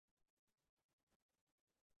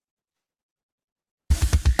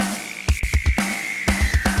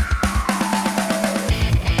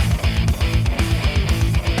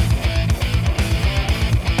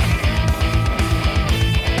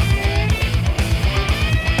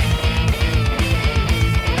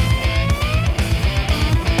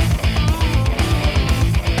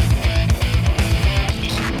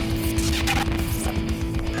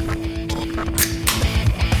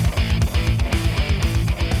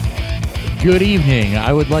Good evening.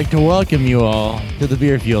 I would like to welcome you all to the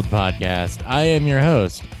Beerfield Podcast. I am your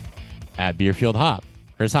host at Beerfield Hop,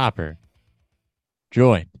 Chris Hopper,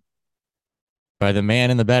 joined by the man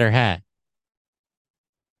in the better hat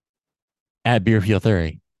at Beerfield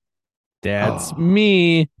 30. That's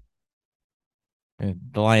me. The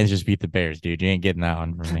Lions just beat the Bears, dude. You ain't getting that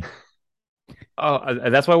one from me.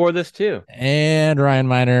 That's why I wore this too. And Ryan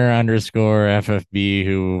Miner _ FFB,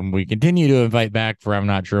 who we continue to invite back for I'm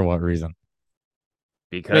not sure what reason.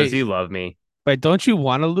 Because you love me. Wait, don't you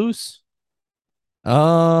want to lose?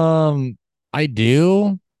 I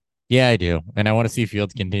do. Yeah, I do. And I want to see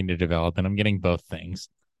Fields continue to develop, and I'm getting both things.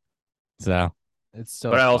 So it's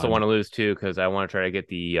so But I also fun. want to lose too, because I want to try to get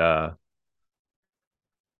the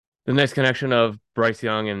next connection of Bryce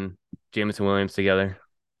Young and Jameson Williams together.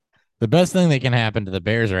 The best thing that can happen to the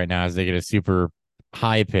Bears right now is they get a super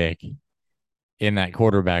high pick in that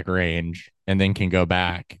quarterback range and then can go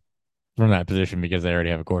back from that position because they already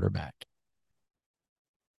have a quarterback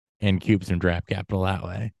and keep some draft capital that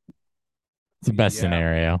way. It's the best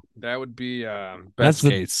scenario. That would be best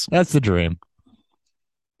case. That's the dream.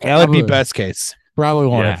 That would be best case. Probably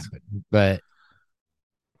won't happen, but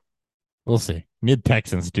we'll see.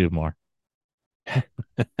 Mid-Texans do more. We're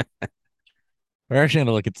actually going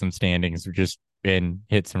to look at some standings and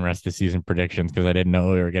hit some rest of season predictions because I didn't know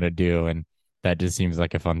what we were going to do, and that just seems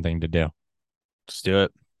like a fun thing to do. Just do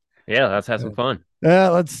it. Yeah, let's have some fun.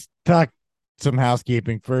 Let's talk some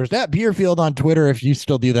housekeeping first. At Beerfield on Twitter, if you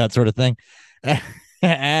still do that sort of thing.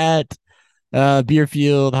 At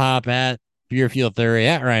Beerfield Hop, at Beerfield Theory,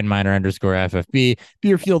 at Ryan Miner _ FFB,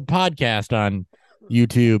 Beerfield Podcast on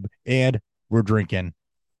YouTube, and we're drinking.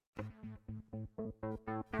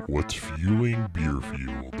 What's fueling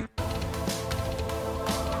Beerfield?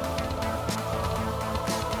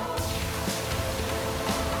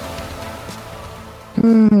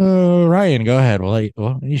 Ryan, go ahead.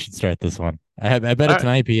 Well, you should start this one. I bet it's an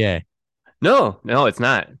IPA. No, it's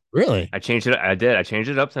not. Really? I changed it. I did. I changed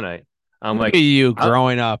it up tonight. I'm Look at you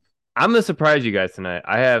growing up. I'm gonna surprise you guys tonight.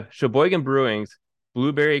 I have Sheboygan Brewing's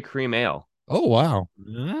Blueberry Cream Ale. Oh wow.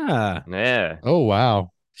 Yeah. Oh wow.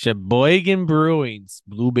 Sheboygan Brewing's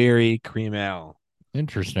Blueberry Cream Ale.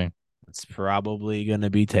 Interesting. It's probably gonna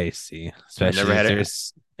be tasty, especially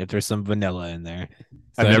if there's some vanilla in there.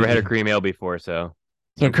 I've never had a cream ale before, so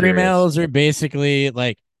cream ales are basically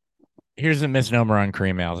like, here's a misnomer on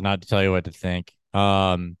cream ales, not to tell you what to think.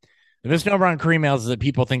 The misnomer on cream ales is that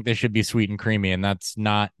people think they should be sweet and creamy, and that's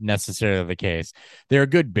not necessarily the case. They're a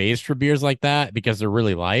good base for beers like that because they're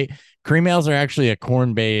really light. Cream ales are actually a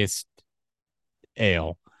corn-based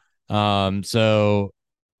ale. So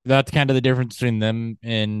that's kind of the difference between them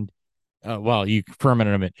and you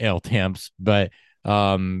ferment them at ale temps, but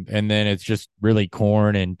and then it's just really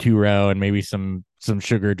corn and 2-row and maybe some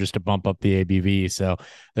sugar just to bump up the ABV. So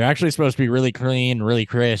they're actually supposed to be really clean, really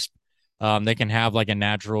crisp. They can have like a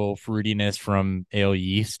natural fruitiness from ale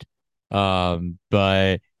yeast.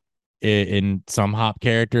 But in some hop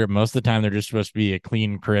character, most of the time they're just supposed to be a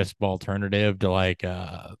clean, crisp alternative to like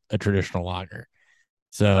a traditional lager.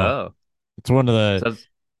 So it's one of the.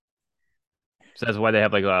 So that's why they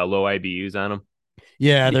have like low IBUs on them.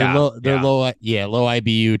 Yeah, low. Low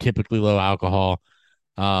IBU, typically low alcohol.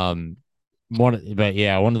 One of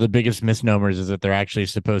the biggest misnomers is that they're actually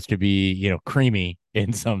supposed to be, creamy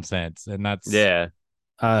in some sense, and that's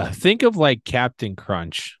think of like Captain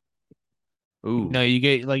Crunch. Ooh, no, you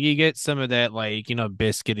get some of that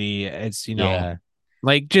biscuity. It's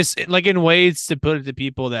like just like in ways to put it to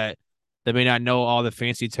people that may not know all the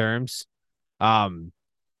fancy terms. Think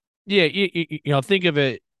of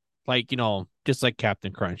it like just like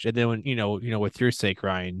Captain Crunch, and then when with your sake,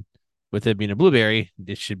 Ryan, with it being a blueberry,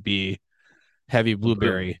 this should be heavy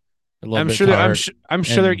blueberry. I'm sure there'd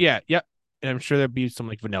be some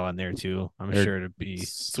like vanilla in there too. I'm sure it'd be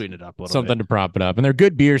sweeten it up a little something bit. to prop it up, and they're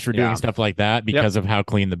good beers for doing stuff like that because of how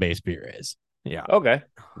clean the base beer is. Yeah. Okay.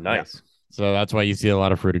 Nice. Yeah. So that's why you see a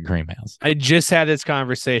lot of fruited cream ales. I just had this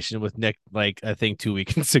conversation with Nick, I think 2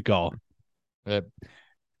 weekends ago.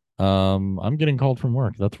 I'm getting called from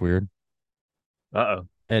work. That's weird. At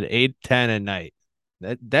 8:10 at night.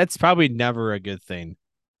 That's probably never a good thing.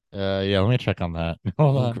 Let me check on that.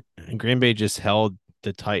 Hold on. Green Bay just held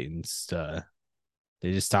the Titans.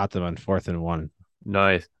 They just stopped them on 4th and 1.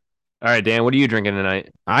 Nice. All right, Dan, what are you drinking tonight?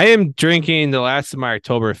 I am drinking the last of my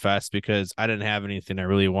Oktoberfest because I didn't have anything I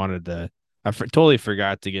really wanted to. Totally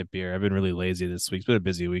forgot to get beer. I've been really lazy this week. It's been a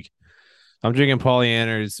busy week. I'm drinking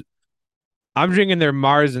Pollyanner's. I'm drinking their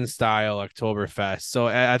Marzen style Oktoberfest. So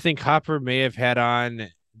I think Hopper may have had on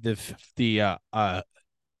the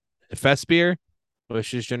Fest beer,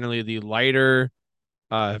 which is generally the lighter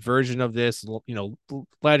version of this,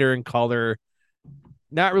 lighter in color,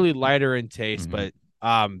 not really lighter in taste, but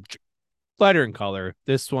lighter in color.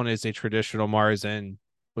 This one is a traditional Marzen,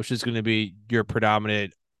 which is going to be your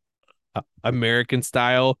predominant American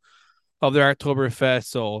style of their Oktoberfest.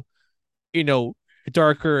 So,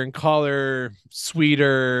 darker in color,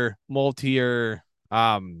 sweeter, maltier,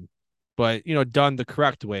 but done the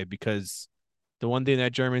correct way, because the one thing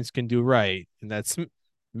that Germans can do right, and that's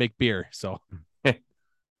make beer. So,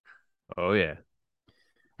 Oh yeah.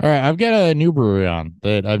 All right, I've got a new brewery on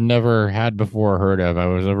that I've never had before or heard of. I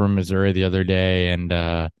was over in Missouri the other day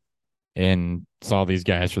and saw these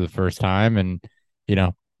guys for the first time, and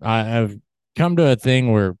I've come to a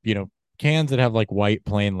thing where cans that have like white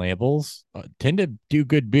plain labels tend to do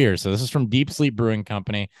good beer. So this is from Deep Sleep Brewing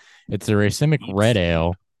Company. It's a Racemic Red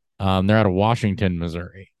Ale. They're out of Washington,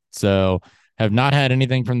 Missouri. So have not had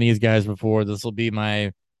anything from these guys before. This will be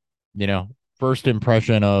my first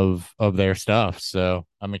impression of their stuff. So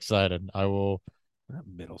I'm excited. I will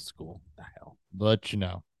middle school. The hell. let you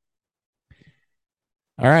know.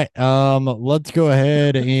 All right. Let's go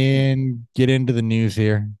ahead and get into the news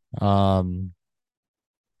here.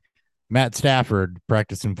 Matt Stafford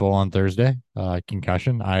practiced in full on Thursday.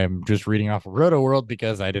 Concussion. I am just reading off of Roto World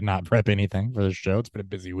because I did not prep anything for this show. It's been a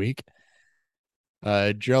busy week.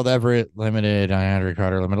 Gerald Everett limited, Andre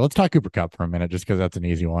Carter limited. Let's talk Cooper Kupp for a minute, just because that's an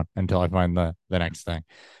easy one until I find the next thing.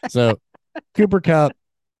 So Cooper Kupp,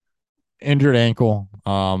 injured ankle,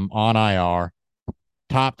 on IR,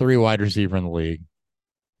 top 3 wide receiver in the league.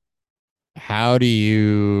 What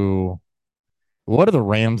do the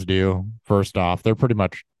Rams do? First off, they're pretty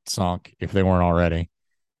much sunk if they weren't already.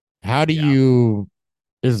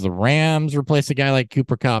 Is the Rams replace a guy like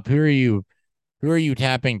Cooper Kupp? Who are you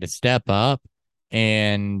tapping to step up?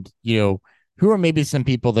 And, who are maybe some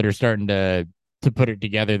people that are starting to put it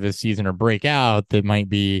together this season or break out that might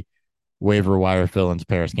be waiver wire fill-ins?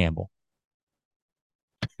 Paris Campbell.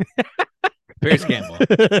 Paris Campbell.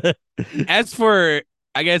 As for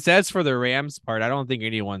the Rams part, I don't think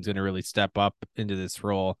anyone's going to really step up into this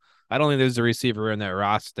role. I don't think there's a receiver in that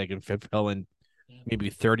roster that can fill in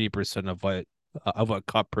maybe 30% of what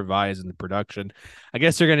Kupp provides in the production. I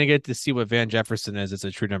guess they're going to get to see what Van Jefferson is as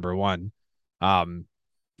a true number one. When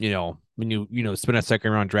you spend a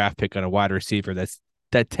second round draft pick on a wide receiver,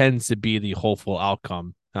 that tends to be the hopeful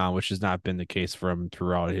outcome, which has not been the case for him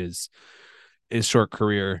throughout his short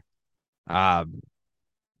career.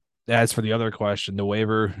 As for the other question, the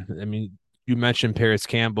waiver, I mean, you mentioned Paris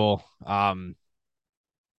Campbell. God,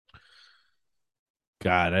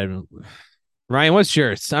 Ryan, what's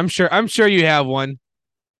yours? I'm sure you have one.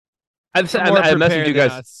 I messaged you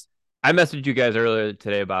guys. I messaged you guys earlier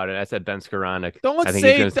today about it. I said Ben Skoranek. Don't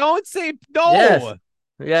say no. Yes.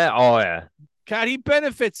 Yeah. Oh yeah. God, he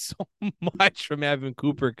benefits so much from having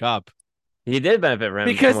Cooper Kupp. He did benefit from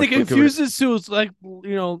because it confuses who's like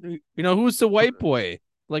who's the white boy.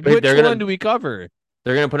 Like, which one do we cover?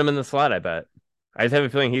 They're gonna put him in the slot. I bet. I just have a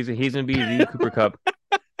feeling he's gonna be the Cooper Kupp,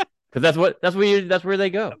 because that's where they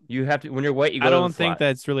go. You have to, when you're white, you go. I don't think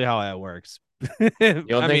that's really how that works. You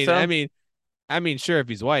don't think so? I mean, sure, if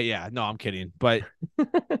he's white, yeah. No, I'm kidding, but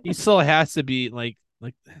he still has to be like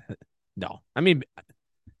no. I mean,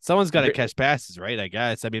 someone's got to catch passes, right? I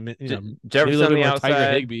guess. I mean, Jefferson on the outside.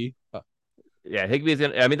 Tiger Higbee. Yeah, Higbee's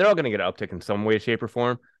gonna. I mean, they're all gonna get an uptick in some way, shape, or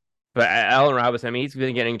form. But Allen Robinson, I mean, he's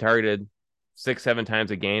been getting targeted 6-7 times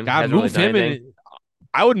a game. I would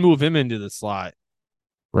move him into the slot.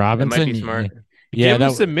 Robinson might be smart. Yeah, give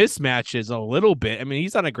him some mismatches a little bit. I mean,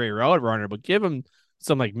 he's not a great route runner, but give him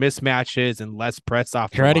some like mismatches and less press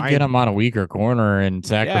off. Try to get him on a weaker corner and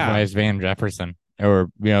sacrifice Van Jefferson, or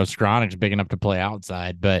Skronik's big enough to play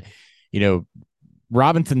outside. But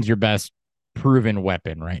Robinson's your best proven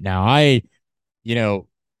weapon right now.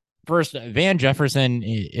 First, Van Jefferson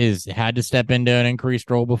is had to step into an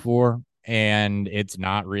increased role before, and it's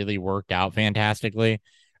not really worked out fantastically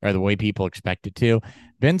or the way people expect it to.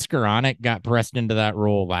 Ben Skronik got pressed into that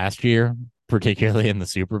role last year, particularly in the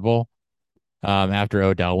Super Bowl, after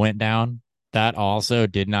Odell went down. That also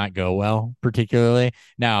did not go well, particularly.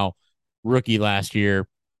 Now, rookie last year,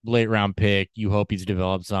 late round pick. You hope he's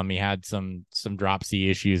developed some. He had some drop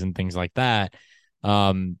C issues and things like that.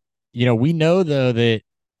 We know though that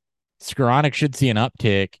Skronik should see an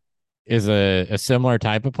uptick, is a similar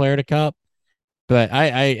type of player to Kupp. But I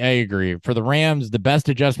agree. For the Rams, the best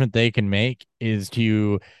adjustment they can make is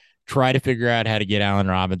to try to figure out how to get Allen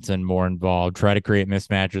Robinson more involved, try to create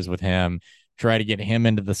mismatches with him, try to get him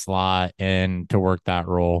into the slot and to work that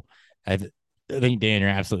role. I think, Dan, you're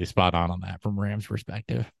absolutely spot on that from Rams'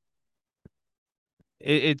 perspective.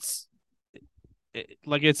 It's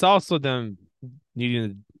also them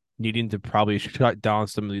needing to probably shut down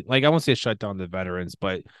some of the, like, I won't say shut down the veterans,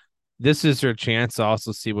 but this is their chance to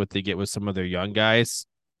also see what they get with some of their young guys.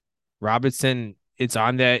 Robinson, it's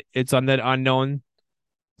on that unknown.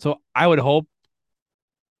 So I would hope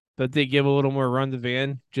that they give a little more run to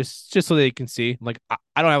Van, just so they can see. Like,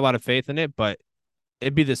 I don't have a lot of faith in it, but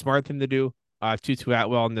it'd be the smart thing to do. Tutu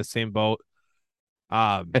Atwell in the same boat.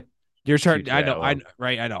 You're starting. I know. I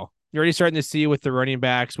know. You're already starting to see with the running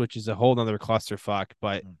backs, which is a whole nother clusterfuck.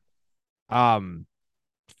 But,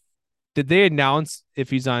 did they announce if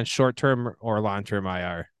he's on short term or long term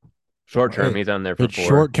IR? Short term, he's on there for 4.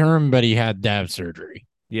 Short term, but he had to have surgery.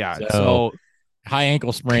 Yeah. So high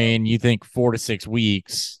ankle sprain, you think 4 to 6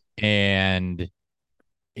 weeks, and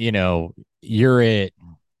you're at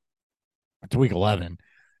it's week 11.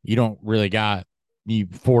 You don't really got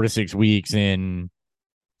 4 to 6 weeks in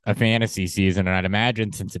a fantasy season, and I'd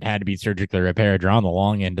imagine since it had to be surgically repaired, you're on the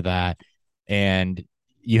long end of that, and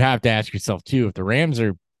you have to ask yourself too, if the Rams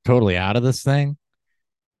are totally out of this thing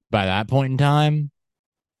by that point in time,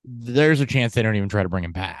 there's a chance they don't even try to bring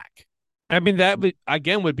him back. I mean, that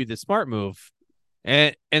would be the smart move,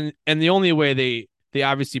 and the only way they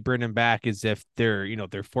obviously bring him back is if their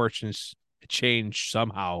fortunes change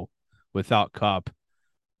somehow without Kupp,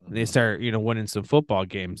 and they start winning some football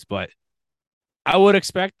games. But I would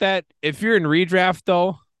expect that if you're in redraft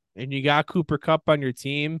though, and you got Cooper Kupp on your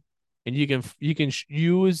team, and you can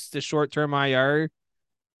use the short term IR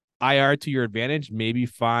to your advantage, maybe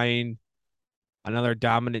find another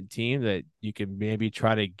dominant team that you can maybe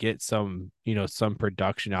try to get some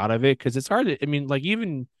production out of it, because it's hard to, I mean, like,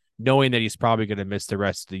 even knowing that he's probably going to miss the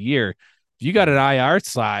rest of the year, if you got an IR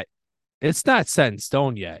slot, it's not set in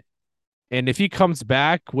stone yet. And if he comes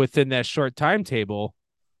back within that short timetable,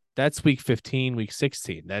 that's week 15, week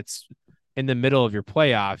 16. That's in the middle of your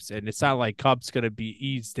playoffs, and it's not like Kupp's going to be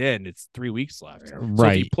eased in. It's 3 weeks left. Right. So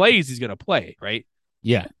if he plays, he's going to play, right?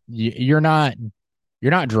 Yeah. You're not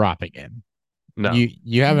dropping him. No.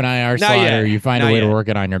 You have an IR Not slot, yet. or you find Not a way yet. to work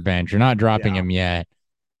it on your bench. You're not dropping him yet.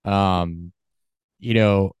 Yeah,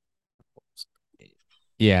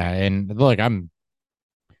 and look,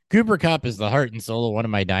 Cooper Kupp is the heart and soul of one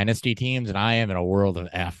of my dynasty teams, and I am in a world of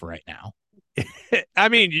F right now. I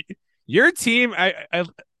mean, your team, I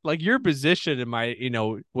like your position in my,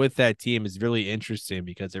 with that team is really interesting,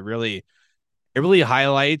 because it really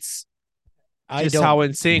highlights just how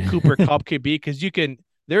insane Cooper Kupp could be. Because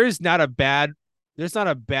there's not a bad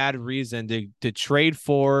reason to trade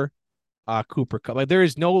for Cooper Kupp. Like, there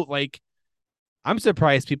is no, like, I'm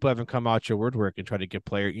surprised people haven't come out your woodwork and try to get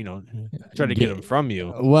try to get them from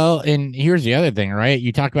you. Well, and here's the other thing, right?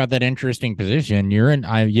 You talk about that interesting position. You're in,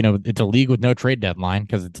 it's a league with no trade deadline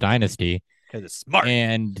because it's dynasty. Because it's smart.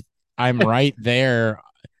 And I'm right there.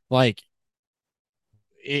 Like,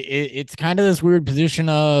 it's kind of this weird position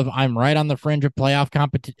of I'm right on the fringe of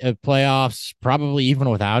playoffs, probably even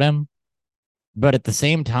without him. But at the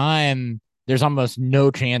same time, there's almost no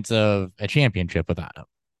chance of a championship without him.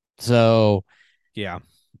 So, yeah,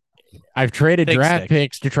 I've traded draft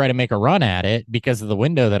picks to try to make a run at it because of the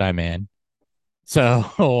window that I'm in.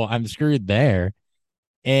 So I'm screwed there.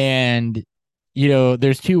 And,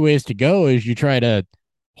 there's 2 ways to go: is you try to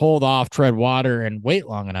hold off, tread water, and wait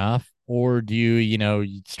long enough, or do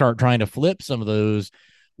you start trying to flip some of those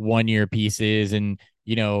 1-year pieces. And,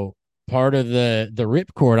 part of the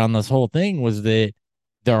ripcord on this whole thing was that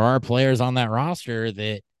there are players on that roster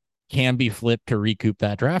that can be flipped to recoup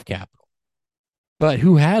that draft capital. But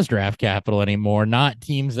who has draft capital anymore? Not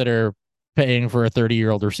teams that are paying for a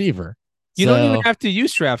 30-year-old receiver. You don't even have to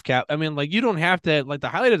use draft cap. I mean, like, you don't have to, like, the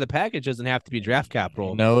highlight of the package doesn't have to be draft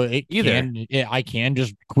capital. No, it either. I can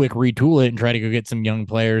just quick retool it and try to go get some young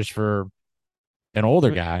players for an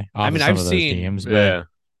older guy. I've seen teams. Yeah.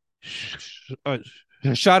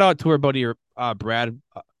 Shout out to our buddy Brad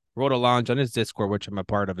wrote a launch on his Discord, which I'm a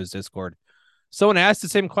part of his Discord. Someone asked the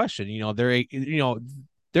same question.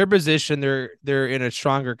 Their position, they're in a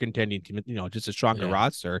stronger contending team, just a stronger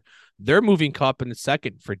roster. They're moving Kupp in a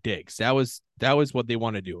second for Diggs. That was what they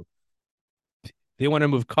want to do. They want to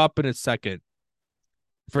move Kupp in a second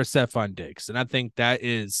for Stephon Diggs. And I think that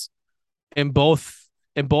is in both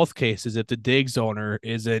cases, if the Diggs owner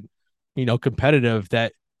isn't, competitive,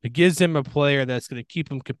 that it gives him a player that's going to keep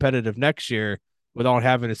him competitive next year without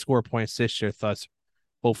having to score points this year, thus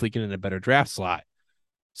hopefully getting a better draft slot.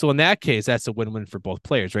 So in that case, that's a win-win for both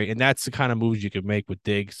players, right? And that's the kind of moves you can make with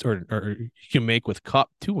Diggs, or you can make with Kupp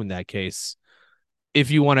too in that case. If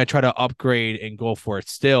you want to try to upgrade and go for it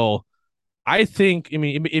still, I think,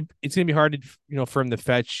 it's going to be hard to, for him to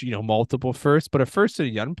fetch, multiple firsts, but a first to a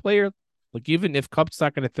young player, like, even if Kupp's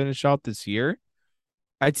not going to finish out this year,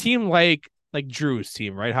 a team like like Drew's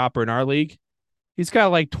team, right? Hopper in our league, he's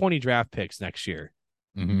got like 20 draft picks next year.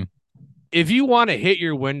 Mm-hmm. If you want to hit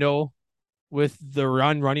your window with the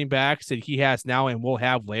running backs that he has now and will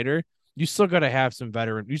have later, you still got to have some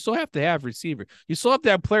veteran. You still have to have receiver. You still have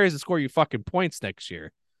to have players that score you fucking points next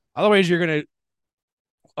year. Otherwise, you're going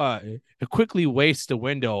to quickly waste the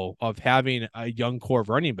window of having a young core of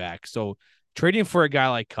running back. So trading for a guy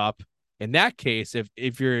like Kupp, in that case,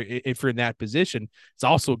 if you're in that position, it's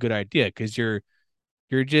also a good idea because you're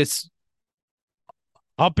just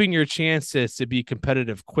upping your chances to be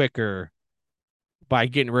competitive quicker by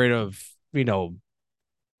getting rid of,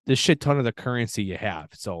 the shit ton of the currency you have.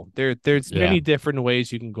 So there's many different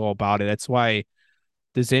ways you can go about it. That's why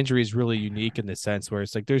this injury is really unique in the sense where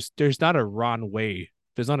it's like there's not a run way.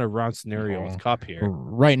 There's not a run scenario with Kupp here.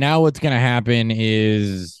 Right now, what's going to happen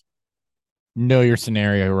is know your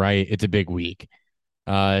scenario, right? It's a big week.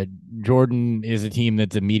 Jordan is a team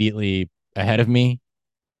that's immediately ahead of me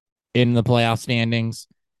in the playoff standings.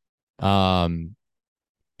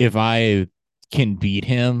 If I can beat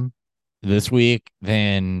him this week,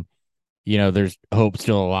 then there's hope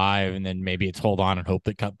still alive, and then maybe it's hold on and hope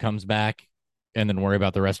that Kupp comes back, and then worry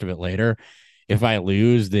about the rest of it later. If I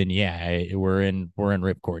lose, then we're in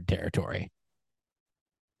ripcord territory.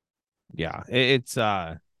 Yeah, it's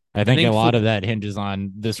I think a lot of that hinges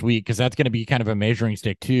on this week because that's going to be kind of a measuring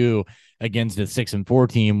stick too against a 6-4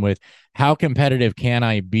 team with how competitive can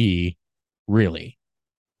I be, really.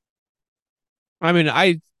 I mean,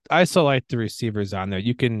 I still like the receivers on there.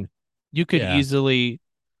 You could easily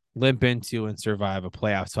limp into and survive a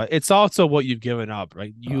playoff spot. It's also what you've given up,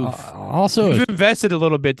 right? You've invested a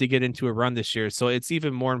little bit to get into a run this year, so it's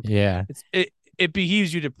even more. Yeah, it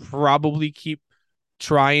behooves you to probably keep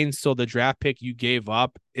trying, so the draft pick you gave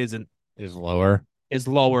up is lower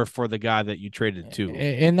for the guy that you traded to.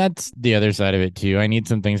 And that's the other side of it too. I need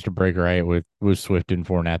some things to break right with Swift and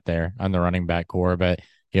Fournette there on the running back core, but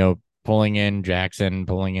pulling in Jackson,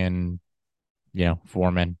 pulling in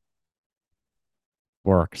Foreman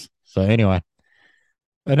works. So anyway,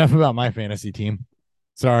 enough about my fantasy team.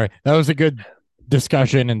 Sorry, that was a good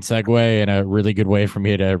discussion and segue and a really good way for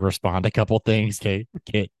me to respond to a couple things to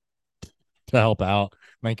help out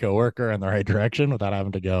my coworker in the right direction without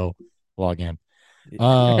having to go log in.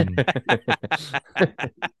 I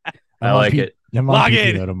like it. I'm on log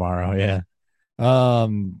PTO in tomorrow. Yeah.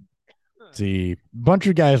 Let's see, bunch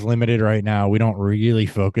of guys limited right now. We don't really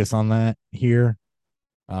focus on that here.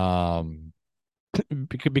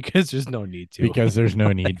 Because there's no need to. Because there's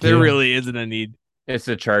no need to. There really isn't a need. It's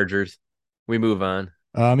the Chargers. We move on.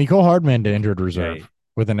 Mecole Hardman to injured reserve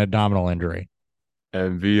with an abdominal injury.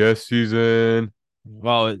 MVS season.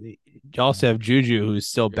 Well, you also have Juju, who's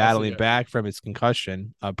still battling back from his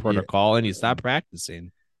concussion protocol, and he's not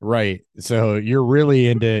practicing. Right. So you're really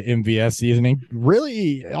into MVS seasoning.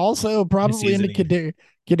 Really also probably into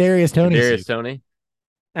Kadarius Toney. Kadarius Toney.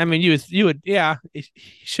 I mean, you would, he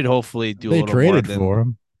should hopefully do a little traded more for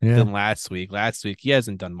him than last week. Last week, he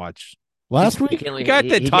hasn't done much. Last week, he got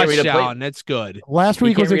the touchdown. That's good. Last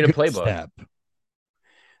week was a good step.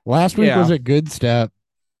 Last week was a good step.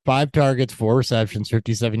 5 targets, 4 receptions,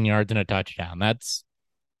 57 yards, and a touchdown.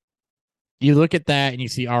 You look at that and you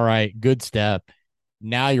see, all right, good step.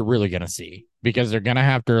 Now you're really going to see because they're going to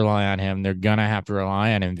have to rely on him. They're going to have to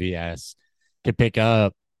rely on MVS to pick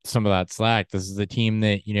up some of that slack. This is a team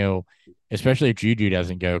that, especially if Juju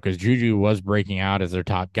doesn't go, because Juju was breaking out as their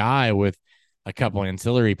top guy with a couple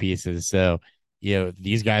ancillary pieces. So,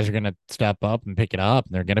 these guys are going to step up and pick it up,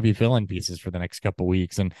 and they're going to be filling pieces for the next couple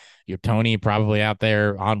weeks. And Toney probably out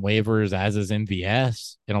there on waivers, as is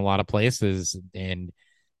MVS in a lot of places. And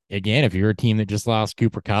again, if you're a team that just lost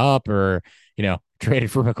Cooper Kupp or,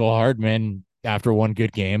 traded for Mecole Hardman after one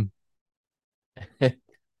good game,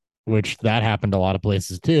 which that happened a lot of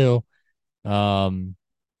places too. Next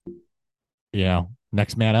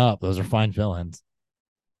man up. Those are fine fill-ins.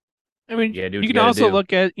 I mean, you can also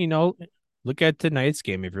look at tonight's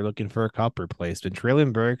game if you're looking for a Kupp replacement.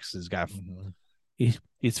 Treylon Burks has got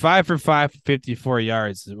he's 5 for 5 for 54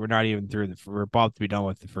 yards. We're not even through we're about to be done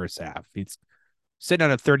with the first half. He's sitting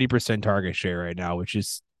on a 30% target share right now, which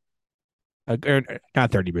is not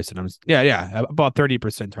 30%. About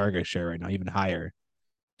 30% target share right now, even higher.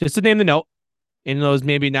 Just to name the note, in those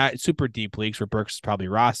maybe not super deep leagues where Burks is probably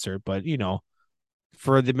rostered, but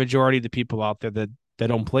for the majority of the people out there that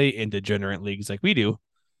don't play in degenerate leagues like we do,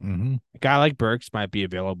 a guy like Burks might be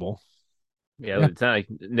available. Yeah, it's not like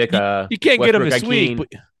Nick. You can't get him this week.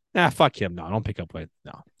 But, fuck him. No, don't pick up with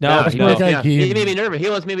no. He made me nervous. He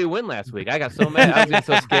almost made me win last week. I got so mad. I was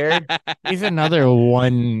getting so scared. He's another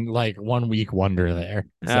one week wonder there.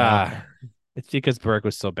 So. It's because Burke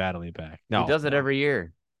was so badly back. No, He does it every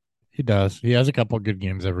year. He does. He has a couple good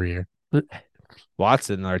games every year.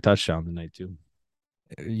 Watson, our touchdown tonight too.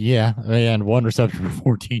 Yeah, and one reception for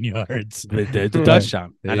 14 yards. The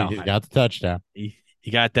touchdown. I know. He got the touchdown. He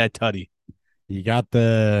got that tutty. You got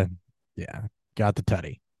the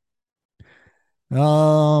tutty.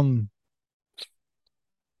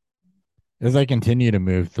 As I continue to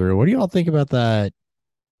move through, what do y'all think about that?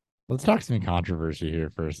 Let's talk some controversy here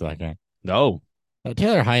for a second. No.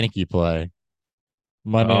 Taylor Heineke play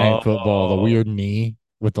Monday Night Football, the Oh. weird knee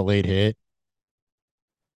with the late hit.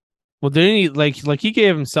 Well, didn't he like he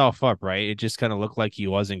gave himself up, right? It just kind of looked like he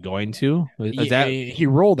wasn't going to. Was that He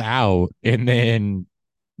rolled out and then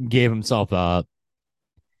gave himself up.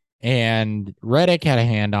 And Reddick had a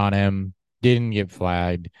hand on him, didn't get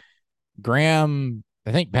flagged. Graham,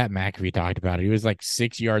 I think Pat McAfee talked about it. He was like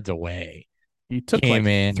 6 yards away. he took came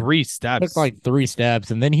like in, 3 steps? Took like 3 steps,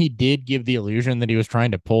 and then he did give the illusion that he was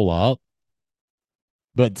trying to pull up,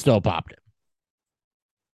 but still popped him.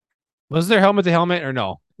 Was there helmet to helmet or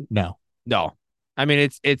no? No. No. I mean,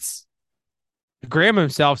 it's Graham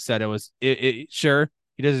himself said it was sure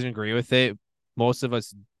he doesn't agree with it. Most of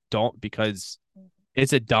us don't because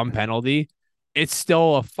it's a dumb penalty. It's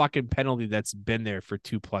still a fucking penalty that's been there for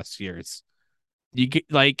 2+ years. You get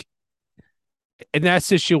like in that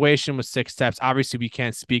situation with 6 steps, obviously we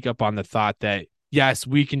can't speak up on the thought that yes,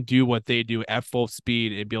 we can do what they do at full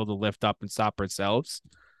speed and be able to lift up and stop ourselves.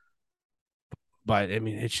 But I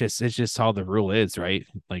mean, it's just how the rule is, right?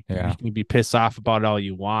 Like you can be pissed off about all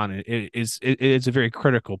you want. It is a very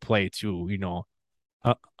critical play too,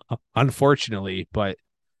 unfortunately, but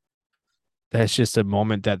that's just a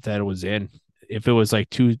moment that it was in. If it was if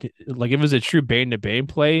it was a true Bane to Bane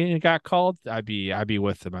play and it got called, I'd be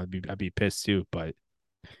with him. I'd be pissed too. But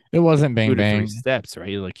it wasn't bang bang 3 steps,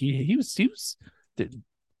 right? Like he was.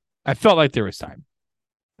 I felt like there was time.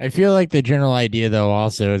 I feel like the general idea, though,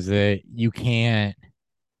 also is that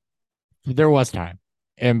there was time.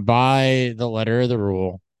 And by the letter of the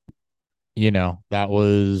rule, that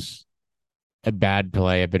was a bad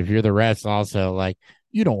play. But if you're the refs, also,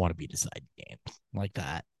 you don't want to be deciding games like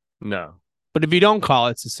that. No. But if you don't call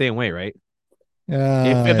it, it's the same way, right?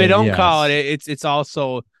 If they don't call it, it's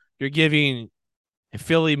also you're giving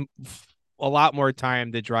Philly a lot more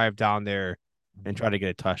time to drive down there and try to get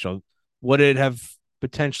a touchdown. Would it have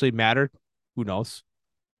potentially mattered? Who knows?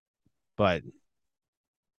 But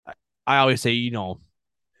I always say,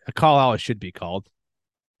 a call out should be called.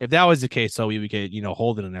 If that was the case, so we would get,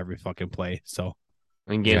 hold it in every fucking play. So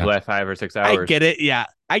in games last 5 or 6 hours. I get it. Yeah,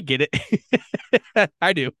 I get it.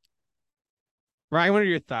 I do. Ryan, what are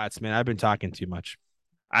your thoughts, man? I've been talking too much.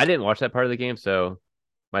 I didn't watch that part of the game, so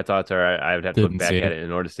my thoughts are I would have to look back at it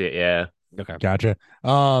in order to see it. Yeah. Okay. Gotcha.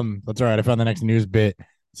 That's all right. I found the next news bit.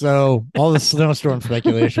 So all the snowstorm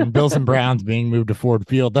speculation, Bills and Browns being moved to Ford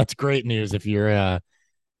Field. That's great news if you're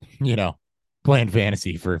playing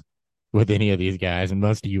fantasy with any of these guys, and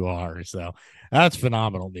most of you are. So that's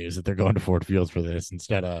phenomenal news that they're going to Ford Field for this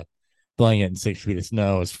instead of playing it in 6 feet of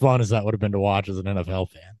snow. As fun as that would have been to watch as an NFL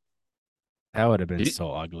fan. That would have been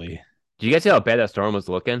so ugly. Do you guys see how bad that storm was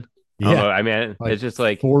looking? Yeah. I mean, it's just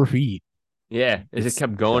like 4 feet. Yeah, it just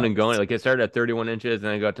kept going and going. Like it started at 31 inches, and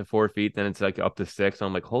then it got to 4 feet, then it's like up to 6.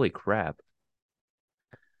 I'm like, holy crap!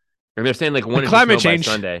 And they're saying like 1 inch climate of snow change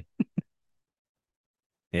by Sunday.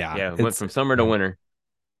 Yeah, it went from summer to winter.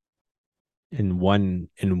 In one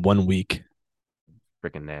week.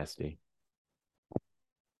 Freaking nasty.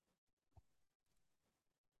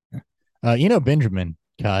 Benjamin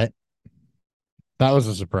cut. That was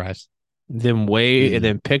a surprise. Then and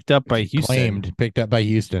then picked up by Houston. Picked up by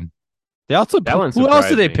Houston. They also who else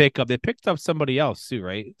did they me. pick up? They picked up somebody else too,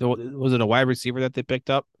 right? Was it a wide receiver that they picked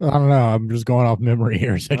up? I don't know. I'm just going off memory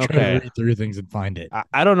here, so I try to read through things and find it.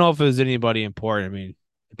 I don't know if it was anybody important. I mean,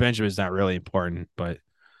 Benjamin's not really important, but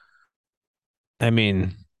I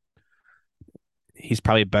mean, he's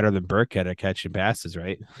probably better than Burkhead at catching passes,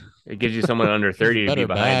 right? It gives you someone under 30 to be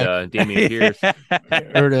behind Dameon Pierce.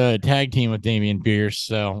 Or to tag team with Dameon Pierce.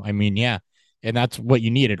 So, I mean, yeah. And that's what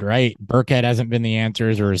you needed, right? Burkhead hasn't been the answer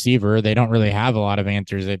as a receiver. They don't really have a lot of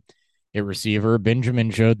answers at receiver.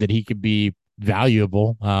 Benjamin showed that he could be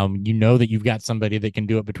valuable. That you've got somebody that can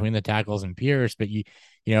do it between the tackles and Pierce, but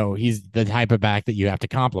he's the type of back that you have to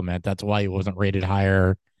complement. That's why he wasn't rated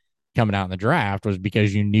higher coming out in the draft, was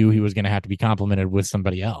because you knew he was going to have to be complemented with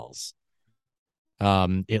somebody else.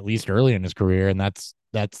 At least early in his career, and that's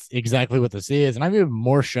exactly what this is. And I'm even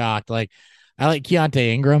more shocked. I like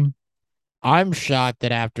Keontae Ingram. I'm shocked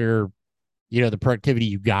that after, the productivity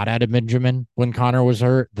you got out of Benjamin when Connor was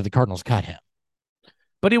hurt, that the Cardinals cut him.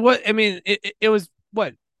 But it was, I mean, it was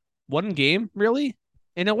what, one game really,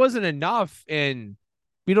 and it wasn't enough. And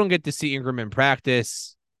we don't get to see Ingram in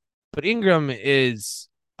practice, but Ingram is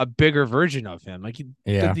a bigger version of him. Like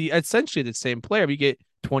the essentially the same player. We get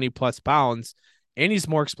 20 plus pounds, and he's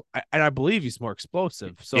more and I believe he's more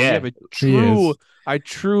explosive. So we have a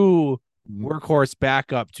true workhorse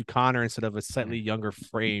backup to Connor instead of a slightly younger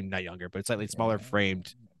frame, not younger, but slightly smaller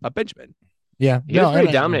framed Benjamin. Yeah, he was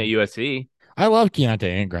pretty dominant at USC. I love Keontae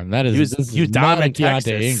Ingram. That is, he was dominant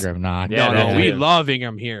Keontae Ingram knock. No, we love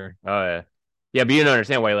Ingram here. Oh yeah. Yeah, but you don't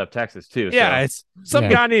understand why he left Texas too. Yeah, so. it's some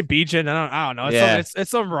guy named Bijan. I don't know. It's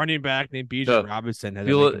some running back named Bijan Robinson.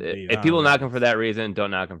 If people knock him for that reason,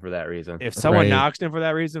 don't knock him for that reason. If someone knocks him for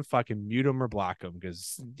that reason, fucking mute him or block him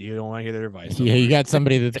because you don't want to hear their advice. Yeah, you got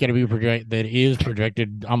somebody that's going to be that is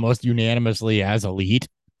projected almost unanimously as elite.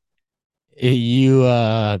 He's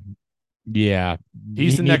the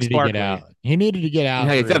next Barkley. He needed to get out.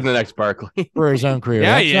 Yeah, he's the next Barkley for his own career.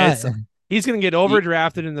 Yeah, he is. He's going to get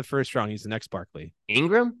overdrafted in the first round. He's the next Barkley.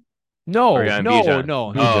 Ingram? No.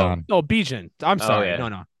 Bijan. I'm sorry. Yeah.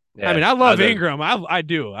 No. Yeah. I mean, I love Ingram. I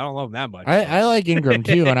do. I don't love him that much. I like Ingram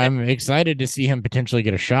too, and I'm excited to see him potentially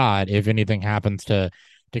get a shot if anything happens to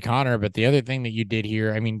Connor. But the other thing that you did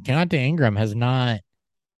here, I mean, Keontae Ingram has not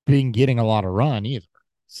been getting a lot of run either.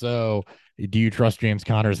 So do you trust James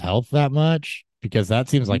Conner's health that much? Because that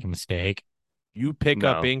seems like a mistake. You pick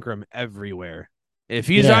up Ingram everywhere. If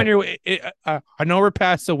he's on your way, I know we're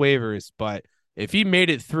past the waivers, but if he made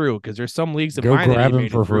it through, because there's some leagues of mine go grab him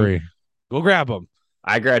for free. Go grab him.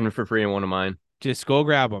 I grabbed him for free in one of mine. Just go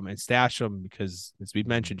grab him and stash him because, as we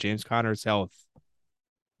mentioned, James Conner's health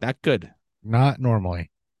not good. Not normally.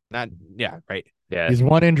 Right. Yeah, he's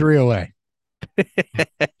one injury away.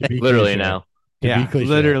 Literally now.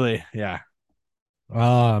 Literally. Yeah.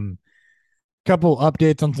 Couple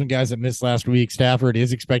updates on some guys that missed last week. Stafford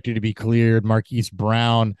is expected to be cleared. Marquise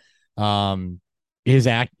Brown,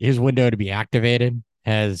 his window to be activated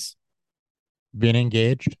has been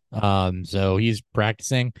engaged. So he's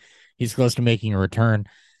practicing. He's close to making a return.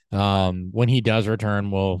 When he does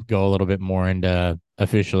return, we'll go a little bit more into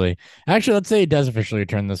officially. Actually, let's say he does officially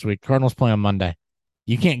return this week. Cardinals play on Monday.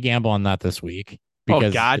 You can't gamble on that this week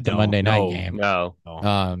because it's a Monday night game. No.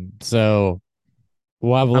 So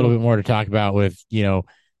we'll have a little bit more to talk about with, the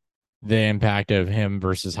impact of him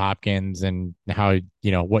versus Hopkins and how,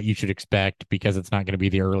 what you should expect because it's not going to be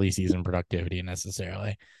the early season productivity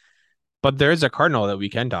necessarily. But there is a Cardinal that we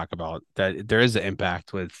can talk about that there is an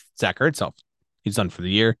impact with Zach Ertz. He's done for the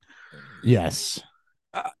year. Yes.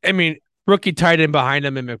 I mean, rookie tight end behind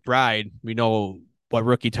him and McBride, we know what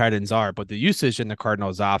rookie tight ends are, but the usage in the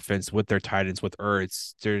Cardinals offense with their tight ends with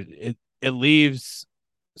Ertz, it leaves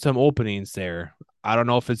some openings there. I don't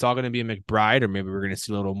know if it's all going to be McBride or maybe we're going to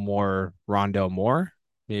see a little more Rondale Moore.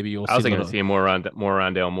 Maybe you'll see. I was going to see more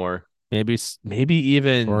Rondale Moore. Maybe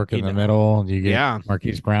even work in the middle. You get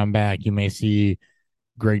Marquise Brown back. You may see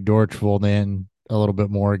Greg Dortch fold in a little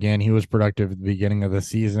bit more again. He was productive at the beginning of the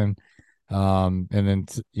season. And then,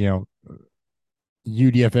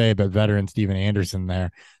 UDFA, but veteran Steven Anderson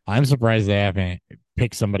there. I'm surprised they haven't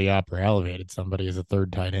picked somebody up or elevated somebody as a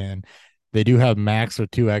third tight end. They do have Max with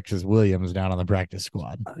 2X's Williams down on the practice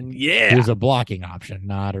squad. Yeah. He's a blocking option,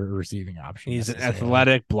 not a receiving option. He's an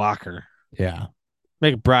athletic blocker. Yeah.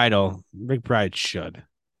 McBride should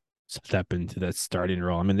step into that starting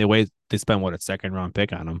role. I mean, they spent a second round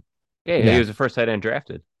pick on him. Yeah, he was the first tight end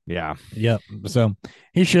drafted. Yeah. Yep. So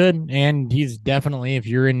he should, and he's definitely, if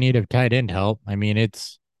you're in need of tight end help, I mean,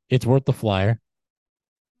 it's worth the flyer.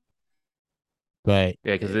 But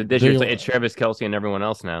yeah, because this year it's Travis Kelce and everyone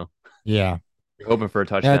else now. Yeah. You're hoping for a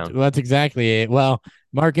touchdown. That's exactly it. Well,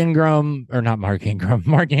 Mark Andrews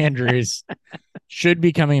should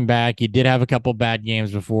be coming back. He did have a couple bad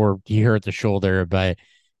games before he hurt the shoulder, but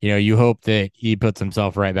you hope that he puts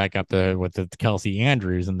himself right back up there with the Kelce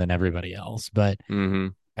Andrews and then everybody else. But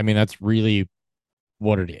I mean, that's really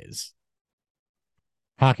what it is.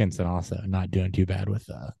 Hawkinson also not doing too bad with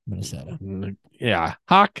Minnesota. Yeah.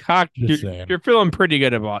 Hawk, you're feeling pretty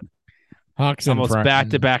good about Hawks almost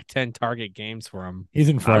back-to-back 10 target games for him. He's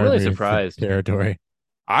in front. I'm really surprised. Territory.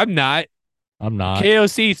 I'm not.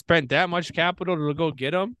 KOC spent that much capital to go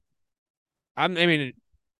get him. I'm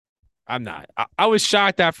not. I was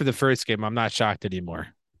shocked after the first game. I'm not shocked anymore.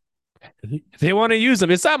 They want to use him.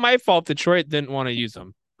 It's not my fault Detroit didn't want to use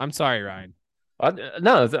him. I'm sorry, Ryan.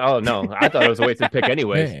 No. I thought it was a wasted pick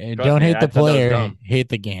anyways. Hey, don't hate the player. Hate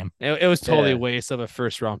the game. It was totally a waste of a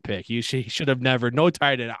first-round pick. He should have never. No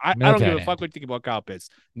tight end. I don't give a fuck what you think about Kyle Pitts.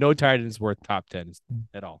 No tight end is worth top 10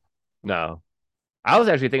 at all. No. I was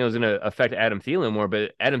actually thinking it was going to affect Adam Thielen more,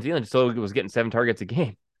 but Adam Thielen still was getting 7 targets a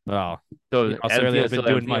game. Well, So he also Adam really Thielen hasn't still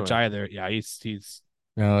been Adam doing much Thielen. either. Yeah, he's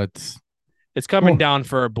No, it's coming Oh. down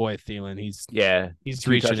for our boy Thielen. Yeah, He's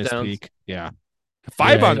 2 reaching his touchdowns. peak. Yeah,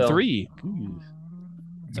 5 on so- 3. Ooh.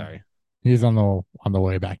 Sorry. he's on the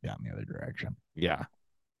way back down the other direction. Yeah,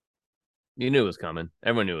 You knew it was coming.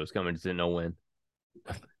 Everyone knew it was coming. Just didn't know when.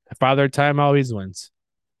 Father Time always wins.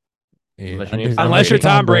 Yeah, Unless you're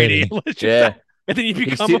Tom Brady. Yeah, And then you He's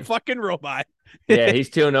become too- a fucking robot. yeah. He's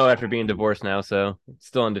 2-0 after being divorced now, so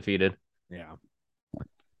still undefeated. Yeah.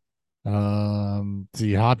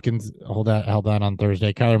 See, Hopkins held on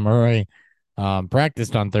Thursday. Kyler Murray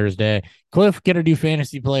practiced on Thursday. Cliff gonna do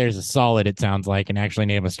fantasy players a solid, it sounds like, and actually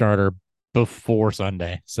name a starter before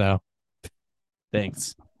Sunday. So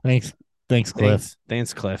Thanks. thanks, Cliff.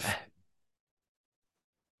 Thanks, Cliff.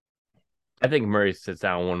 I think Murray sits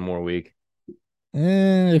down one more week.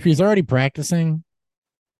 If he's already practicing,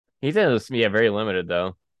 He's in this, very limited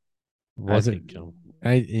though. was I it? think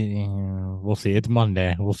so. We'll see. It's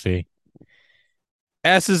Monday. We'll see.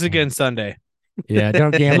 Asses again Sunday. Yeah,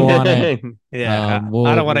 don't gamble on it. Yeah, I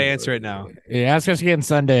don't want to answer it now. Yeah, ask us again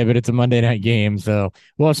Sunday, but it's a Monday night game, so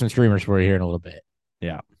we'll have some streamers for you here in a little bit.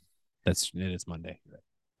 It is Monday.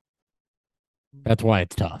 That's why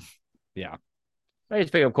it's tough. I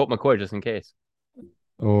just pick up Colt McCoy just in case.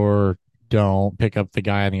 Or don't pick up the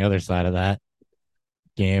guy on the other side of that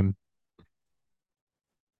game.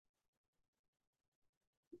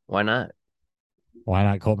 Why not? Why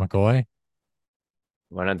not Colt McCoy?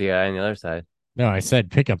 Why not the guy on the other side? No, I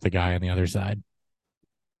said pick up the guy on the other side.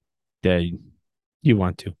 Yeah, you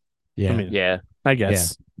want to. Yeah. I mean, Yeah, I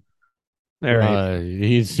guess. All right.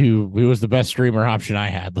 He was the best streamer option I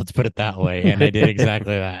had. Let's put it that way. And I did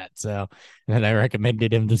exactly that. So, and I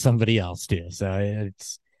recommended him to somebody else too. So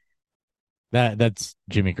it's that's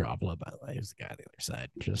Jimmy Garoppolo, by the way. He's the guy on the other side.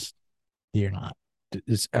 Just you're not.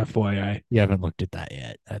 Just FYI. You haven't looked at that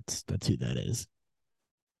yet. That's who that is.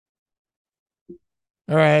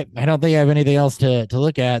 All right. I don't think I have anything else to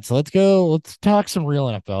look at. So let's talk some real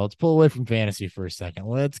NFL. Let's pull away from fantasy for a second.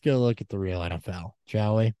 Let's go look at the real NFL,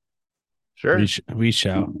 shall we? sure. We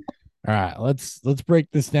shall. All right. Let's break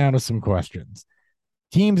this down to some questions.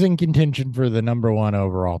 Teams in contention for the number 1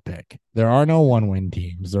 overall pick. There are no 1-win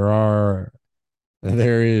teams. There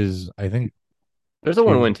is, I think, There's a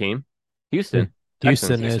 1-win team. Houston.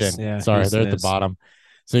 Houston Texans. is. Yeah, Sorry, Houston they're at the is. bottom.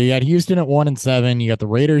 So you got Houston at 1-7. You got the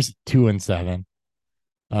Raiders 2-7.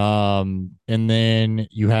 And then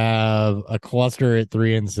you have a cluster at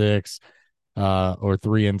 3-6, or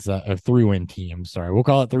 3-win teams. Sorry, we'll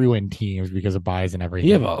call it 3-win teams because of buys and everything.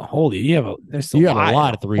 You have a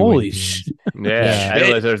lot of 3-win Holy teams. shit. Yeah, Yeah. I didn't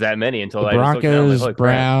realize there was that many until The I just looked at it. I'm like, Broncos, holy crap.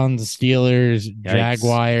 Browns, Steelers,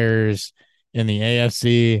 Jaguars in the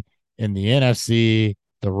AFC, in the NFC,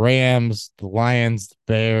 the Rams, the Lions, the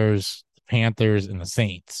Bears, the Panthers, and the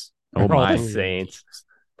Saints. Oh They're all my 3-win Saints. teams.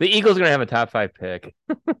 The Eagles are gonna have a top 5 pick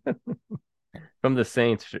from the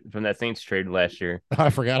Saints from that Saints trade last year. I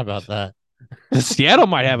forgot about that. Seattle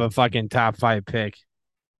might have a fucking top 5 pick.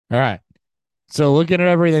 All right. So looking at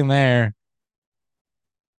everything there,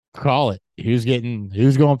 call it. Who's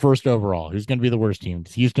going first overall? Who's going to be the worst team?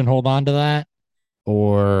 Does Houston hold on to that?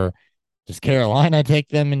 Or does Carolina take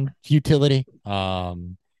them in futility? I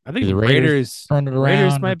Do think the the Raiders Raiders turn it around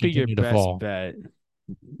Raiders and might be your continue to best fall? bet.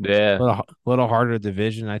 Yeah. Little harder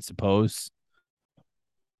division, I suppose.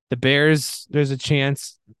 The Bears, there's a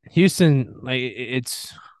chance. Houston, like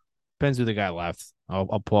it's depends who the guy left.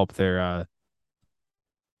 I'll pull up their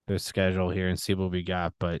schedule here and see what we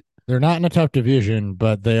got. But They're not in a tough division,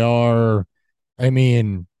 but they are. I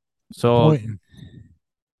mean, so point-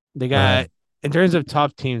 they Go got ahead. in terms of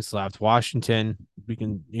tough teams left, Washington, we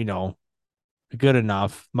can, good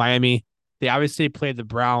enough. Miami, they obviously play the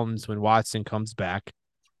Browns when Watson comes back.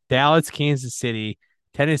 Dallas, Kansas City,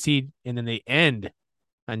 Tennessee, and then they end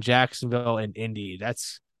on Jacksonville and Indy.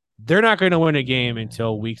 They're not going to win a game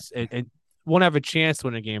until weeks. It won't have a chance to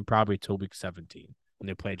win a game probably till week 17 when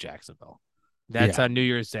they play Jacksonville. That's on New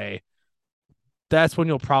Year's Day. That's when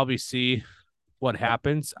you'll probably see what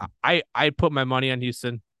happens. I put my money on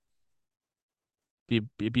Houston.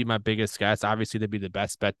 Be my biggest guess. Obviously, they'd be the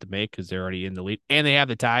best bet to make because they're already in the lead and they have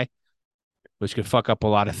the tie, which could fuck up a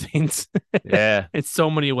lot of things. Yeah. In so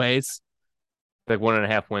many ways. Like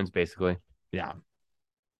 1.5 wins basically. Yeah.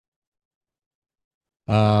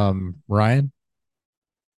 Ryan,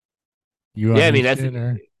 you? Yeah, on I mean Houston,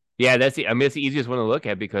 or- that's the easiest one to look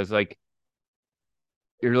at because like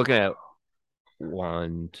you're looking at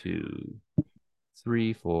 1, 2,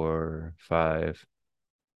 3, 4, 5,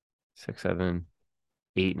 6, 7,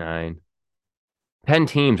 8, 9, 10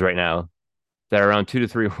 teams right now that are around 2 to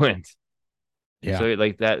 3 wins. Yeah. So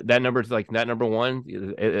like that number's like that number one,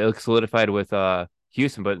 it looks solidified with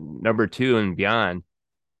Houston, but number two and beyond,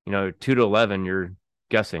 2 to 11, you're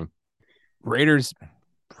guessing. Raiders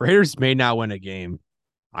may not win a game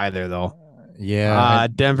either, though. Yeah.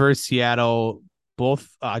 Denver, Seattle, both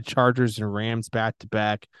Chargers and Rams back to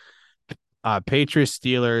back. Patriots,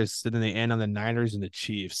 Steelers, and then they end on the Niners and the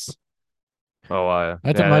Chiefs. Oh,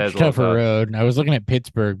 That's yeah, a that much is a little tougher tough. road. I was looking at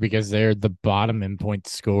Pittsburgh because they're the bottom in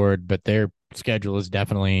points scored, but their schedule is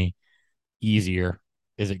definitely easier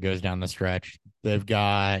as it goes down the stretch. They've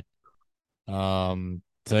got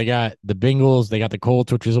so they got the Bengals, they got the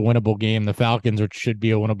Colts, which is a winnable game, the Falcons, which should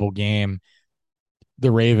be a winnable game,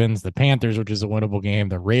 the Ravens, the Panthers, which is a winnable game,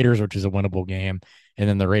 the Raiders, which is a winnable game, and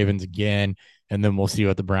then the Ravens again. And then we'll see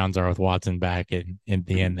what the Browns are with Watson back in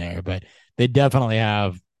the end there. But they definitely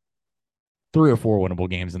have 3 or 4 winnable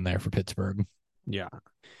games in there for Pittsburgh. Yeah.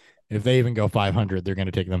 If they even go 500, they're going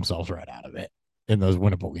to take themselves right out of it in those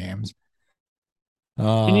winnable games.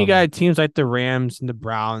 And you got teams like the Rams and the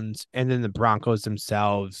Browns, and then the Broncos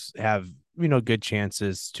themselves have, good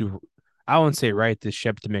chances to, I wouldn't say right the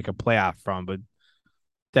ship to make a playoff from, but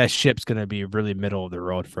that ship's going to be really middle of the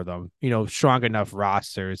road for them. Strong enough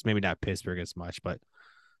rosters, maybe not Pittsburgh as much, but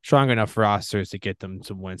strong enough rosters to get them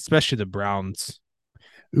to win, especially the Browns.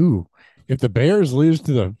 Ooh, if the Bears lose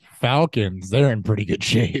to the Falcons, they're in pretty good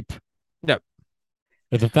shape. Yep.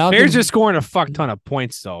 If the Falcons, Bears are scoring a fuck ton of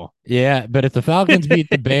points, though. Yeah, but if the Falcons beat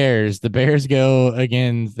the Bears go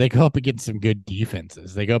up against some good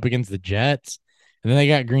defenses. They go up against the Jets, and then they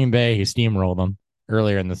got Green Bay, who steamrolled them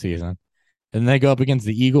earlier in the season. And then they go up against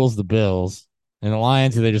the Eagles, the Bills, and the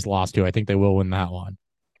Lions, who they just lost to. I think they will win that one.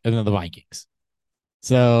 And then the Vikings.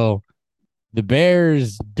 So the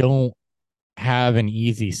Bears don't have an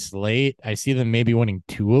easy slate. I see them maybe winning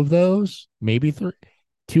 2 of those, maybe 3,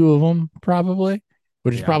 2 of them probably,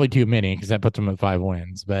 which is probably too many because that puts them at 5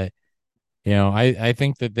 wins. But, I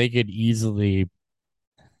think that they could easily,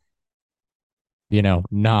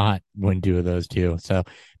 not win 2 of those 2. So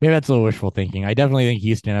maybe that's a little wishful thinking. I definitely think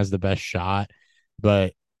Houston has the best shot,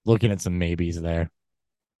 but looking at some maybes there.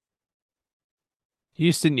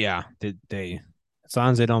 Houston, yeah, they as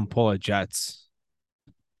long as they don't pull a Jets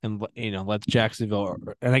and let Jacksonville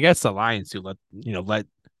and I guess the Lions too let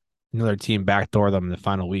another team backdoor them in the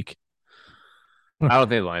final week. I don't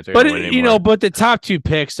think the Lions are But going to win anymore. but the top 2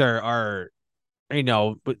 picks are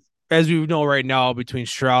but as we know right now, between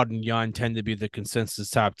Stroud and Young tend to be the consensus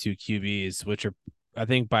top 2 QBs, which are, I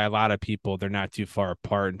think, by a lot of people, they're not too far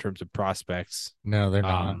apart in terms of prospects. No, they're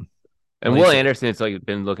not. And Will Anderson's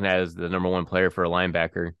been looking at as the number 1 player for a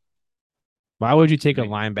linebacker. Why would you take a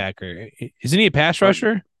linebacker? Isn't he a pass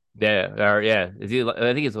rusher? Yeah. Is he? I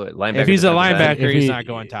think he's a linebacker. If he's a linebacker, he's he- not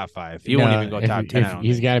going top 5. He won't even go top 10. I don't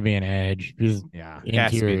He's think. got to be an edge. He's Yeah, he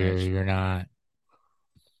has to be an interior. edge. You're not.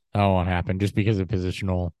 That won't happen just because of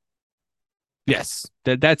positional. Yes,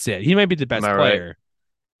 that's it. He might be the best Am I right? player.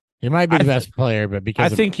 He might be the best player, but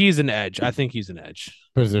because I think he's an edge. I think he's an edge.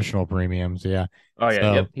 of positional premiums, yeah. Oh yeah,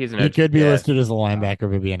 So, yep. He's an He edge. could be Yeah. listed as a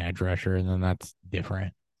linebacker, but be an edge rusher, and then that's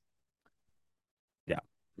different. Yeah.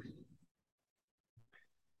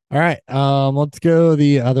 All right. Let's go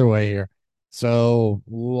the other way here. So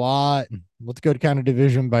let's go to kind of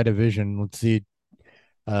division by division. Let's see.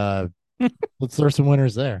 Let's throw some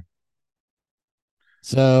winners there.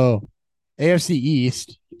 So AFC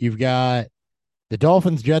East, you've got the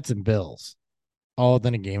Dolphins, Jets, and Bills, all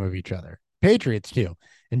within a game of each other. Patriots too.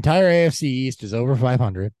 Entire AFC East is over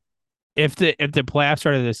 500. If the playoffs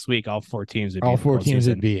started this week, all 4 teams would be All in 4 the teams postseason.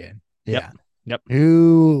 would be in. Yeah. Yep.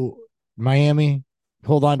 Miami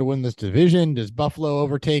hold on to win this division? Does Buffalo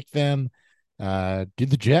overtake them? Do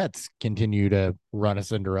the Jets continue to run a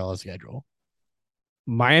Cinderella schedule?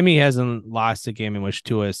 Miami hasn't lost a game in which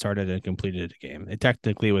Tua has started and completed a game. And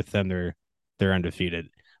technically, with them, they're undefeated.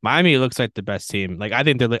 Miami looks like the best team. Like I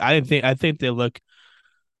think they look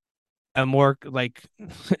a more like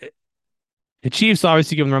the Chiefs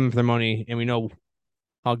obviously give them run for their money, and we know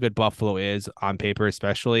how good Buffalo is on paper,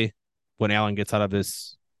 especially when Allen gets out of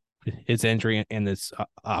his injury and this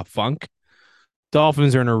funk.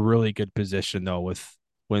 Dolphins are in a really good position though with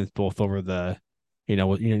both over the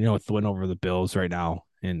with the win over the Bills right now,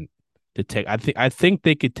 and to take I think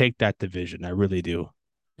they could take that division. I really do.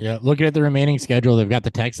 Yeah, looking at the remaining schedule, they've got the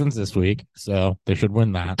Texans this week, so they should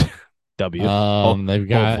win that. W. They've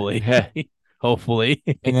got hopefully,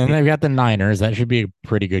 and then they've got the Niners. That should be a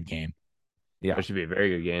pretty good game. Yeah, That should be a very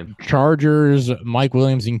good game. Chargers, Mike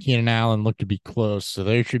Williams and Keenan Allen look to be close, so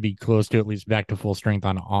they should be close to at least back to full strength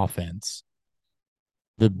on offense.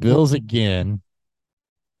 The Bills again.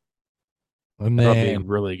 And that'll be a then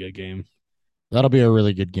really good game. That'll be a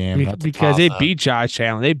really good game. That's a because they toss-up. beat Josh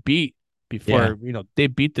Allen. They beat before, they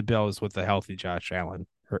beat the Bills with a healthy Josh Allen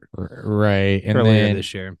Right. And earlier then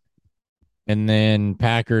this year.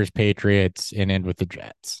 Packers, Patriots, and end with the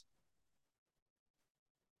Jets.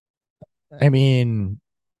 I mean,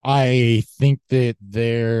 I think that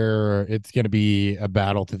it's going to be a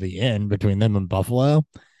battle to the end between them and Buffalo.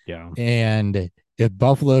 Yeah. And if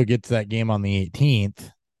Buffalo gets that game on the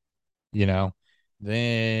 18th,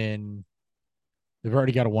 then they've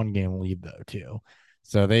already got a 1-game lead though too.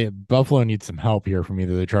 So Buffalo needs some help here from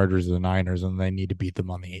either the Chargers or the Niners, and they need to beat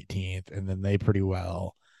them on the 18th. And then they pretty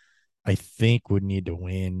well, I think, would need to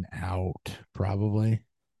win out probably.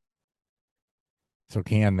 So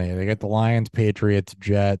can they? They got the Lions, Patriots,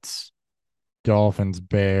 Jets, Dolphins,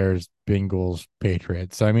 Bears, Bengals,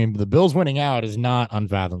 Patriots. So I mean, the Bills winning out is not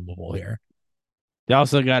unfathomable here. They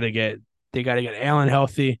also got to get Allen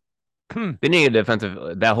healthy. They need a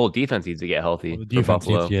defensive. That whole defense needs to get healthy. The defense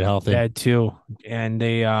needs to get healthy. That too, and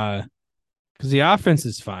they because the offense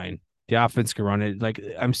is fine. The offense can run it. Like,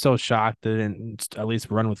 I'm so shocked that they didn't at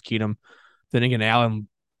least run with Keenum. Then again, Allen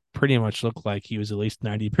pretty much looked like he was at least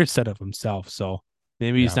 90% of himself. So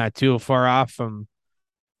maybe he's not too far off from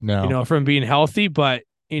from being healthy. But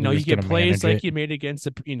you get plays like he made against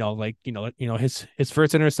his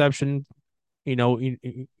first interception.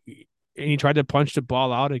 And he tried to punch the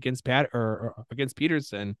ball out against against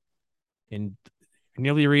Peterson, and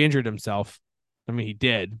nearly re-injured himself. I mean, he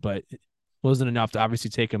did, but it wasn't enough to obviously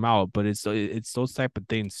take him out. But it's those type of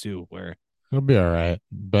things too, where he'll be all right.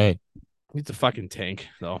 But he's a fucking tank,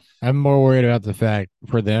 though. I'm more worried about the fact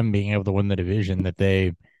for them being able to win the division that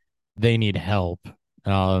they need help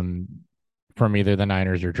from either the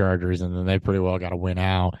Niners or Chargers, and then they pretty well got to win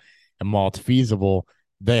out. And while it's feasible,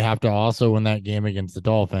 they have to also win that game against the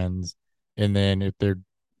Dolphins. And then if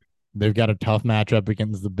they've got a tough matchup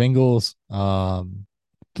against the Bengals.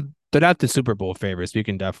 They're not the Super Bowl favorites. We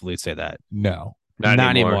can definitely say that. No, not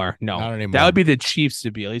anymore. No, not anymore. That would be the Chiefs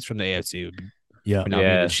to be, at least from the AFC. Yeah, be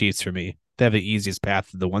the Chiefs for me. They have the easiest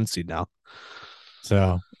path to the 1 seed now.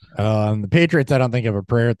 So the Patriots, I don't think have a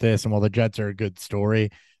prayer at this. And while the Jets are a good story,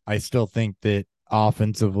 I still think that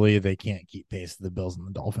offensively they can't keep pace with the Bills and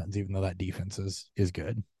the Dolphins, even though that defense is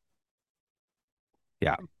good.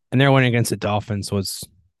 Yeah. And their win against the Dolphins was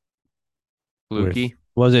fluky.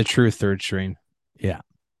 Was a true third string. Yeah.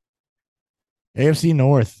 AFC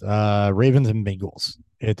North, Ravens and Bengals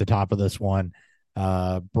at the top of this one.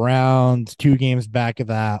 Browns 2 games back of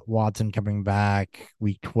that. Watson coming back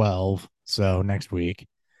week 12, so next week.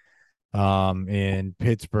 In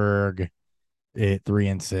Pittsburgh at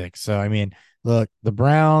 3-6. So I mean, look, the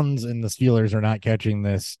Browns and the Steelers are not catching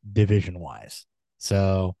this division wise.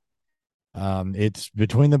 So it's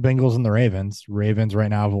between the Bengals and the Ravens. Ravens right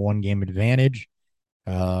now have a 1-game advantage.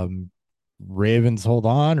 Ravens hold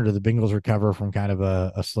on, or do the Bengals recover from kind of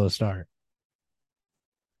a slow start?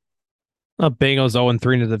 Well, Bengals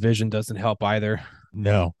 0-3 in the division doesn't help either.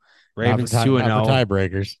 No. Ravens 2-0.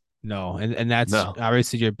 Tiebreakers. No, and that's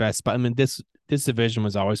obviously your best spot. I mean, this division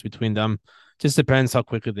was always between them. Just depends how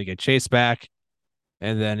quickly they get chased back.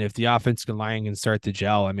 And then if the offensive line can start to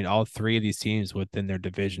gel, I mean, all 3 of these teams within their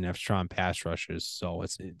division have strong pass rushers. So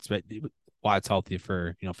it's why it's healthy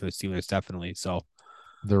for the Steelers, definitely. So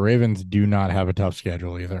the Ravens do not have a tough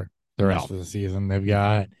schedule either the rest of the season. They've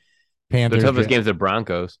got Panthers. The toughest game's the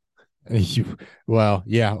Broncos. Well,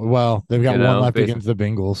 yeah. Well, they've got one left against the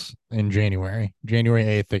Bengals in January. January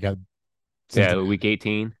 8th, they got week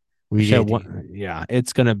 18. Yeah,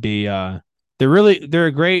 it's gonna be they're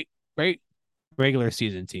a great regular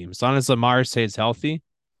season team. As long as Lamar stays healthy,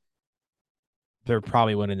 they're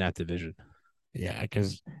probably winning that division. Yeah,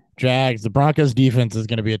 because the Broncos defense is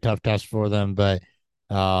gonna be a tough test for them, but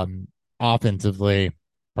offensively,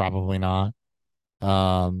 probably not.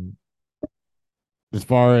 As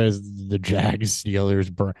far as the Jags, Steelers,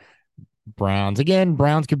 Browns, again,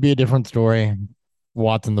 Browns could be a different story.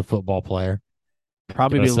 Watson, the football player,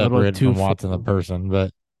 probably be a little too from Watson, the person,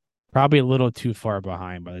 but probably a little too far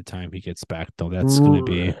behind by the time he gets back. Though that's going to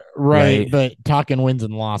be right. But talking wins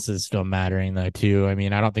and losses still mattering though too. I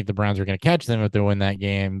mean, I don't think the Browns are going to catch them if they win that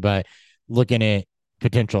game, but looking at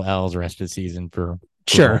potential L's rest of the season for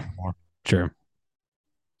sure.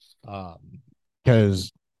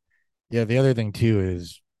 Because. Yeah, the other thing too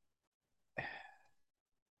is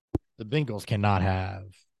the Bengals cannot have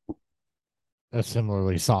a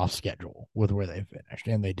similarly soft schedule with where they finished,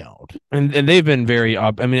 and they don't. And they've been very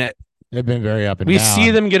up. I mean, they've been very up and down. We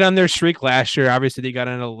see them get on their streak last year. Obviously, they got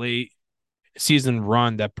on a late season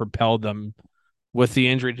run that propelled them with the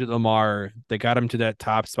injury to Lamar. They got them to that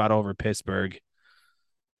top spot over Pittsburgh.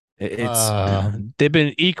 It's they've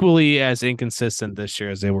been equally as inconsistent this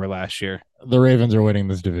year as they were last year. The Ravens are winning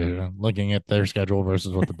this division. Looking at their schedule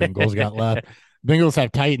versus what the Bengals got left, Bengals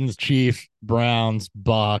have Titans, Chiefs, Browns,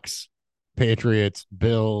 Bucks, Patriots,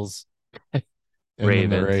 Bills, and then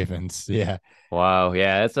the Ravens. Yeah. Wow.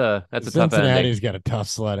 Yeah, that's a tough ending. Cincinnati's got a tough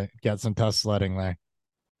sledding. Got some tough sledding there.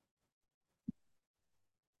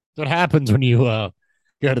 What happens when you go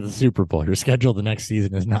to the Super Bowl? Your schedule the next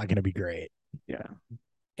season is not going to be great. Yeah.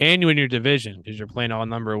 And you win your division because you're playing all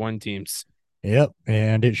number one teams. Yep,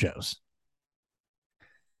 and it shows.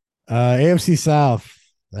 AFC South,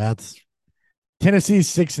 that's Tennessee's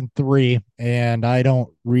 6-3, and I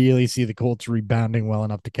don't really see the Colts rebounding well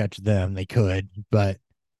enough to catch them. They could, but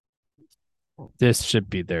this should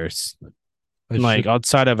be theirs. Like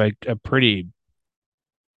outside of a pretty,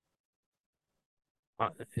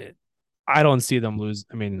 I don't see them lose.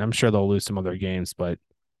 I mean, I'm sure they'll lose some other games, but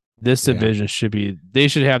this division should be. They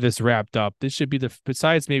should have this wrapped up. This should be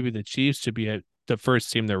besides maybe the Chiefs should be the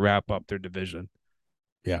first team to wrap up their division.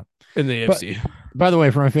 Yeah. In the AFC. By the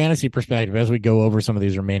way, from a fantasy perspective, as we go over some of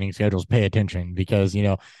these remaining schedules, pay attention because,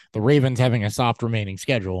 the Ravens having a soft remaining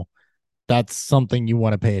schedule, that's something you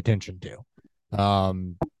want to pay attention to.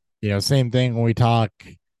 Same thing when we talk,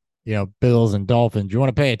 Bills and Dolphins. You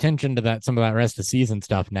want to pay attention to some of that rest of season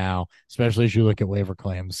stuff now, especially as you look at waiver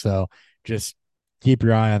claims. So just keep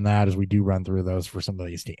your eye on that as we do run through those for some of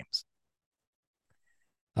these teams.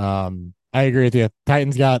 I agree with you.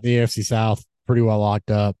 Titans got the AFC South pretty well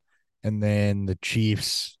locked up, and then the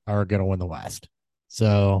Chiefs are going to win the West.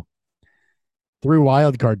 So 3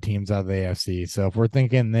 wild card teams out of the AFC. So if we're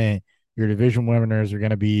thinking that your division winners are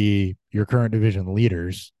going to be your current division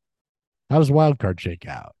leaders, how does wild card shake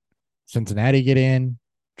out? Cincinnati get in,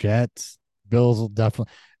 Jets, Bills will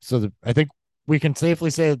definitely. So I think we can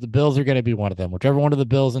safely say that the Bills are going to be one of them. Whichever one of the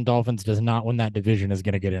Bills and Dolphins does not win that division is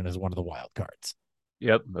going to get in as one of the wild cards.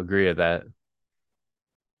 Yep, agree with that.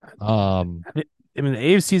 I mean, the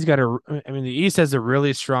AFC's got the East has a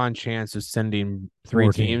really strong chance of sending 3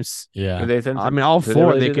 teams. Yeah. All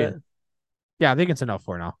 4 they can. Yeah, they can send all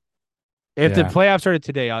 4 now. If the playoffs started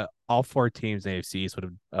today, all 4 teams in the AFC East would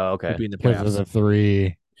be in the playoffs. Because of the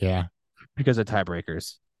 3, yeah. Because of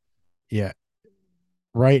tiebreakers. Yeah.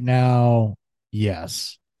 Right now,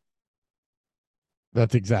 yes.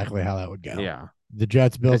 That's exactly how that would go. Yeah. The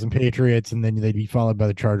Jets, Bills, and Patriots, and then they'd be followed by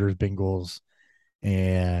the Chargers, Bengals,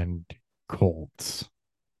 and Colts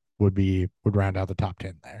would round out the top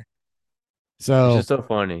 10 there. So it's just so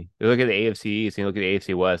funny. You look at the AFC East and you look at the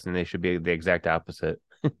AFC West, and they should be the exact opposite.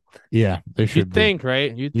 Yeah, they should. You'd think,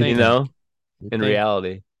 right? You'd think, in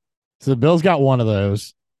reality. So the Bills got one of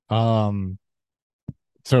those.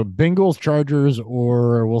 So Bengals, Chargers,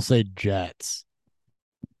 or we'll say Jets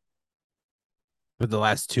for the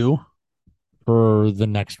last 2 for the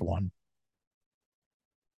next one.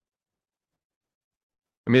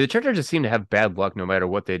 I mean, the Chargers just seem to have bad luck no matter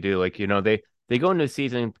what they do. Like, they go into the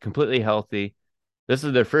season completely healthy. This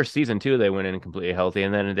is their first season, too. They went in completely healthy,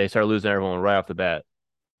 and then they start losing everyone right off the bat.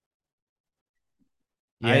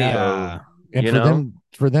 Yeah. And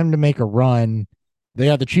for them to make a run, they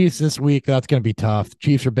have the Chiefs this week. That's going to be tough. The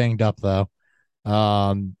Chiefs are banged up, though.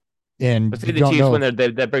 And let's say the Chiefs win,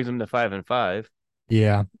 that brings them to 5-5.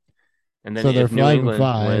 Yeah. And then so they're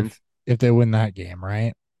 5-5 wins, if they win that game,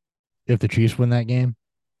 right? If the Chiefs win that game,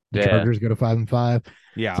 the Chargers go to 5-5.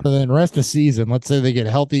 Yeah. So then rest of season, let's say they get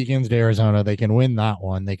healthy against Arizona, they can win that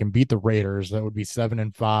one. They can beat the Raiders. That would be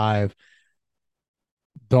 7-5.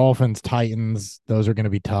 Dolphins, Titans, those are going to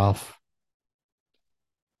be tough.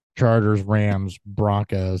 Chargers, Rams,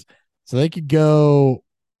 Broncos. So they could go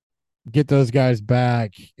get those guys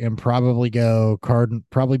back and probably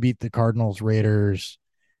beat the Cardinals, Raiders,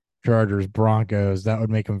 Chargers, Broncos. That would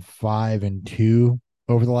make them 5-2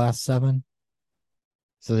 over the last 7.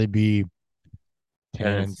 So they'd be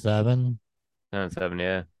 10-7. 10-7,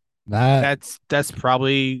 yeah. That's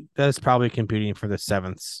probably competing for the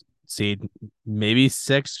 7th seed, maybe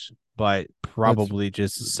 6th, but probably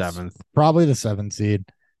just 7th. Probably the 7th seed.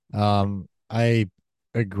 I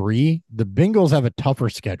agree. The Bengals have a tougher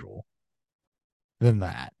schedule than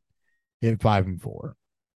that at 5-4.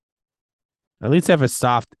 At least have a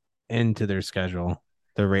soft end to their schedule.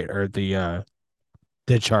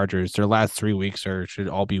 The Chargers, their last 3 weeks should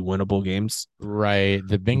all be winnable games. Right.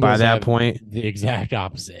 The Bengals by that point, the exact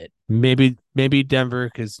opposite. Maybe Denver,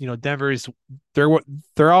 because Denver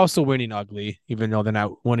they're also winning ugly, even though they're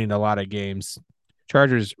not winning a lot of games.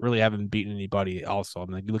 Chargers really haven't beaten anybody. Also,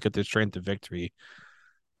 you look at their strength of victory.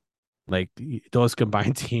 Like those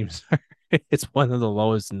combined teams, it's one of the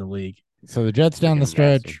lowest in the league. So the Jets down the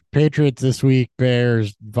stretch, Patriots this week,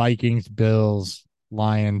 Bears, Vikings, Bills,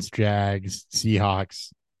 Lions, Jags,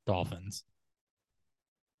 Seahawks, Dolphins.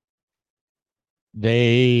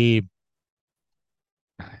 They're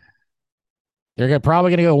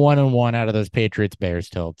probably gonna go 1-1 out of those Patriots Bears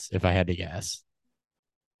tilts, if I had to guess.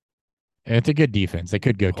 And it's a good defense. They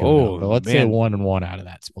could go 2-0, but let's say 1-1 out of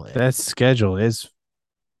that split. That schedule is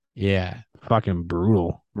Yeah. fucking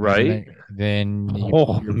brutal. Right? Then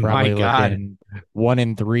Oh, you're my probably God. looking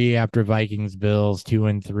 1-3 after Vikings, Bills,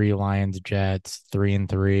 2-3 Lions, Jets,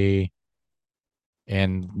 3-3,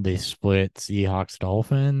 and they split Seahawks,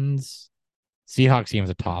 Dolphins. Seahawks seems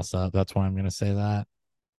a toss up. That's why I'm going to say that.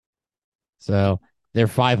 So they're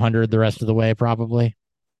 500 the rest of the way, probably.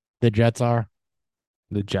 The Jets are.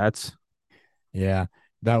 The Jets. Yeah,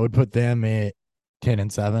 that would put them at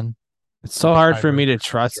 10-7. It's so hard for me to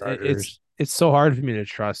Chargers. trust. It's so hard for me to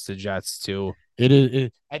trust the Jets too. It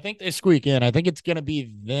is. I think they squeak in. I think it's going to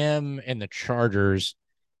be them and the Chargers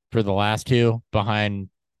for the last two behind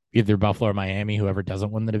either Buffalo or Miami, whoever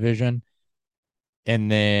doesn't win the division. And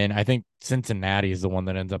then I think Cincinnati is the one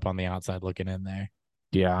that ends up on the outside looking in there.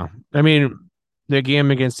 Yeah, I mean, the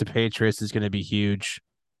game against the Patriots is going to be huge.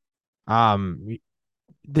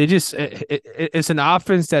 They just it's an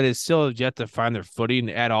offense that is still yet to find their footing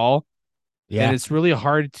at all. Yeah. And it's really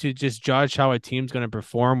hard to just judge how a team's going to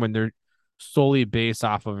perform when they're solely based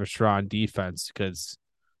off of a strong defense. Because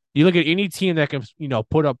you look at any team that can,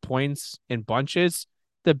 put up points in bunches.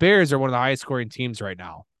 The Bears are one of the highest scoring teams right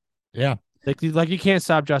now. Yeah. Like you can't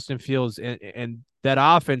stop Justin Fields and that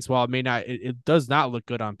offense. While it does not look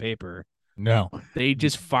good on paper. No, they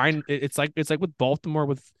just find it's like with Baltimore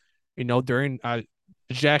with, during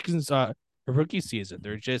Jackson's rookie season.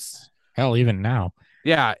 They're just hell even now.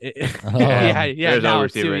 Yeah, There's no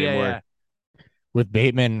receiver anymore. Yeah. With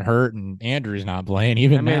Bateman hurt and Andrews not playing,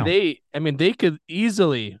 even now. They could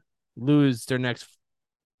easily lose their next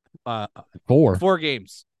 4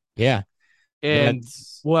 games. Yeah. And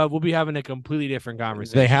we'll be having a completely different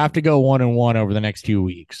conversation. They have to go 1-1 over the next 2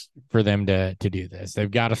 weeks for them to do this. They've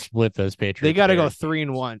got to split those Patriots. They got to go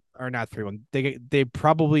 3-1 or not 3-1. They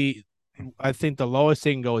probably, I think the lowest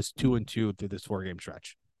they can go is 2-2 through this 4-game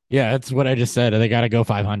stretch. Yeah, that's what I just said. They got to go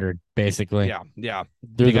 500 basically. Yeah.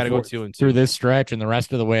 They got to go 2-2 through this stretch, and the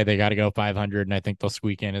rest of the way they got to go 500. And I think they'll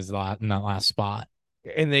squeak in in that last spot.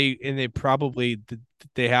 And they probably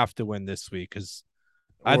they have to win this week because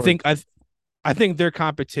I think their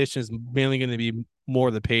competition is mainly going to be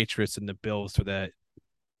more the Patriots and the Bills for that,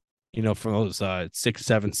 for those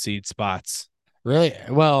 6-7 seed spots. Really?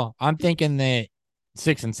 Well, I'm thinking that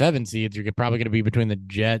 6 and 7 seeds are probably going to be between the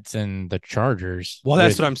Jets and the Chargers. Well,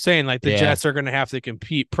 that's what I'm saying. Like the Jets are going to have to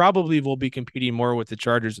compete. Probably will be competing more with the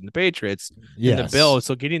Chargers and the Patriots than the Bills.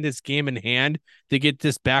 So getting this game in hand to get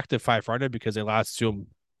this back to 500 because they lost to them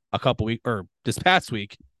a couple weeks or this past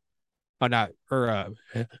week, 2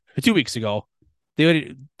 weeks ago. They're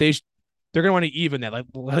going to want to even that. Like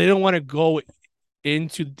they don't want to go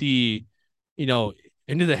into the,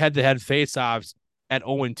 into the head-to-head face-offs at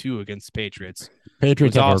 0-2 against Patriots.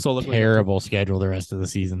 Patriots have also a terrible schedule the rest of the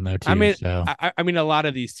season, though. Too. I mean, a lot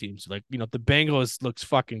of these teams, like the Bengals looks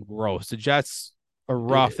fucking gross. The Jets are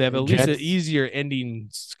rough. They have at least an easier ending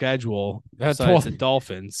schedule. Besides the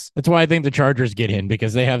Dolphins. That's why I think the Chargers get in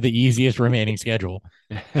because they have the easiest remaining schedule.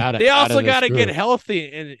 They also got to get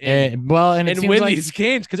healthy and win these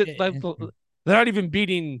games because they're not even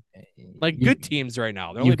beating good teams right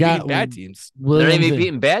now. They're only beating bad teams. They're not even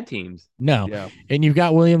beating bad teams. No. Yeah. And you've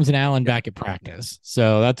got Williams and Allen back at practice.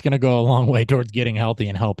 So that's going to go a long way towards getting healthy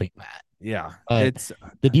and helping that. Yeah.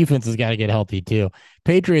 The defense has got to get healthy too.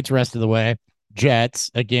 Patriots rest of the way. Jets,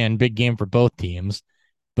 again, big game for both teams.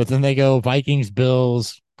 But then they go Vikings,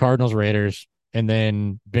 Bills, Cardinals, Raiders, and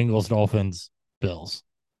then Bengals, Dolphins, Bills.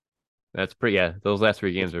 That's those last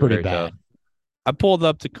 3 games are pretty bad. Tough. I pulled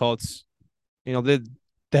up the Colts. They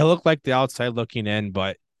look like the outside looking in,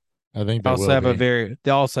 but I think they also have a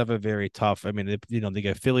very tough. I mean, they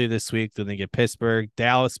get Philly this week, then they get Pittsburgh,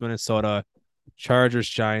 Dallas, Minnesota, Chargers,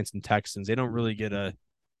 Giants, and Texans. They don't really get a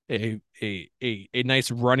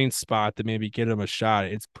nice running spot to maybe get them a shot.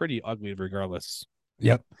 It's pretty ugly regardless.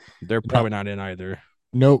 Yep, they're probably not in either.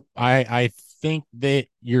 Nope. I think that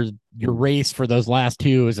your race for those last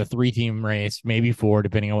 2 is a 3-team race, maybe 4,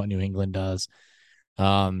 depending on what New England does.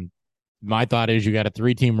 My thought is you got a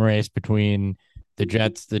 3-team race between the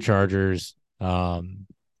Jets, the Chargers, and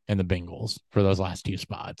the Bengals for those last 2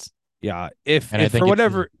 spots. Yeah. If for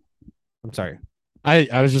whatever, I'm sorry.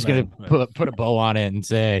 I was just going to put a bow on it and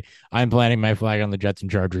say I'm planting my flag on the Jets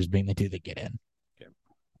and Chargers being the 2 that get in. Okay.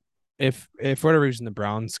 If for whatever reason the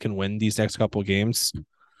Browns can win these next couple of games,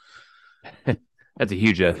 that's a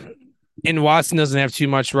huge if. And Watson doesn't have too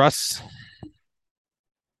much rust.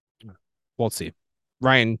 We'll see.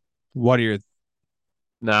 Ryan, what are your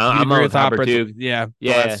No, do you I'm agree on with with Hopper Hopper? too. Yeah,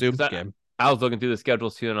 Yeah, last two 'cause game. I was looking through the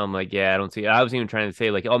schedules too, and I'm like, yeah, I don't see it. I was even trying to say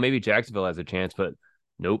like, oh, maybe Jacksonville has a chance, but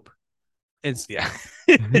nope. It's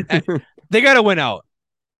they got to win out.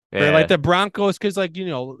 For like Yeah, the Broncos, because like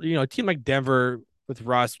a team like Denver with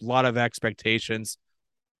Russ, a lot of expectations.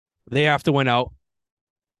 They have to win out.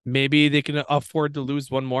 Maybe they can afford to lose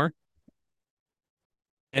one more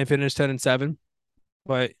and finish 10-7.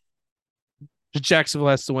 But Jacksonville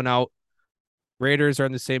has to win out. Raiders are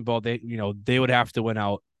in the same boat. They would have to win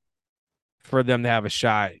out for them to have a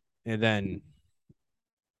shot. And then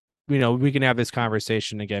we can have this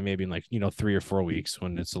conversation again maybe in like 3 or 4 weeks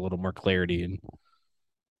when it's a little more clarity, and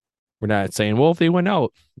we're not saying, well, if they win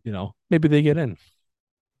out, maybe they get in.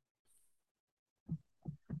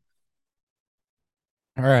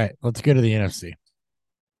 All right, let's go to the NFC.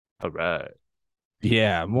 all right,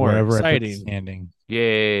 Yeah, more Wherever I put the exciting. standing.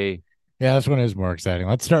 yay. Yeah, this one is more exciting.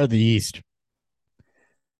 Let's start with the East.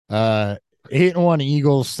 8-1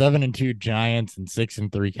 Eagles, 7-2 Giants, and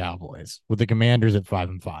 6-3 Cowboys, with the Commanders at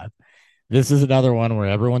 5-5. This is another one where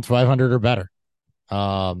everyone's 500 or better.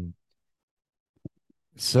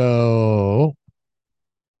 So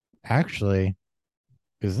actually,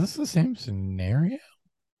 is this the same scenario?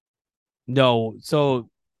 No, so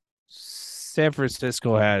San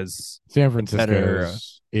Francisco has San Francisco better,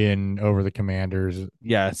 in over the Commanders.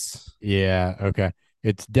 yes. Yeah, okay.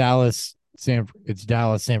 It's Dallas, San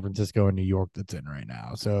Francisco, and New York that's in right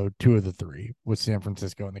now. So 2 of the 3 with San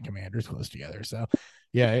Francisco and the Commanders close together. So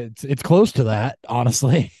yeah, it's close to that,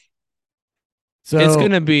 honestly. So It's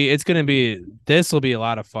gonna be this will be a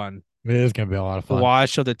lot of fun. it is gonna be a lot of To fun.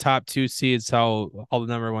 watch of the top 2 seeds, how the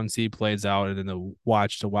number 1 seed plays out, and then to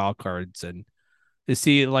watch the wild cards and to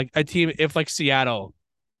see like a team if like Seattle,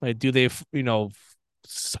 like do they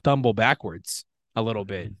stumble backwards a little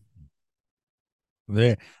bit.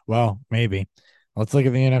 Well, maybe. Let's look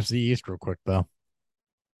at the NFC East real quick though.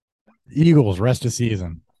 Eagles rest of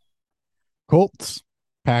season. Colts,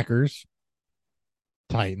 Packers,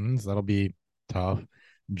 Titans. That'll be tough.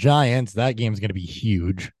 Giants. That game's gonna be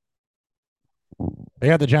huge. They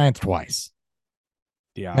got the Giants twice.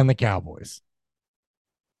 Yeah, And the Cowboys.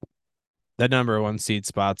 that number 1 seed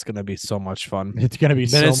spot's gonna be so much fun. It's gonna be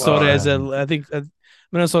Minnesota has fun. I think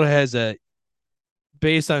Minnesota has a,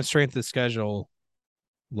 based on strength of schedule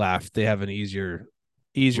left, they have an easier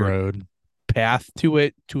road path to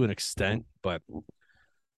it to an extent, but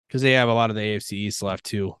because they have a lot of the AFC East left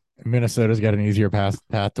too. Minnesota's got an easier path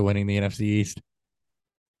to winning the NFC East.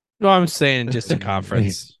 No, I'm saying just a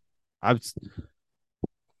conference. I'm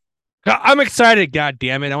excited. God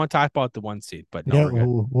damn it! I want to talk about the 1 seed, but no, Yeah,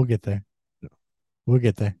 we'll get there. We'll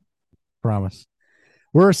get there. Promise.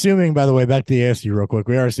 We're assuming, by the way, back to the AFC real quick.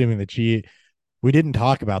 We are assuming the Chiefs. We didn't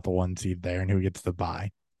talk about the 1 seed there and who gets the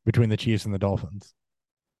bye between the Chiefs and the Dolphins.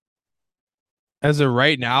 as of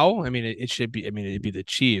right now, I mean, it should be. I mean, it'd be the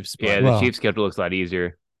Chiefs. But, Yeah, the Chiefs schedule looks a lot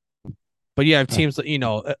easier. But yeah, teams a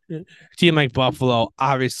team like Buffalo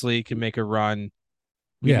obviously can make a run.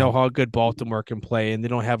 We know how good Baltimore can play, and they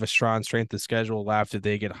don't have a strong strength of schedule left if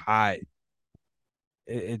they get hot.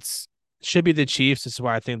 It's should be the Chiefs. This is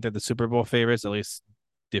why I think they're the Super Bowl favorites, at least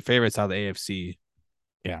the favorites out of the AFC.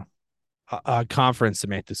 Yeah, conference to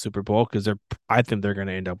make the Super Bowl, because I think they're going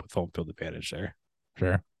to end up with home field advantage there.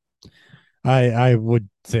 Sure. I would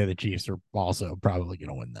say the Chiefs are also probably going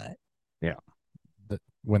to win that. Yeah.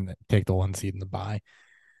 Take the 1 seed in the bye.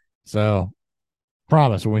 So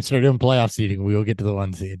promise when we start doing playoff seeding, we will get to the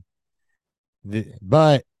 1 seed.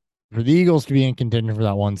 But for the Eagles to be in contention for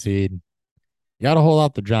that 1 seed, you got to hold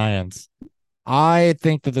out the Giants. I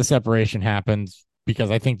think that the separation happens because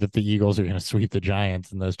I think that the Eagles are going to sweep the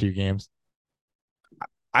Giants in those 2 games.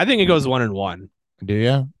 I think it goes 1-1. Do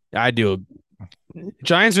you? I do.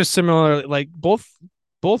 Giants are similar, like both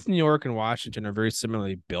New York and Washington are very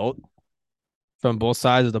similarly built from both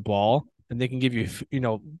sides of the ball, and they can give you,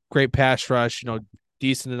 great pass rush,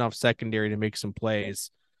 decent enough secondary to make some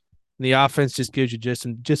plays. And the offense just gives you just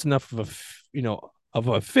enough of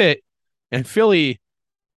a fit. And Philly,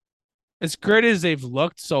 as great as they've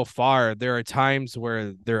looked so far, there are times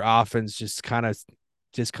where their offense just kind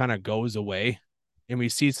of goes away. And we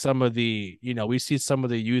see some of the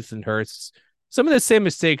youth in Hurts, some of the same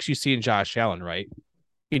mistakes you see in Josh Allen, right?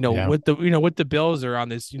 With the Bills are on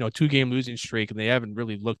this 2-game losing streak, and they haven't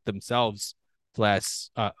really looked themselves the last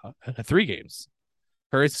 3 games.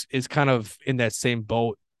 Hurts is kind of in that same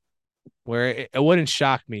boat where it wouldn't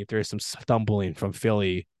shock me if there's some stumbling from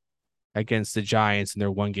Philly against the Giants and their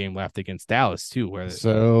 1 game left against Dallas too.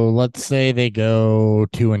 So let's say they go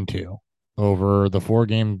 2-2 over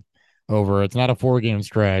over. It's not a 4-game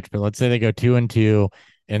stretch, but let's say they go 2-2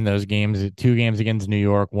 in those games, 2 games against New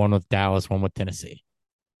York, one with Dallas, one with Tennessee.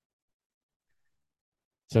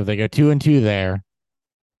 So if they go 2-2 there,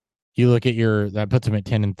 you look at that puts them at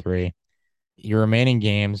 10-3. Your remaining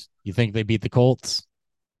games, you think they beat the Colts?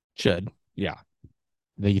 Should. Yeah.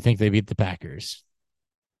 You think they beat the Packers?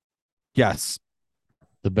 Yes.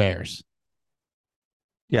 The Bears?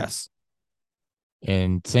 Yes.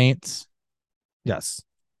 And Saints? Yes.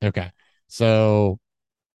 Okay. So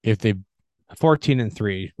if they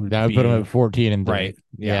 14-3 that would put them at 14-3. Right.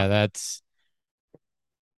 Yeah, that's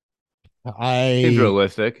Seems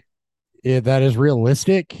realistic. that is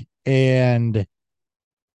realistic. And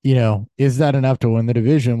is that enough to win the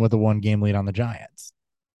division with a 1-game lead on the Giants?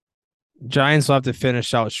 Giants will have to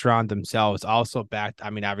finish out strong themselves. Also back,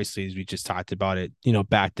 I mean, obviously, as we just talked about it,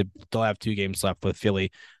 they'll have 2 games left with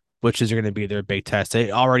Philly, which is going to be their big test.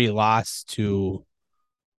 They already lost to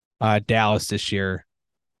Dallas this year.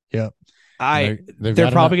 Yep.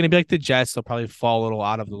 They're probably going to be like the Jets. They'll probably fall a little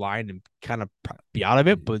out of the line and kind of be out of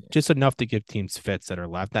it, but just enough to give teams fits that are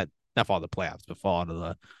left. Not fall out of the playoffs, but fall out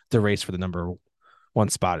of the race for the number 1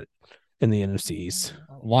 spot in the NFC East.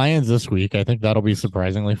 Lions this week. I think that'll be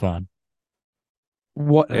surprisingly fun.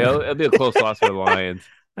 What? Yeah, it'll be a close loss for the Lions.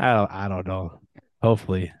 I don't know.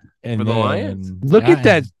 Hopefully, and for the Lions. Look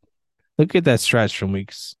at that stretch from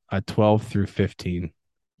weeks 12 through 15.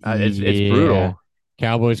 It's brutal.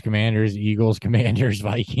 Cowboys, Commanders, Eagles, Commanders,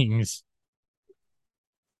 Vikings.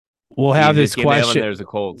 We'll have this question. There's the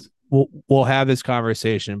Colts. We'll have this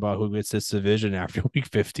conversation about who gets this division after week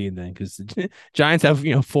 15 then, because the Giants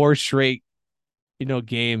have 4 straight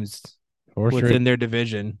games within their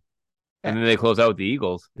division. And then they close out with the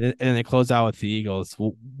Eagles. And they close out with the Eagles.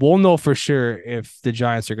 We'll know for sure if the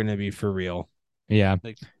Giants are going to be for real. Yeah.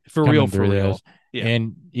 For real. Yeah.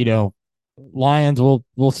 And, Lions,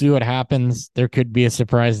 we'll see what happens. There could be a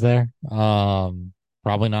surprise there.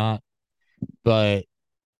 Probably not. But,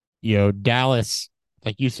 Dallas,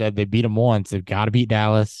 like you said, they beat them once. They've got to beat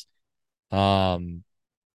Dallas. I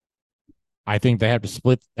think they have to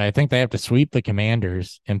split. I think they have to sweep the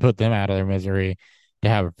Commanders and put them out of their misery to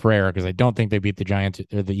have a prayer, because I don't think they beat the Giants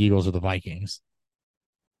or the Eagles or the Vikings.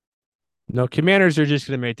 No, Commanders are just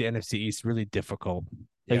going to make the NFC East really difficult.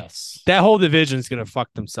 Yes, that whole division is going to fuck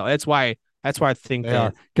themselves. That's why I think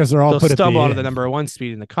because they'll stumble out of the number 1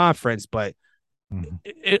 speed in the conference, but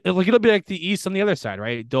it'll be like the East on the other side,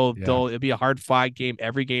 right? It'll be a hard fought game,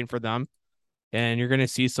 every game for them, and you're going to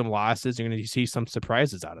see some losses. You're going to see some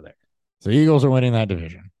surprises out of there. So the Eagles are winning that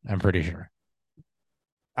division, I'm pretty sure.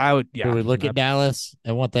 I would, yeah. Do we look at Dallas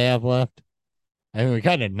and what they have left? I mean, we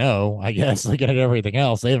kind of know, I guess, looking at everything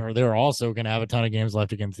else. They're also going to have a ton of games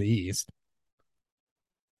left against the East.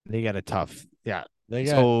 They got a tough,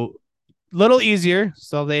 so little easier.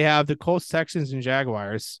 So they have the Colts, Texans, and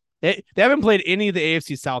Jaguars. They haven't played any of the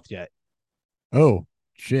AFC South yet. Oh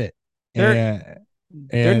shit! Their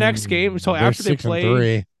next game. So after they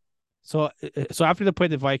play, so after they play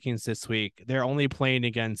the Vikings this week, they're only playing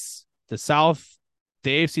against the South,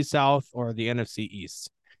 the AFC South, or the NFC East.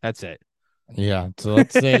 That's it. Yeah. So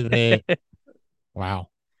let's say they. Wow,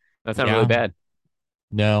 that's not really bad.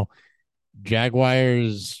 No,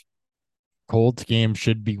 Jaguars, Colts game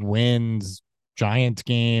should be wins. Giants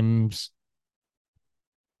games.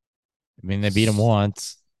 I mean, they beat them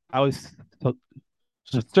once.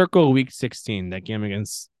 So circle week 16, that game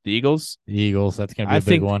against the Eagles. The Eagles, that's going to be a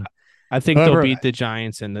big one. I think they'll beat the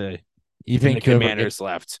Giants and the Commanders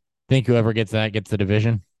left. Think whoever gets that gets the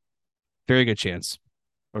division? Very good chance.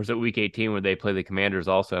 Or is it week 18 where they play the Commanders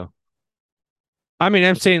also? I mean,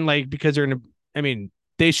 I'm saying because they're going to,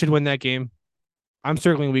 they should win that game. I'm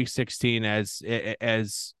circling week 16 as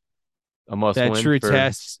a must win. True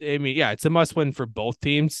test. It's a must win for both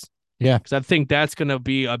teams. Yeah. Because I think that's going to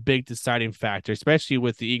be a big deciding factor, especially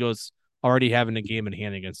with the Eagles already having a game in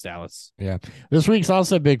hand against Dallas. Yeah. This week's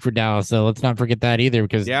also big for Dallas, so let's not forget that either,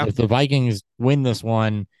 because if the Vikings win this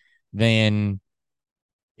one, then,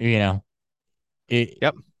 Yep.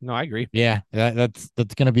 No, I agree. Yeah. That's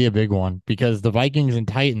going to be a big one, because the Vikings and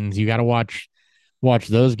Titans, you got to watch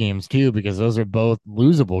those games too, because those are both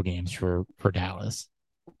losable games for Dallas.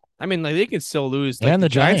 They can still lose. And the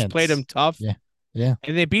Giants played them tough. Yeah.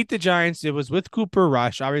 And they beat the Giants. It was with Cooper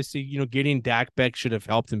Rush. Obviously, getting Dak back should have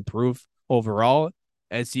helped improve overall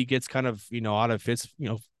as he gets kind of, out of his,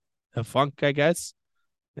 a funk, I guess.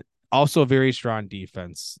 Also, very strong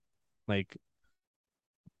defense. I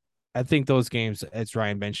think those games, as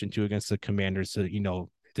Ryan mentioned too, against the Commanders, to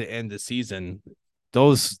end the season,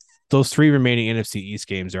 those 3 remaining NFC East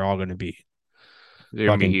games are all going to be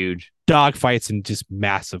huge dog fights and just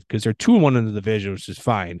massive, because they're 2-1 in the division, which is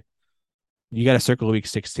fine. You got to circle week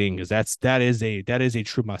 16 because that is a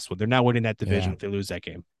true must win. They're not winning that division Yeah. if they lose that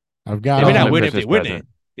game. I've got They may not Ultimate win if they Christmas win present.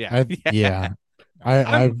 it. Yeah, yeah.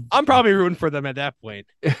 I've I'm probably rooting for them at that point.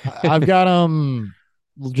 I've got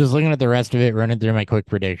just looking at the rest of it, running through my quick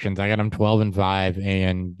predictions. I got them 12-5,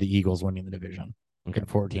 and the Eagles winning the division. Okay.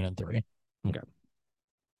 14-3. Okay.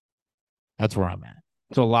 That's where I'm at.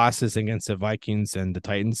 So losses against the Vikings and the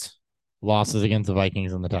Titans. Losses against the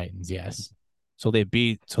Vikings and the Titans, yes. So they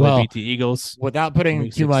beat Well, the Eagles. Without putting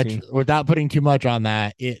Week too 16. much on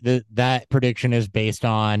that, that prediction is based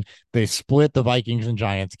on they split the Vikings and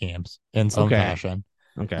Giants games in some Okay. fashion.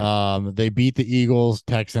 Okay. They beat the Eagles,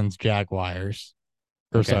 Texans, Jaguars.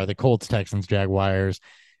 Or Okay. sorry, the Colts, Texans, Jaguars.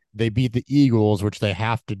 They beat the Eagles, which they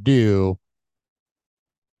have to do.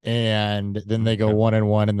 And then they go Okay.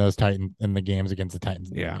 1-1 in those in the games against the Titans.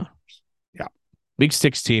 and the Yeah. Jaguars. Week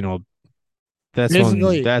 16 will that's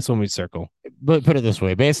Basically- when we circle. But put it this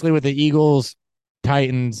way, basically with the Eagles,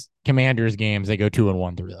 Titans, Commanders games, they go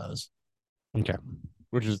 2-1 through those. Okay.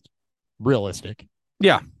 Which is realistic.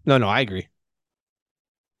 No, I agree.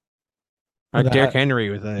 That- Derrick Henry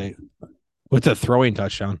with a throwing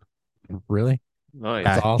touchdown. Really? Nice.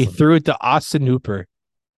 That's awesome. He threw it to Austin Hooper.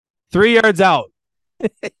 3 yards out.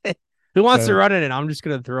 Who wants to run it in? I'm just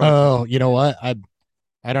gonna throw it. Oh, you know what?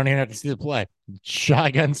 I don't even have to see the play.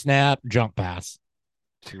 Shotgun snap, jump pass.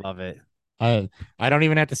 Love it. I don't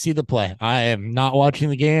even have to see the play. I am not watching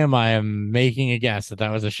the game. I am making a guess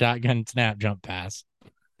that was a shotgun snap, jump pass.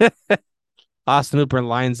 Austin Hooper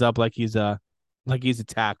lines up like he's a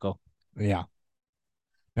tackle. Yeah.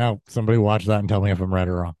 Now somebody watch that and tell me if I'm right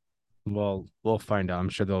or wrong. Well, we'll find out. I'm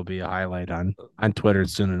sure there'll be a highlight on Twitter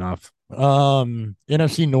soon enough.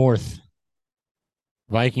 NFC North.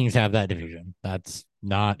 Vikings have that division. That's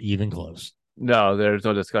not even close. No, there's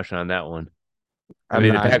no discussion on that one. I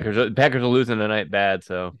mean, the Packers are losing tonight bad,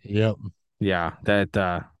 so Yep. Yeah,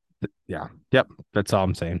 that. Yep. That's all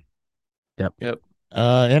I'm saying.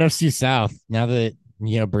 NFC South. Now that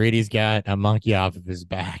Brady's got a monkey off of his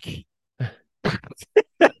back.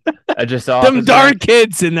 I just saw Them darn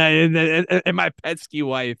kids and my Petsky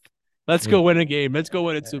wife. Let's go win a game. Let's go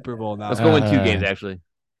win a Super Bowl now. Let's go win 2 games actually.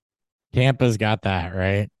 Tampa's got that,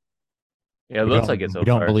 right? Yeah, it looks like it so We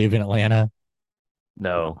don't far. believe in Atlanta.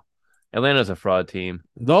 No, Atlanta's a fraud team.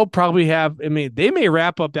 They'll probably have. I mean, they may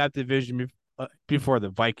wrap up that division before the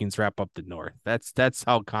Vikings wrap up the North. That's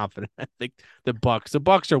how confident I think the Bucks. The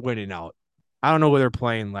Bucks are winning out. I don't know where they're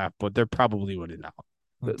playing left, but they're probably winning out.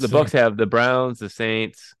 The Bucks have the Browns, the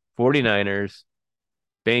Saints, 49ers,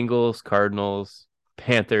 Bengals, Cardinals,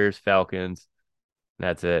 Panthers, Falcons.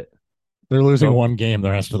 That's it. They're losing one game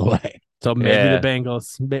the rest of the way. So maybe Yeah. the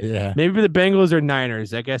Bengals. Yeah. Maybe the Bengals or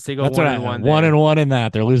Niners. I guess they go That's 1-1. 1-1 in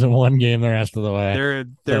that. They're losing one game the rest of the way. They're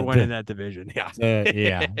So winning that division. Yeah.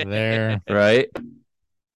 Yeah. Right?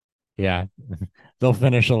 Yeah. They'll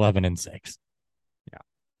finish 11-6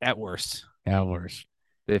 At worst. at worst.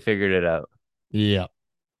 They figured it out. Yeah.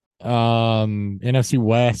 NFC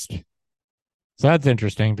West. So that's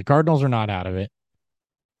interesting. The Cardinals are not out of it.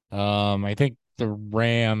 I think the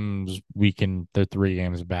Rams, they're 3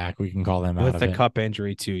 games back. We can call them out With of the it. cup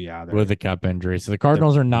injury too. Yeah. With the cup injury. So the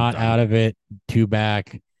Cardinals are not done. out of it. 2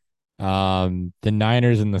 back. The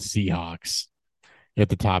Niners and the Seahawks at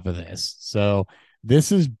the top of this. So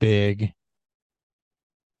this is big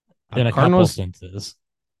in a couple senses.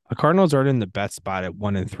 The Cardinals are in the best spot at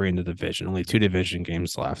 1-3 in the division. Only 2 division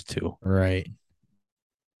games left too. Right.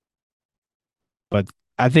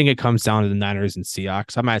 I think it comes down to the Niners and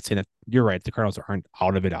Seahawks. I'm not saying that you're right. The Cardinals aren't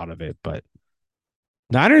out of it, but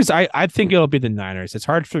Niners, I think it'll be the Niners. It's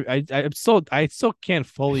hard for I still can't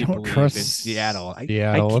fully believe in Seattle.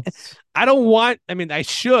 Seattle. I don't want. I mean, I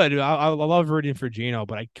should. I love rooting for Geno,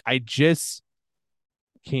 but I just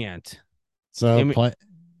can't. So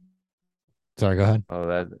sorry, go ahead. Oh,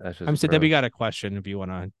 that's just. I'm saying that we got a question if you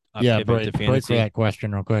want to. Yeah, break for that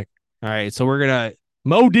question real quick. All right, so we're gonna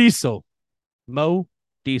Mo Diesel.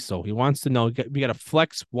 He wants to know we got to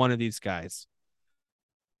flex one of these guys,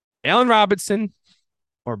 Allen Robinson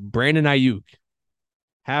or Brandon Ayuk,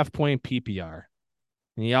 0.5 PPR,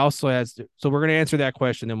 and he also has. So we're gonna answer that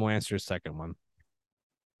question, then we'll answer a second one.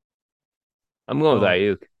 I'm going with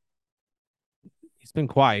Ayuk. He's been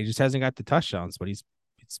quiet. He just hasn't got the touchdowns, but he's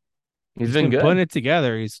been good. putting it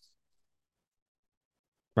together. He's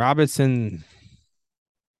Robinson.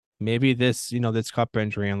 Maybe this cup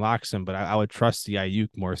injury unlocks him, but I would trust the Ayuk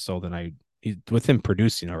more so than with him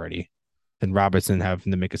producing already, than Robinson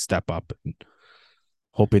having to make a step up and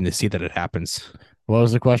hoping to see that it happens. What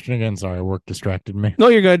was the question again? Sorry, work distracted me. No,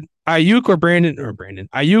 you're good. Ayuk or Brandon.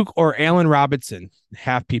 Ayuk or Allen Robinson,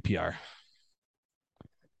 0.5 PPR.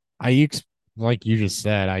 Ayuk's like you just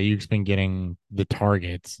said, Ayuk's been getting the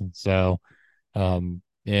targets. So,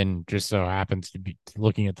 and just so happens to be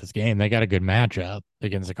looking at this game, they got a good matchup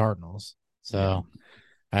against the Cardinals. So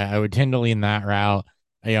I would tend to lean that route.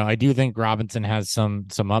 I do think Robinson has some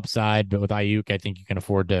upside, but with Ayuk, I think you can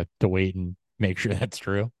afford to wait and make sure that's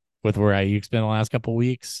true with where Ayuk's been the last couple of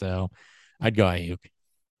weeks. So I'd go Ayuk.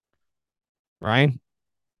 Ryan?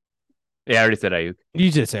 Yeah, I already said Ayuk.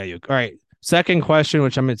 You just said Ayuk. All right. Second question,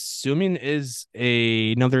 which I'm assuming is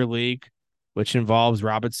another league, which involves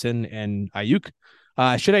Robinson and Ayuk.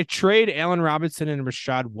 Should I trade Allen Robinson and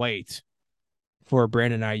Rashad White for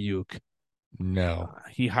Brandon Ayuk? No.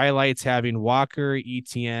 He highlights having Walker,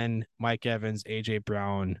 ETN, Mike Evans, AJ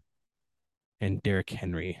Brown, and Derrick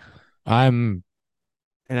Henry. I would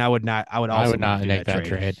also not do make that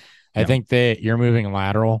trade. I Yeah. think that you're moving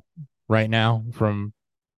lateral right now from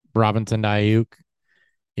Robinson to Ayuk.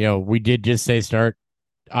 We did just say start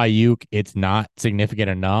Ayuk. It's not significant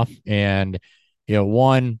enough. And,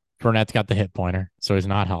 one, Fournette's got the hip pointer, so he's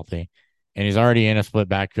not healthy. And he's already in a split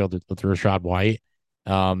backfield with Rashad White.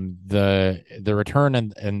 The return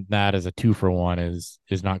and that as a 2-for-1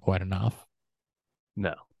 is not quite enough.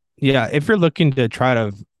 No. Yeah, if you're looking to try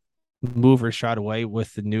to move Rashad away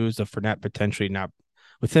with the news of Fournette potentially not,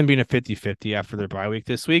 with him being a 50-50 after their bye week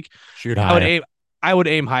this week, shoot higher. I would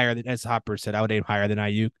aim higher than, as Hopper said, I would aim higher than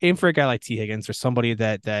Ayuk. Aim for a guy like T. Higgins or somebody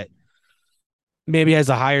that maybe has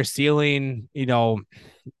a higher ceiling.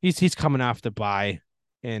 He's coming off the bye,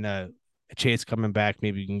 and Chase coming back.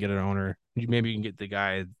 Maybe you can get an owner. Maybe you can get the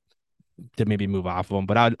guy to maybe move off of him.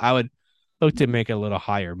 But I would look to make a little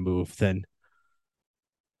higher move than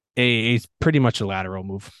a pretty much a lateral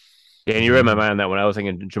move. Yeah, and you read my mind on that one. I was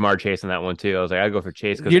thinking Jamar Chase on that one too. I was like, I'd go for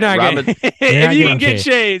Chase because You're not getting. If you can get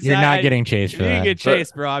Chase, you're not getting Chase for that. If you can get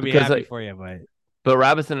Chase, bro, I'd be happy for you. But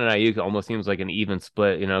Robinson and Ayuk almost seems like an even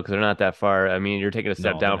split, because they're not that far. I mean, you're taking a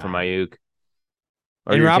step down from Ayuk,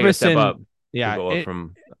 or you're taking a step up. Yeah,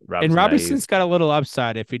 from Robinson. And Robinson's got a little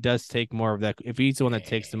upside if he does take more of that. If he's the one that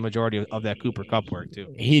takes the majority of that Cooper Kupp work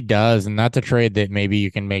too. He does, and that's a trade that maybe you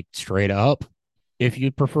can make straight up if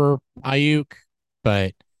you prefer Ayuk,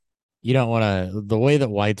 but you don't want to. The way that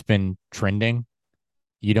White's been trending,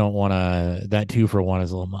 you don't want to. That 2-for-1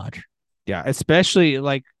 is a little much. Yeah, especially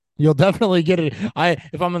like you'll definitely get it.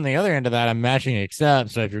 If I'm on the other end of that, I'm matching accept.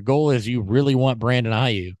 So if your goal is you really want Brandon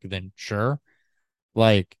Ayuk, then sure.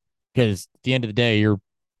 Because at the end of the day, you're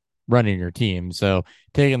running your team. So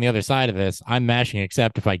taking the other side of this, I'm mashing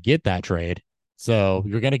accept if I get that trade. So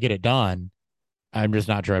you're going to get it done. I'm just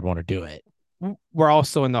not sure I'd want to do it. We're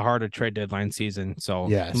also in the heart of trade deadline season. So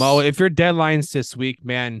yes. Mo, if your deadline's this week,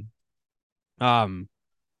 man, I'd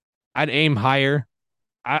aim higher.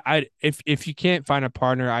 If you can't find a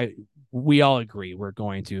partner, we all agree we're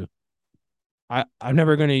going to. I'm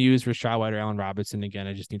never going to use Rashad White or Allen Robinson again.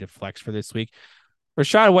 I just need to flex for this week.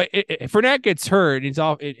 Rashad White, if Fournette gets hurt, he's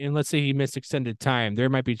off, and let's say he missed extended time, there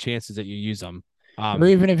might be chances that you use him. Or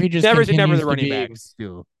even if he just never the running backs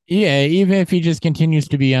do. Yeah, even if he just continues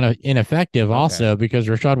to be ineffective, also because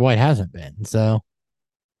Rashad White hasn't been. So,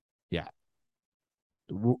 yeah,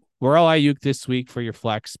 we're all Ayuk this week for your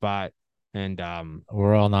flex spot, and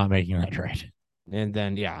we're all not making that trade. And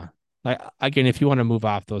then again, if you want to move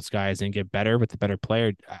off those guys and get better with the better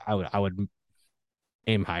player, I would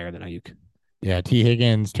aim higher than Ayuk. Yeah, T.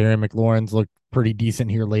 Higgins, Terry McLaurin's looked pretty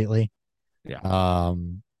decent here lately. Yeah.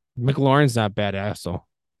 McLaurin's not bad, asshole.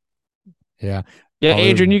 Yeah. Yeah,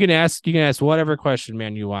 Adrian, you can ask whatever question,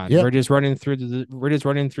 man, you want. Yep. We're just running through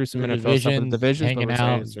some NFL stuff in the divisions, hanging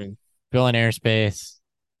out, filling airspace.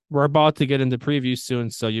 We're about to get into previews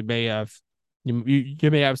soon, so you may have you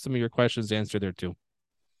may have some of your questions answered there too.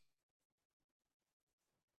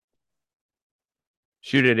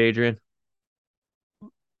 Shoot it, Adrian.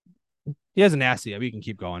 He hasn't asked yet. We can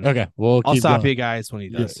keep going. Okay, I'll stop you guys when he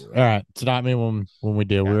does. All right, stop me when we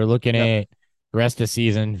do. Yeah. We were looking at rest of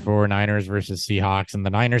season for Niners versus Seahawks, and the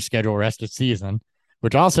Niners schedule rest of season,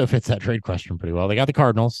 which also fits that trade question pretty well. They got the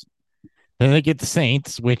Cardinals, then they get the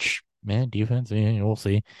Saints, which defense, we'll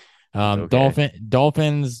see.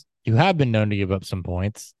 Dolphins, who have been known to give up some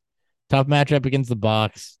points. Tough matchup against the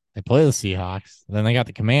Bucs. They play the Seahawks. Then they got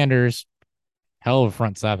the Commanders. Hell of a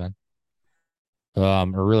front seven. Or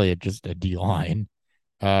really just a D line.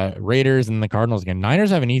 Raiders and the Cardinals again. Niners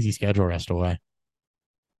have an easy schedule rest away.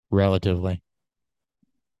 Relatively.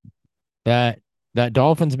 That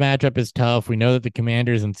Dolphins matchup is tough. We know that the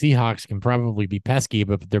Commanders and Seahawks can probably be pesky,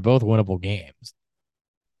 but they're both winnable games.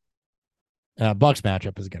 Bucs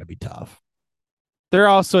matchup is going to be tough. They're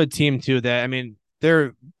also a team too that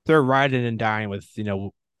they're riding and dying with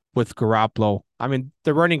Garoppolo.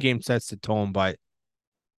 The running game sets the tone, but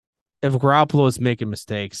if Garoppolo is making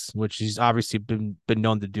mistakes, which he's obviously been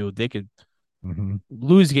known to do, they could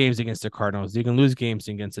lose games against the Cardinals. They can lose games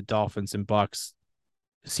against the Dolphins and Bucks,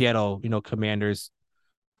 Seattle, Commanders.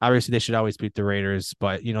 Obviously, they should always beat the Raiders,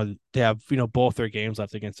 but they have both their games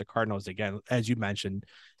left against the Cardinals again, as you mentioned.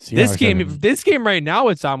 This game right now,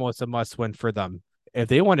 it's almost a must win for them if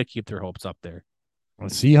they want to keep their hopes up there. Well,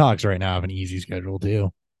 Seahawks right now have an easy schedule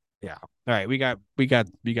too. Yeah. All right, we got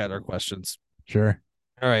our questions. Sure.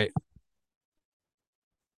 All right.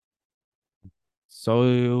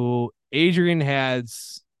 So Adrian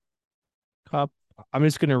has Cup. I'm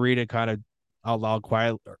just gonna read it kind of out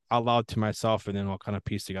loud to myself, and then I'll kind of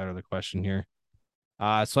piece together the question here.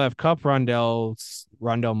 So I have Cup, Rondell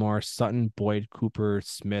Moore, Sutton, Boyd, Cooper,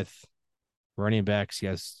 Smith, running backs.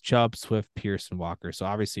 Yes, Chubb, Swift, Pierce, and Walker. So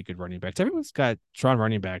obviously good running backs. Everyone's got strong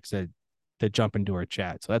running backs that jump into our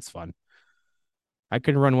chat, so that's fun. I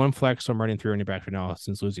can run one flex, so I'm running 3 running backs right now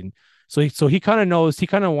since losing. So he kind of knows. He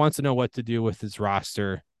kind of wants to know what to do with his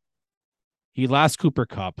roster. He lost Cooper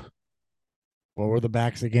Kupp. What were the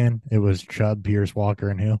backs again? It was Chubb, Pierce, Walker,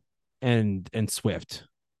 and who? And Swift.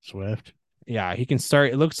 Swift. Yeah, he can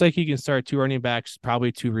start. It looks like he can start 2 running backs,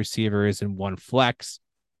 probably 2 receivers, and 1 flex.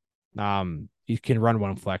 He can run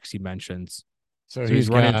 1 flex. He mentions. So he's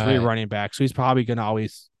running 3 running backs. So he's probably gonna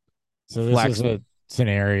always. So this is a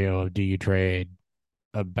scenario of, do you trade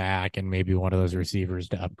a back and maybe one of those receivers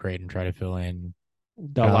to upgrade and try to fill in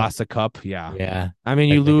the loss of Kupp? Yeah. Yeah. I mean,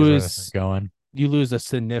 you lose a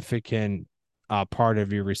significant part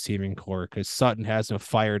of your receiving core because Sutton hasn't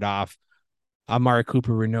fired off. Amari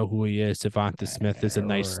Cooper, we know who he is. Devonta Smith is a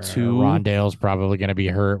nice 2. Rondale's probably going to be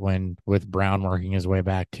hurt with Brown working his way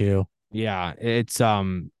back too. Yeah, it's I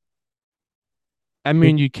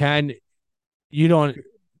mean, you don't.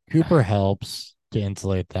 Cooper helps to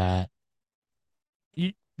insulate that.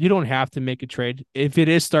 You don't have to make a trade. If it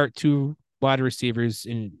is start 2 wide receivers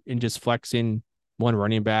and just flexing 1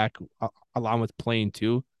 running back along with playing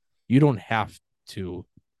 2, you don't have to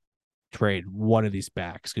trade one of these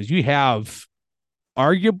backs because you have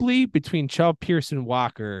arguably between Chubb, Pierce, and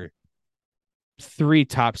Walker 3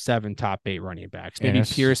 top 7, top 8 running backs. Maybe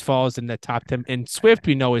Pierce falls in the top 10, and Swift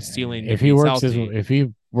we know his ceiling. If he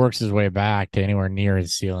works his way back to anywhere near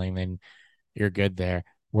his ceiling, then you're good there.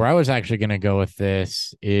 Where I was actually going to go with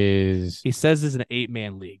this is, he says it's an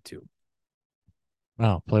 8-man league too.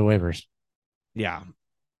 Oh, play waivers. Yeah.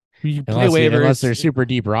 Unless they're super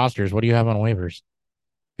deep rosters, what do you have on waivers?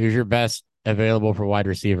 Who's your best available for wide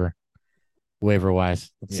receiver waiver wise?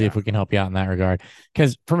 Let's see if we can help you out in that regard.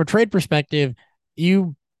 Because from a trade perspective,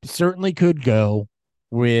 you certainly could go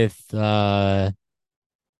with and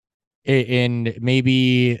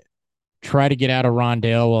maybe try to get out of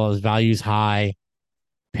Rondale while his value's high,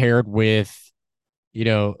 paired with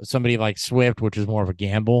somebody like Swift, which is more of a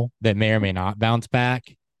gamble that may or may not bounce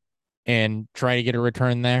back, and try to get a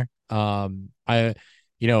return there. I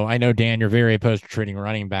know, Dan, you're very opposed to trading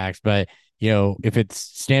running backs, but if it's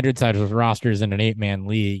standard size with rosters in an 8-man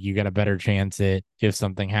league, you got a better chance at, if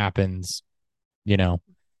something happens, you got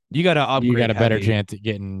to upgrade. You got a better chance at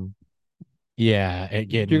getting.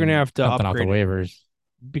 You're gonna have to upgrade off the waivers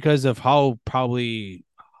because of how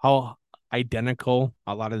identical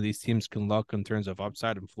a lot of these teams can look in terms of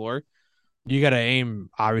upside and floor. You got to aim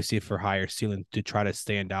obviously for higher ceiling to try to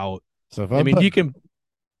stand out. So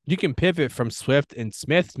you can pivot from Swift and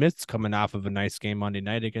Smith. Smith's coming off of a nice game Monday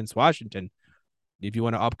night against Washington. If you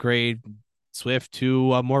want to upgrade Swift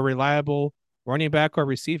to a more reliable running back or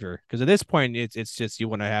receiver, because at this point it's just you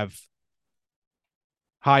want to have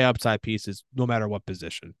high upside pieces no matter what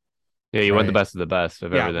position. Yeah, you want the best of the best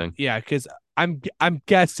of everything. Yeah, because I'm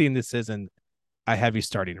guessing this isn't a heavy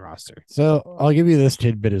starting roster. So I'll give you this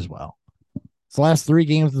tidbit as well. His last 3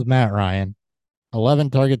 games with Matt Ryan, 11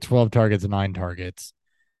 targets, 12 targets, 9 targets,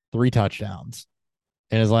 3 touchdowns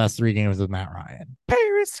in his last 3 games with Matt Ryan.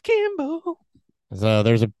 Paris Campbell. So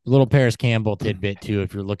there's a little Paris Campbell tidbit too,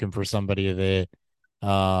 if you're looking for somebody that,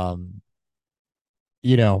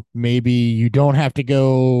 maybe you don't have to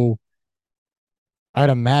go. I'd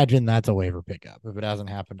imagine that's a waiver pickup if it hasn't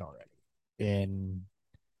happened already in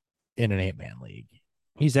an 8-man league.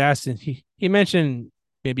 He's asking. He mentioned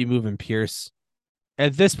maybe moving Pierce.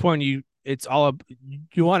 At this point, it's all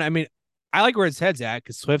you want. I mean, I like where his head's at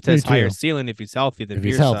because Swift has higher ceiling if he's healthy than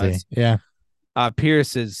Pierce does. Yeah.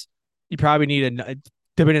 Pierce is. You probably need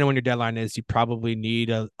depending on when your deadline is. You probably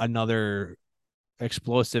need another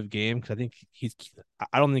explosive game because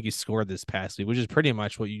I don't think he scored this past week, which is pretty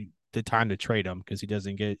much the time to trade him because he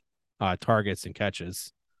doesn't get targets and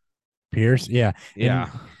catches. Pierce, yeah. Yeah.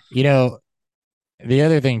 And, the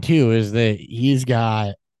other thing too is that he's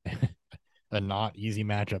got a not easy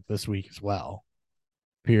matchup this week as well.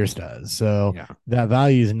 Pierce does. So Yeah. that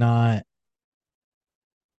value is not.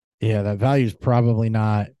 Yeah, that value is probably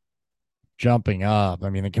not jumping up.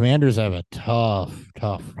 I mean, the Commanders have a tough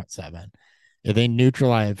front seven. If they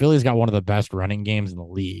neutralize, Philly's got one of the best running games in the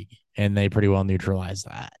league, and they pretty well neutralize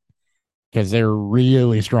that because they're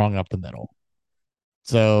really strong up the middle.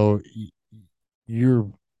 So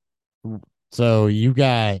you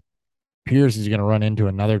got Pierce is going to run into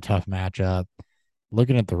another tough matchup.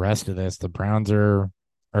 Looking at the rest of this, the Browns are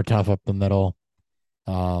tough up the middle.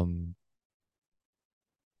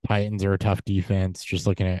 Titans are a tough defense. Just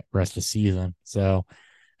looking at rest of season, so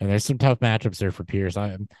and there's some tough matchups there for Pierce.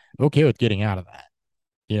 I'm okay with getting out of that.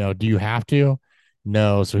 Do you have to?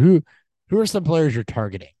 No. So who are some players you're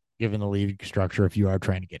targeting given the league structure if you are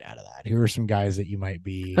trying to get out of that? Who are some guys that you might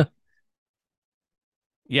be?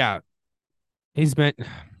 Yeah, he's been.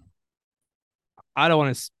 I don't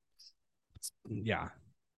want to. Yeah.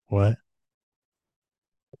 What?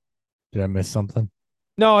 Did I miss something?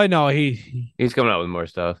 No, I know He's coming out with more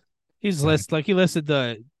stuff. he's listed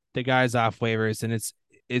the guys off waivers, and it's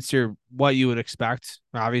what you would expect.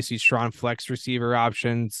 Obviously, strong flex receiver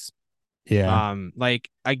options. Yeah. Like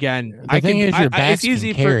again, The thing is, your backs it's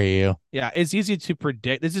easy can carry you. Yeah, it's easy to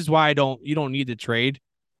predict. This is why you don't need to trade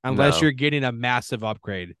unless No. you're getting a massive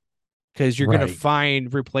upgrade, because you're gonna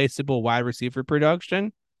find replaceable wide receiver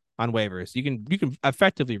production on waivers. You can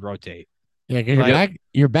effectively rotate. Yeah, because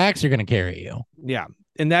your backs are going to carry you. Yeah,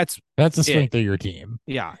 and that's the strength of your team.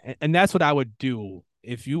 Yeah, and that's what I would do.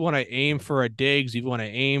 If you want to aim for a Diggs, if you want to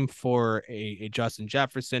aim for a Justin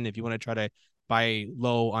Jefferson, if you want to try to buy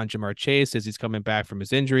low on Jamar Chase as he's coming back from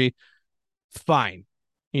his injury, fine.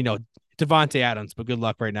 Devontae Adams, but good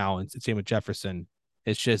luck right now. And same with Jefferson.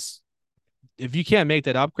 It's just, if you can't make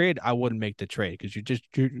that upgrade, I wouldn't make the trade, because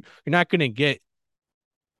you're not going to get,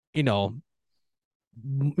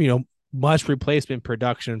 much replacement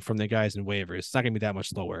production from the guys in waivers. It's not going to be that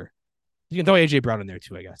much lower. You can throw AJ Brown in there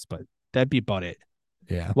too, I guess, but that'd be about it.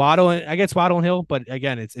 Yeah. Waddle and Hill, but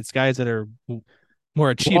again, it's guys that are more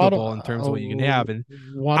achievable in terms of what you can have. And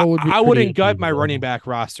I wouldn't gut my running back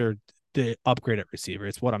roster to upgrade at receiver.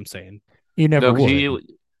 It's what I'm saying. You never would.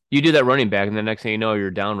 You do that running back, and the next thing you know,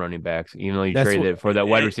 you're down running backs. You traded it for that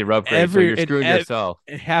wide receiver upgrade, so you're screwing yourself.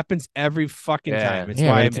 It happens every fucking time. It's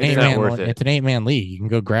why it's an 8-man league. You can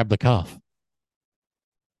go grab the cuff.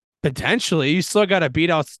 Potentially, you still got to beat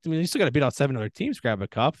out. You still got to beat out 7 other teams. Grab a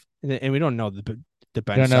cuff, and we don't know the bench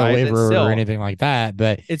don't know size. Waiver or anything like that.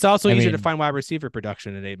 But it's also easier to find wide receiver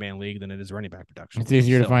production in an 8-man league than it is running back production. It's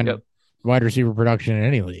easier to find wide receiver production in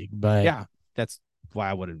any league. But yeah, that's why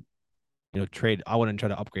I wouldn't, trade. I wouldn't try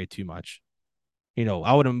to upgrade too much.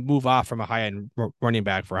 I wouldn't move off from a high-end running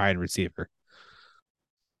back for a high-end receiver.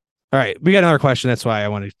 All right, we got another question. That's why I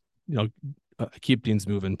want to, keep things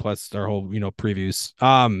moving. Plus our whole, previews.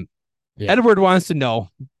 Edward wants to know: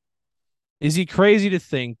 is he crazy to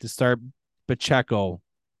think to start Pacheco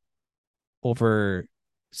over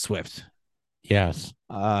Swift? Yes.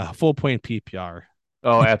 Full point PPR.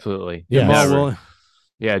 Oh, absolutely.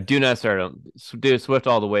 Yeah. Do not start him. Do Swift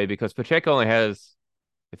all the way, because Pacheco only has,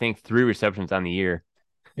 I think, 3 receptions on the year.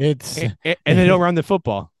 And they don't run the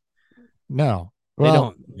football. No.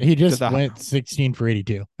 Well, he just went 16 for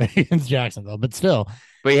 82 against Jacksonville, but still.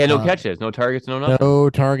 But he had no catches, no targets, no nothing.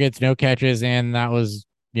 No targets, no catches, and that was,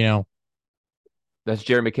 That's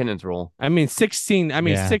Jerry McKinnon's role.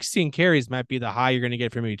 16 carries might be the high you're going to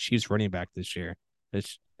get from a Chiefs running back this year.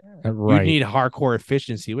 Right. You need hardcore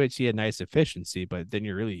efficiency, which he had nice efficiency, but then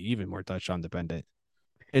you're really even more touchdown dependent.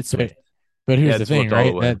 It's Swift. But here's the thing,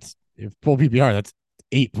 right? That's full PPR. That's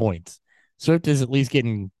 8 points. Swift is at least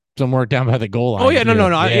getting some work down by the goal line. Oh yeah, no.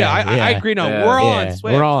 I agree. No, we're all on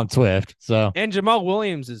Swift. We're all on Swift. So and Jamal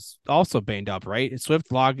Williams is also banged up, right? Swift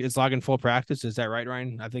is logging full practice. Is that right,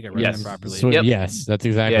 Ryan? I think I read that properly. Yes, that's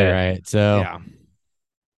exactly right. So yeah,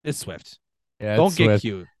 it's Swift. Yeah, don't get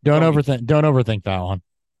cute. Don't overthink that one.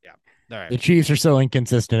 All right. The Chiefs are so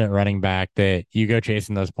inconsistent at running back that you go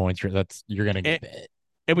chasing those points, you're gonna get bit.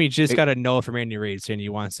 And we just got a no from Andy Reid saying he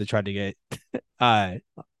wants to try to get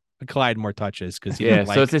Clyde more touches, because he didn't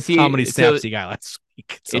like how many snaps he got last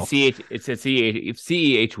week. So. It's a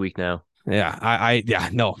CEH week now. Yeah,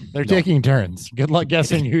 no. They're taking turns. Good luck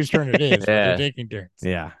guessing whose turn it is. They're taking turns.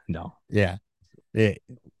 Yeah, no. Yeah. All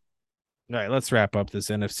right, let's wrap up this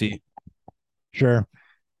NFC. Sure.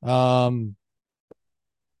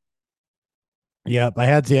 Yep, I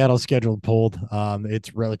had Seattle scheduled pulled.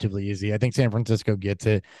 It's relatively easy. I think San Francisco gets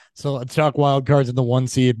it. So let's talk wild cards in the 1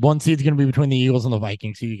 seed. 1 seed's going to be between the Eagles and the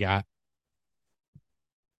Vikings. Who you got?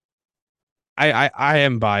 I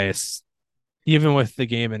am biased. Even with the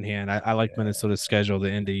game in hand, I like Minnesota's schedule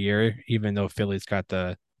to end the year, even though Philly's got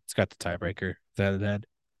the tiebreaker. That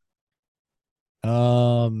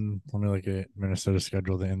Let me look at Minnesota's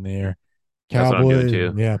schedule to end the year. That's what I'm doing Cowboys,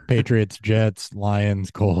 too. yeah, Patriots, Jets,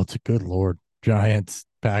 Lions, Colts. Good Lord, Giants,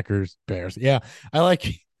 Packers, Bears. Yeah, I like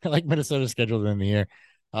I like Minnesota's schedule to end the year.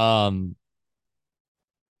 Um,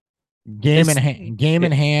 game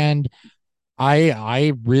in hand.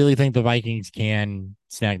 I really think the Vikings can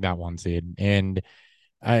snag that one seed, and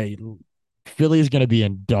I Philly's going to be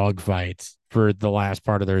in dogfights for the last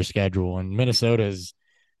part of their schedule, and Minnesota's,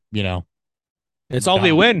 you know, it's all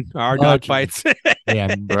they win are dog fights.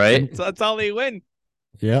 Yeah, Right? So that's all they win.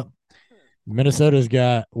 Yep. Minnesota's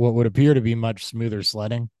got what would appear to be much smoother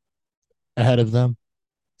sledding ahead of them.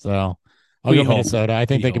 So I'll go Minnesota. I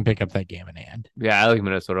think they can pick up that game in hand. Yeah, I like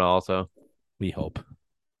Minnesota also. We hope.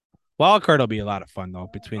 Wild card will be a lot of fun though,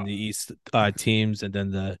 between the East teams and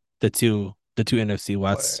then the two NFC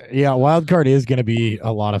West. Yeah, wild card is going to be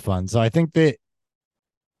a lot of fun. So I think that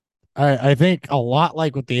I think a lot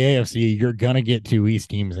like with the AFC, you're going to get two East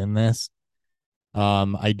teams in this.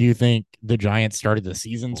 I do think the Giants started the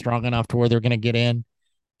season strong enough to where they're going to get in,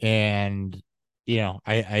 and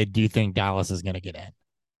I do think Dallas is going to get in.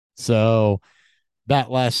 So that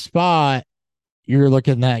last spot, you're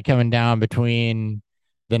looking at coming down between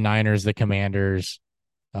the Niners, the Commanders,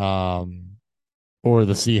 or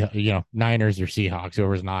the Niners or Seahawks,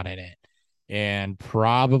 whoever's not in it, and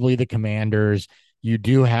probably the Commanders. You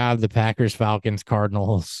do have the Packers, Falcons,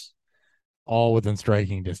 Cardinals, all within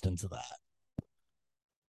striking distance of that.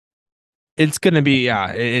 It's going to be,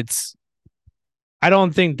 I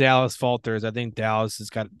don't think Dallas falters. I think Dallas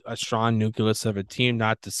has got a strong nucleus of a team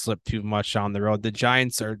not to slip too much on the road. The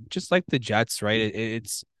Giants are just like the Jets, right?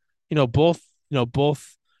 It's both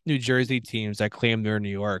New Jersey teams that claim they're New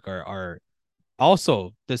York are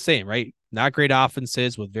also the same, right? Not great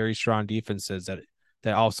offenses with very strong defenses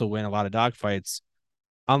that also win a lot of dogfights.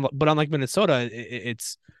 But unlike Minnesota,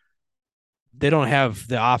 it's they don't have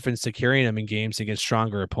the offense to carry them in games against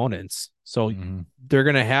stronger opponents. So they're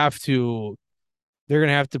gonna have to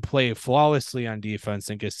play flawlessly on defense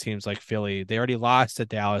against teams like Philly. They already lost to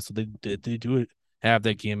Dallas, so they do have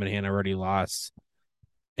that game in hand already lost.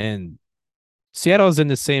 And Seattle's in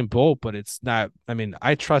the same boat, but it's not. I mean,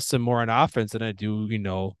 I trust them more on offense than I do,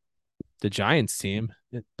 the Giants team.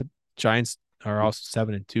 But Giants are also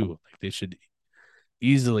 7-2. Like they should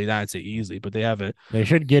easily, not say easily, but they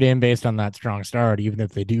should get in based on that strong start, even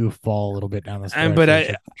if they do fall a little bit down the stretch. But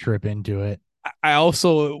I trip into it. I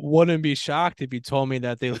also wouldn't be shocked if you told me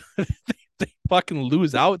that they fucking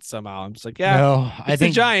lose out somehow. I'm just like, yeah, no, I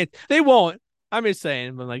think the Giants. They won't. I'm just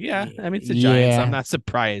saying, but like, yeah, I mean, it's the Giants. I'm not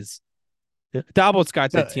surprised. Dabo's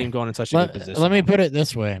got that team going in such a good position. Let me put it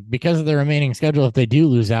this way: because of the remaining schedule, if they do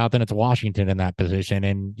lose out, then it's Washington in that position,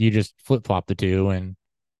 and you just flip flop the two. And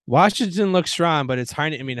Washington looks strong, but it's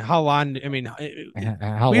hard. I mean, how long? I mean,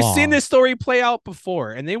 we've seen this story play out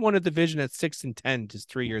before, and they won a division at 6-10 just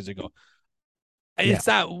 3 years ago. It's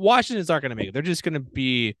not Washington's not going to make it. They're just going to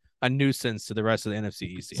be a nuisance to the rest of the NFC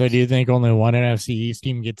East teams. So, do you think only one NFC East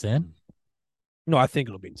team gets in? No, I think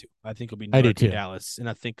it'll be two. I think it'll be New York and Dallas. And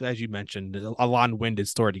I think, as you mentioned, a long-winded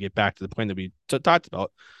story to get back to the point that we talked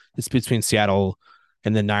about. It's between Seattle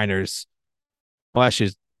and the Niners. Well,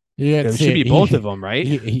 actually, it should be both of them, right?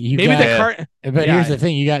 But here's the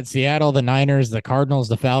thing: you got Seattle, the Niners, the Cardinals,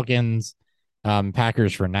 the Falcons,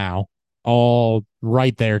 Packers for now, all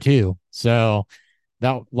right there too. So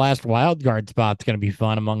that last wild card spot's going to be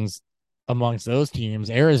fun amongst those teams.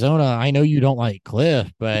 Arizona, I know you don't like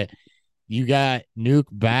Cliff, but you got Nuke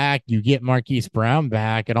back, you get Marquise Brown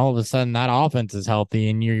back, and all of a sudden that offense is healthy,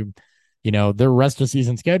 and their rest of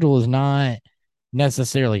season schedule is not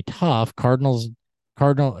necessarily tough.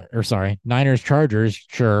 Niners, Chargers,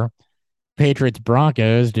 sure. Patriots,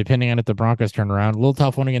 Broncos, depending on if the Broncos turn around. A little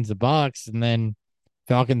tough one against the Bucks, and then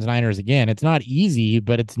Falcons, Niners again. It's not easy,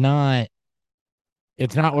 but it's not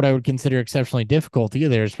what I would consider exceptionally difficult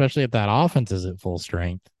either, especially if that offense is at full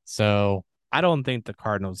strength. So I don't think the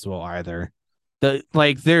Cardinals will either. They're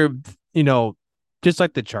just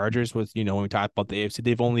like the Chargers with, when we talked about the AFC,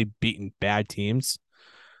 they've only beaten bad teams,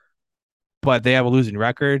 but they have a losing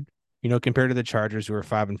record, compared to the Chargers, who are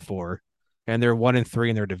 5-4, and they're 1-3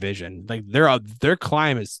 in their division. Like their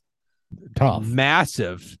climb is tough,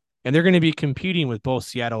 massive, and they're going to be competing with both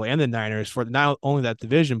Seattle and the Niners for not only that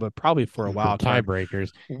division, but probably for a wild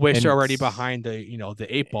tiebreakers, which are already behind the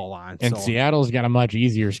 8 ball line. And Seattle's got a much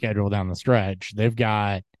easier schedule down the stretch. They've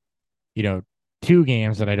got, 2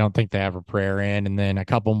 games that I don't think they have a prayer in, and then a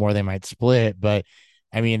couple more they might split. But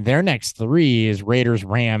I mean, their next 3 is Raiders,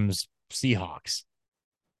 Rams, Seahawks.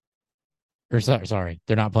 Or sorry,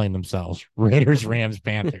 they're not playing themselves. Raiders, Rams,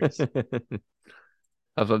 Panthers.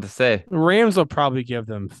 I was about to say. Rams will probably give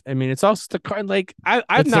them. I mean, it's also the card. Like I've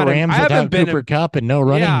It's not. the Rams I that haven't have been. Cooper Kupp and no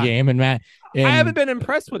running Yeah. game, and Matt. And I haven't been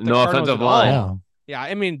impressed with the No Cardinals offensive at all. line. No, Yeah,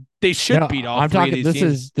 I mean they should no, beat all I'm three talking. of these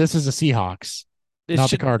teams. This is the Seahawks, This not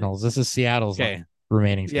should- the Cardinals. This is Seattle's Okay.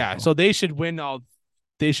 remaining. Yeah, schedule. so they should win all.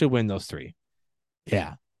 They should win those three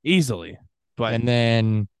yeah, easily. But and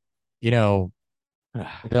then they'll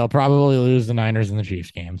probably lose the Niners and the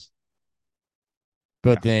Chiefs games.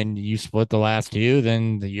 But then you split the last two,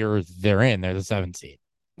 then they're in. They're the 7th seed.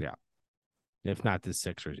 if not the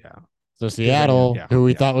Sixers, yeah. So Seattle, Yeah, who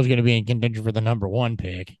we yeah. thought was going to be in contention for the number 1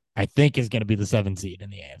 pick, I think is going to be the 7th seed in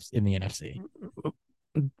the NFC.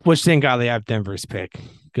 Which thank God they have Denver's pick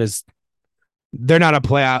because they're not a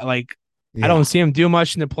playoff. Like Yeah. I don't see them do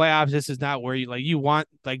much in the playoffs. This is not where you want.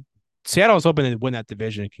 Like Seattle's hoping to win that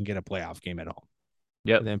division and can get a playoff game at home.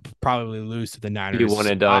 Yep. And then probably lose to the Niners. Be one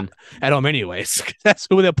and done. At home anyways. That's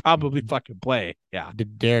who they'll probably fucking play. Yeah.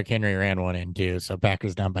 Derrick Henry ran one in too, so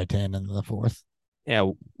Packers down by 10 in the 4th. Yeah.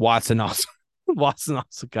 Watson also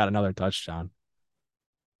got another touchdown.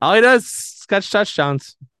 All he does is catch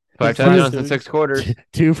touchdowns. 5 Two- touchdowns in 6 quarters.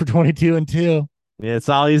 2 for 22 and 2. Yeah, it's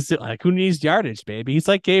all he's doing. Like, who needs yardage, baby? He's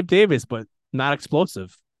like Gabe Davis, but not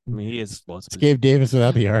explosive. I mean, he is explosive. It's Gabe Davis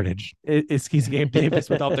without the yardage. He's Gabe Davis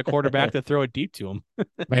without the quarterback to throw it deep to him.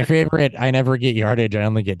 My favorite, I never get yardage. I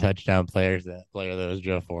only get touchdown players. That player that was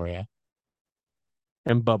Joe Foria.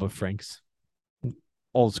 And Bubba Franks,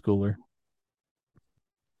 old schooler.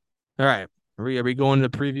 All right, are we going to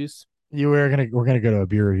the previews? We're gonna go to a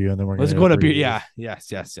beer review and then we're Let's gonna go to beer. previews. Yeah,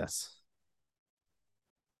 yes.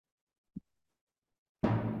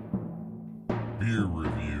 Beer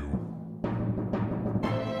review.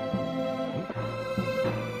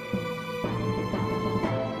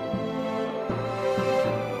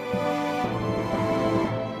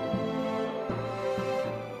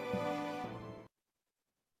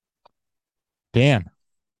 Dan.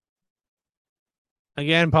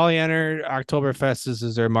 Again, Pollyanna Oktoberfest. This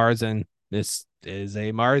is their Marzen. This is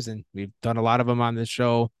a Marzen. We've done a lot of them on this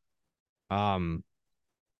show. Again,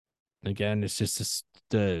 it's just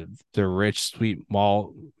the rich sweet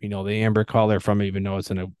malt. The amber color from it, even though it's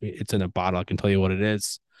in a bottle. I can tell you what it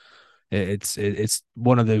is. It's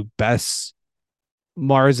one of the best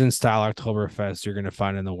Marzen style Oktoberfest you're gonna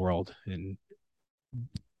find in the world, and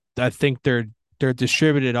I think they're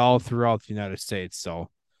distributed all throughout the United States. So,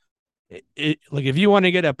 like if you want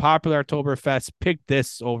to get a popular Oktoberfest, pick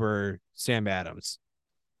this over Sam Adams.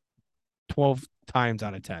 12 times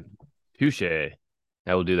out of 10. Touche.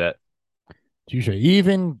 I will do that. Touche.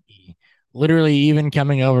 Literally even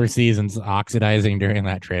coming overseas and oxidizing during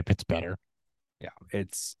that trip, it's better. Yeah,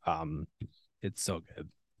 it's so good.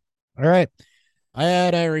 All right. I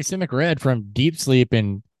had a Racemic Red from Deep Sleep,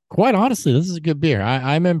 and quite honestly, this is a good beer.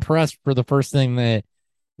 I'm impressed for the first thing that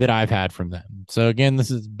I've had from them. So again,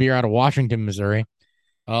 this is beer out of Washington, Missouri.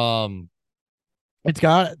 It's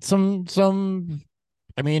got some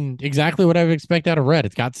I mean, exactly what I would expect out of red.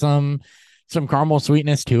 It's got some caramel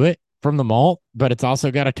sweetness to it from the malt, but it's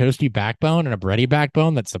also got a toasty backbone and a bready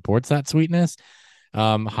backbone that supports that sweetness.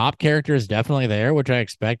 Hop character is definitely there, which I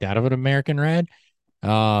expect out of an American red.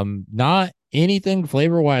 Not anything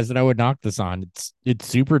flavor wise that I would knock this on. It's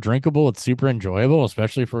super drinkable. It's super enjoyable,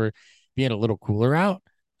 especially for being a little cooler out.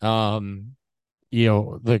 The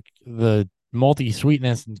malty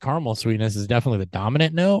sweetness and caramel sweetness is definitely the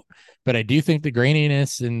dominant note, but I do think the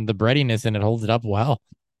graininess and the breadiness in it holds it up well.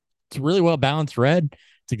 It's a really well balanced red.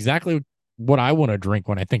 It's exactly what I want to drink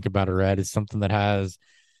when I think about a red. Is something that has,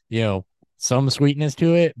 some sweetness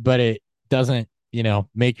to it, but it doesn't,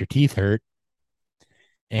 make your teeth hurt.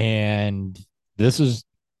 And this is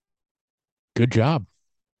good job.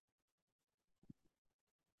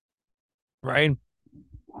 Ryan?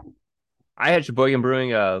 I had Sheboygan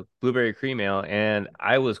Brewing blueberry cream ale, and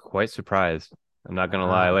I was quite surprised. I'm not gonna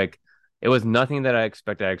lie. Like, it was nothing that I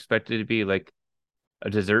expected. I expected it to be like a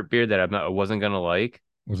dessert beer that I wasn't gonna like.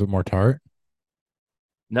 Was it more tart?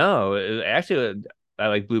 No, actually, I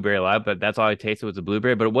like blueberry a lot, but that's all I tasted was the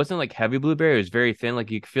blueberry. But it wasn't like heavy blueberry. It was very thin. Like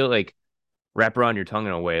you could feel it, like wrap around your tongue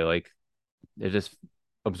in a way. Like it just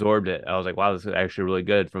absorbed it. I was like, wow, this is actually really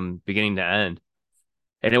good from beginning to end.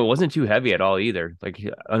 And it wasn't too heavy at all either. Like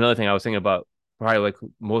another thing I was thinking about, probably like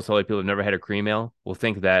most other people who've never had a cream ale will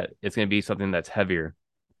think that it's going to be something that's heavier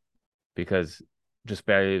because just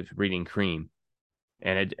by reading cream.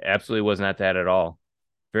 And it absolutely was not that at all.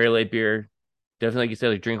 Very light beer. Definitely, like you said,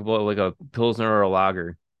 like drinkable, like a Pilsner or a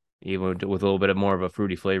lager, even with a little bit of more of a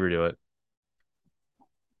fruity flavor to it.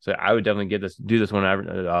 So I would definitely do this one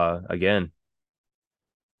again.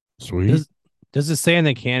 Sweet. Does it say in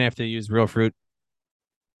the can if they use real fruit?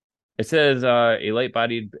 It says a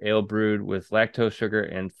light-bodied ale brewed with lactose, sugar,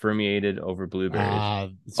 and fermented over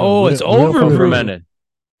blueberries. Oh, it's real over Oh, fruit. fermented.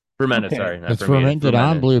 Fermented, Okay. sorry, not It's fermented. fermented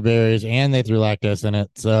on blueberries, and they threw lactose in it,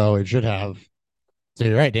 so it should have. So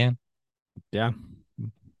you're right, Dan. Yeah.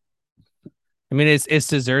 I mean, it's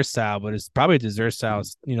dessert style, but it's probably dessert style,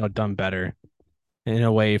 done better in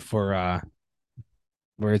a way for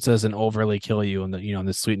where it doesn't overly kill you on the on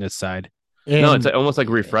the sweetness side. No, it's And almost like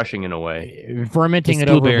refreshing in a way. fermenting It's it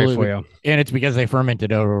over blueberry for you. and it's because they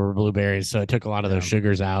fermented over blueberries, so it took a lot of those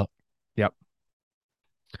sugars out. Yep.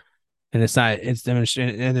 And it's not, it's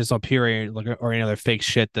demonstrated, and there's no puree or any other fake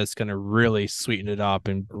shit that's gonna really sweeten it up.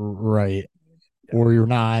 And Right. Or you're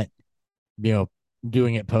not,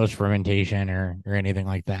 doing it post fermentation or anything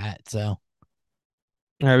like that. So all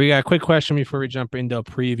right, we got a quick question before we jump into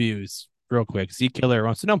previews, real quick. Zeke Killer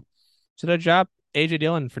wants to know: should I drop AJ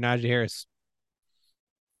Dillon for Najee Harris?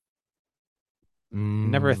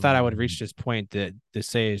 Never thought I would reach this point to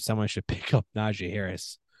say someone should pick up Najee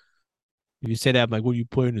Harris. If you say that, I'm like, will you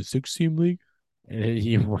play in a 6-team league?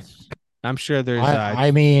 I'm sure there's.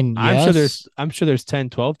 I'm sure there's 10,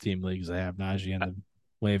 12-team leagues that have Najee in the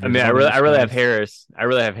waivers. I mean, I really have Harris. I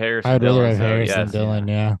really have Harris. I'd rather have so Harris yes. than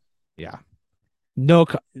Dillon. Yeah. No,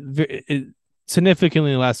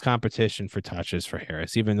 significantly less competition for touches for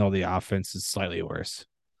Harris, even though the offense is slightly worse.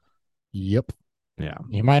 Yep. Yeah.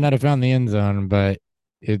 He might not have found the end zone, but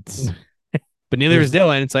it's. But neither is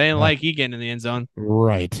Dillon, so I didn't like Egan in the end zone.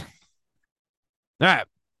 Right. All right.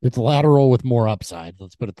 It's lateral with more upside.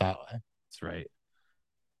 Let's put it that way. That's right.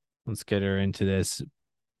 Let's get her into this.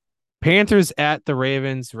 Panthers at the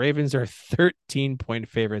Ravens. Ravens are 13-point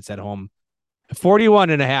favorites at home.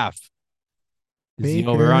 41.5 is the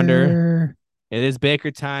over-under. It is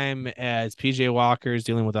Baker time as PJ Walker is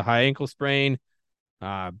dealing with a high ankle sprain.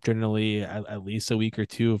 Generally at least a week or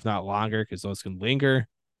two, if not longer, because those can linger.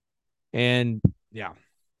 And yeah,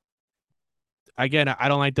 again, I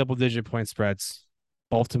don't like double-digit point spreads.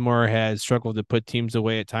 Baltimore has struggled to put teams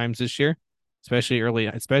away at times this year,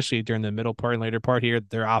 especially during the middle part and later part here.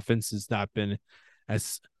 Their offense has not been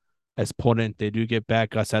as potent. They do get back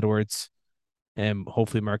Gus Edwards, and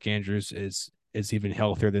hopefully Mark Andrews is even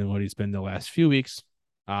healthier than what he's been the last few weeks.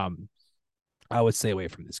 I would stay away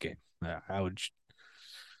from this game.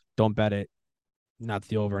 Don't bet it. Not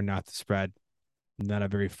the over, not the spread. Not a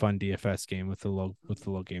very fun DFS game with the low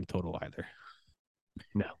game total either.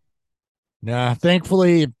 No. Nah,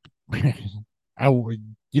 thankfully,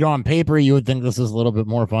 on paper you would think this is a little bit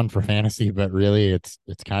more fun for fantasy, but really it's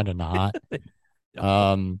kind of not.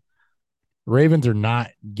 Ravens are not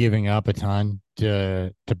giving up a ton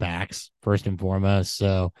to backs first and foremost,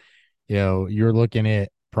 so you're looking at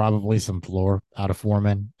probably some floor out of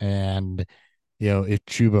Foreman, and if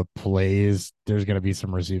Chuba plays, there's going to be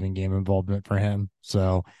some receiving game involvement for him.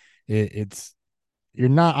 So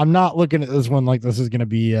I'm not looking at this one like this is going to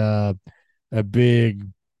be a big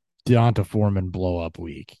D'Onta Foreman blow up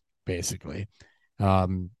week, basically.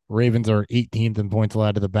 Ravens are 18th in points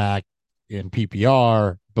allowed to the back in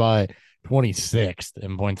PPR, but 26th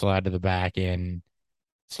in points allowed to the back in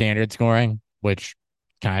standard scoring, which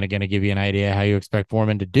kind of going to give you an idea how you expect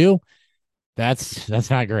Foreman to do. That's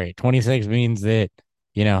not great. 26 means that,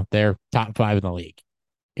 they're top 5 in the league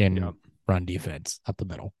in run defense up the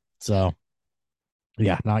middle. So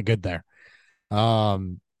yeah, not good there.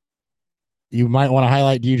 You might want to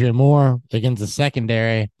highlight DJ Moore against the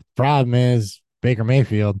secondary. Problem is Baker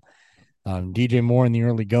Mayfield. DJ Moore in the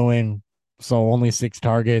early going saw only 6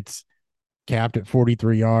 targets, capped at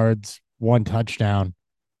 43 yards, 1 touchdown.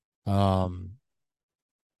 The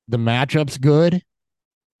matchup's good,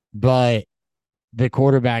 but the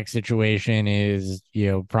quarterback situation is,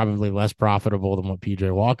 probably less profitable than what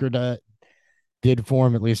PJ Walker did for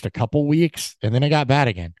him at least a couple weeks, and then it got bad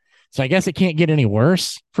again. So I guess it can't get any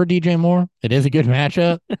worse for DJ Moore. It is a good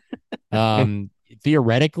matchup.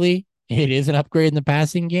 Theoretically, it is an upgrade in the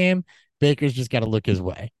passing game. Baker's just got to look his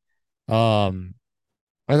way. Other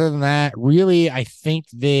than that, really, I think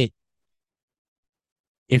that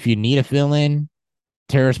if you need a fill-in,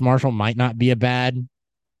 Terrace Marshall might not be a bad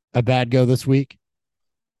go this week.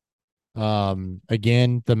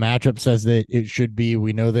 Again, the matchup says that it should be.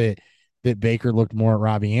 We know that Baker looked more at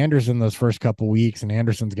Robbie Anderson those first couple weeks, and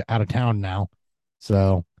Anderson's out of town now.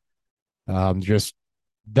 So just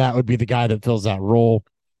that would be the guy that fills that role.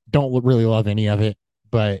 Don't really love any of it,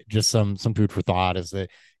 but just some food for thought is that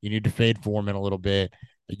you need to fade Foreman a little bit.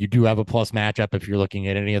 You do have a plus matchup if you're looking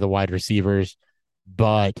at any of the wide receivers,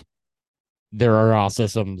 but there are also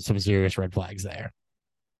some serious red flags there.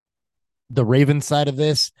 The Ravens side of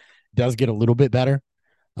this does get a little bit better.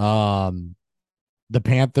 the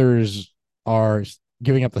Panthers are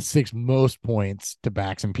giving up the 6th most points to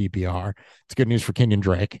backs in PPR. It's good news for Kenyon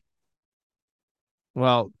Drake.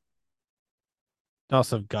 Well,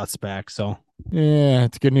 also have Guts back, so Yeah,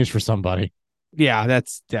 it's good news for somebody. yeah.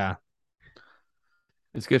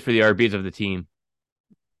 It's good for the RBs of the team.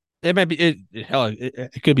 It might be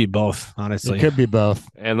it could be both, honestly. It could be both.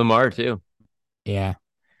 And Lamar, too. Yeah.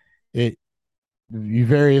 You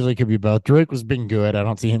very easily could be both. Drake was being good. I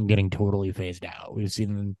don't see him getting totally phased out. We've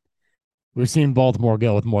seen Baltimore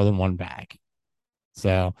go with more than one back.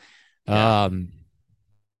 So, Yeah.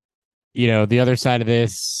 the other side of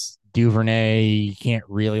this, Duvernay, you can't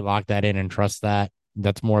really lock that in and trust that.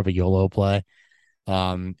 That's more of a YOLO play.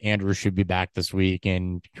 Andrews should be back this week,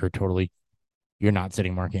 and you're not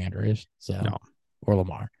sitting Mark Andrews, so No. or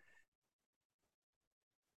Lamar.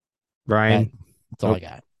 Ryan, That's all I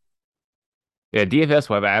got. Yeah, DFS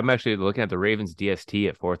web. I'm actually looking at the Ravens DST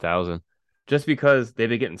at 4,000, just because they've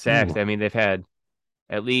been getting sacks. Ooh. I mean, they've had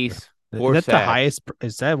at least 4 Is that sacks. the highest?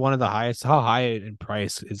 Is that one of the highest? How high in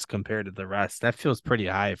price is compared to the rest? That feels pretty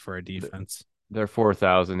high for a defense. They're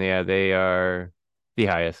 4,000. Yeah, they are the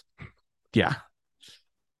highest. Yeah,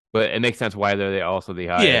 But it makes sense why they're also the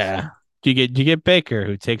highest. yeah. You get Baker,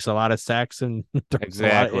 who takes a lot of sacks and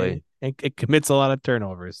Exactly. It commits a lot of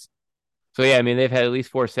turnovers. So yeah, I mean, they've had at least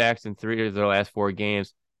 4 sacks in 3 of their last 4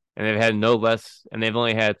 games, and they've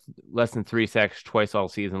only had less than 3 sacks twice all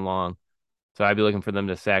season long. So I'd be looking for them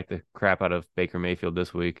to sack the crap out of Baker Mayfield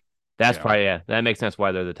this week. That makes sense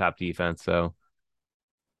why they're the top defense. So if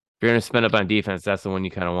you're gonna spend up on defense, that's the one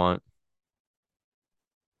you kind of want.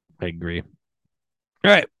 I agree.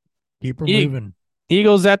 All right, Keep her moving.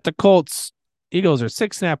 Eagles at the Colts. Eagles are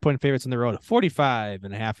 6.5-point favorites on the road.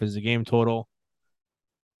 45.5 is the game total.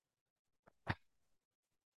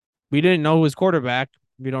 We didn't know who was quarterback.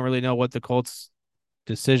 We don't really know what the Colts'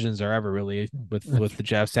 decisions are ever really with the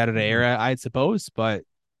Jeff Saturday era, I suppose. But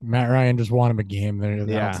Matt Ryan just won him a game. I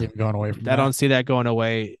don't see him going away from that. I don't see that going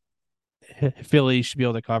away. Philly should be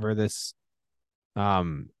able to cover this.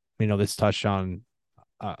 This touchdown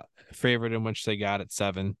favorite in which they got at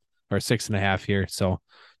 7 or 6.5 here. So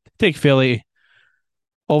take Philly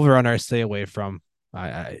over on our stay away from.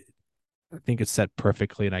 I think it's set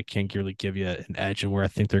perfectly, and I can't really give you an edge of where I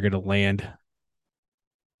think they're going to land.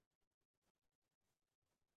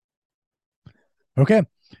 Okay,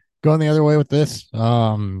 going the other way with this.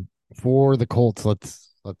 For the Colts,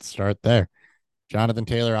 let's start there. Jonathan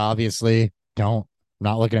Taylor, obviously, not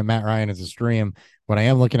looking at Matt Ryan as a stream. What I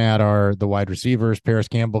am looking at are the wide receivers. Paris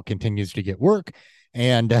Campbell continues to get work,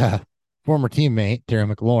 and former teammate Terry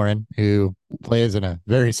McLaurin, who plays in a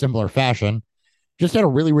very similar fashion, just had a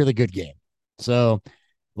really, really good game. So,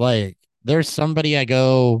 there's somebody I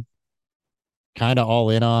go kind of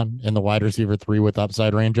all in on in the wide receiver 3 with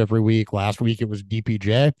upside range every week. Last week it was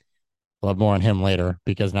DPJ. We'll have more on him later,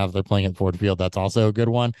 because now that they're playing at Ford Field, that's also a good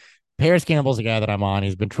one. Paris Campbell's a guy that I'm on.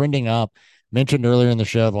 He's been trending up. Mentioned earlier in the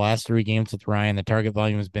show, the last 3 games with Ryan, the target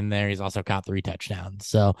volume has been there. He's also caught 3 touchdowns.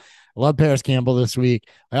 So I love Paris Campbell this week.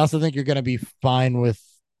 I also think you're going to be fine with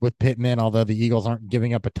Pittman, although the Eagles aren't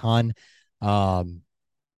giving up a ton.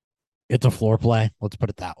 It's a floor play. Let's put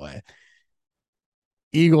it that way.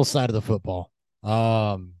 Eagles side of the football.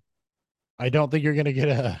 I don't think you're going to get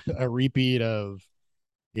a repeat of,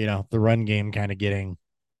 the run game kind of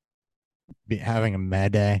having a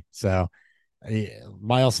mad day. So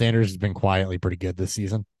Miles Sanders has been quietly pretty good this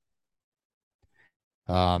season.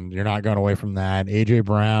 You're not going away from that. AJ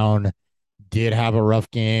Brown did have a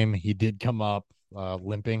rough game. He did come up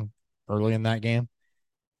limping early in that game.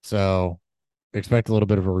 So expect a little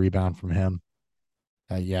bit of a rebound from him.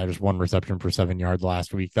 Just 1 reception for 7 yards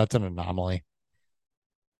last week. That's an anomaly.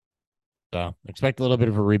 So expect a little bit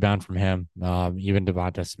of a rebound from him. Even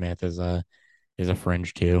Devonta Smith is a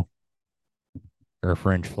fringe too, or a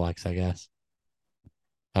fringe flex, I guess.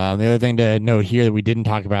 The other thing to note here that we didn't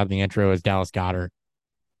talk about in the intro is Dallas Goedert.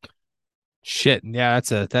 Shit, yeah,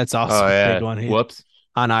 that's also a big one. Whoops,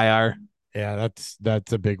 on IR. Yeah,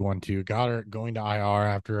 that's a big one too. Goddard going to IR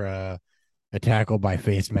after a tackle by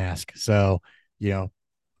face mask. So,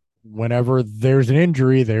 whenever there's an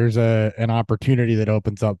injury, there's an opportunity that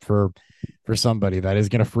opens up for somebody that is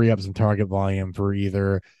going to free up some target volume for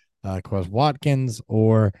either Quez Watkins,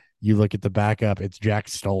 or you look at the backup, it's Jack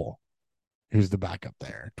Stoll, who's the backup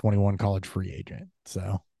there, 21 college free agent.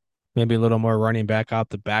 So maybe a little more running back out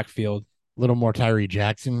the backfield. A little more Tyree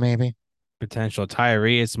Jackson, maybe. Potential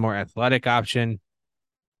Tyree is more athletic option.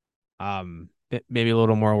 Maybe a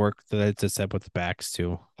little more work to set with the backs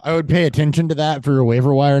too. I would pay attention to that for your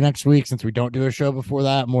waiver wire next week, since we don't do a show before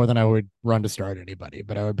that, more than I would run to start anybody.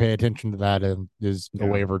 But I would pay attention to that as a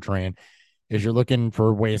waiver train. is you're looking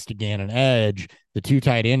for ways to gain an edge. The two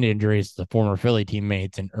tight end injuries, the former Philly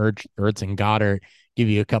teammates and Ertz and Goddard give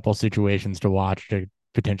you a couple situations to watch to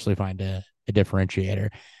potentially find a differentiator.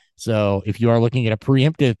 So if you are looking at a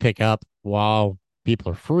preemptive pickup while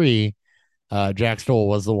people are free, Jack Stoll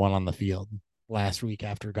was the one on the field last week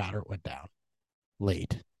after Goddard went down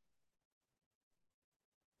late.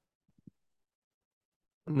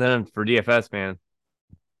 And then for DFS, man,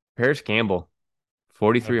 Paris Campbell,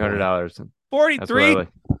 $4,300. 43.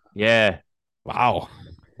 Yeah. Wow.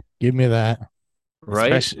 Give me that.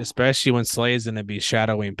 Right. Especially when Slay's going to be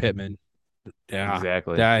shadowing Pittman. Yeah.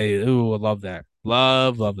 Exactly. I love that.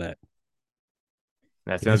 Love that.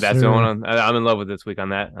 That's Yes, the sir. one I'm in love with this week on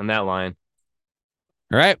that line.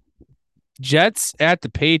 All right. Jets at the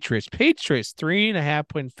Patriots. Patriots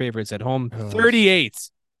 3.5-point favorites at home. Oh.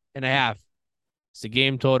 38.5. It's the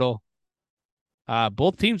game total.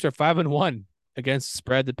 Both teams are 5-1 against the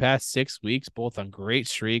spread the past 6 weeks, both on great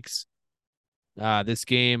streaks. This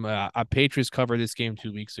game, Patriots covered this game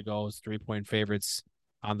 2 weeks ago. It's 3-point favorites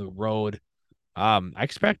on the road. I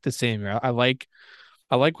expect the same. I like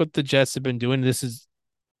what the Jets have been doing. This is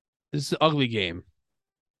an ugly game.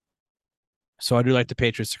 So I do like the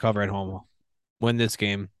Patriots to cover at home, win this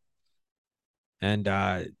game. And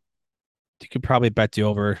you could probably bet the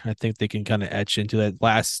over. I think they can kind of etch into that.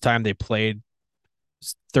 Last time they played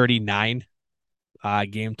 39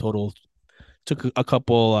 game total. Took a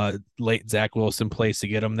couple late Zach Wilson plays to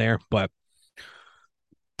get them there, but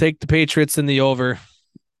take the Patriots in the over.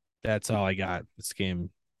 That's all I got. This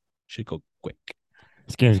game should go quick.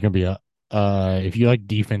 This game is going to be if you like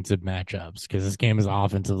defensive matchups, because this game is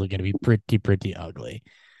offensively going to be pretty ugly.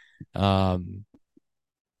 You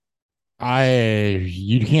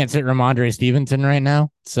can't sit Ramondre Stevenson right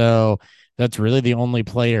now, so that's really the only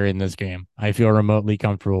player in this game I feel remotely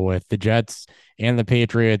comfortable with. The Jets and the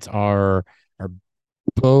Patriots are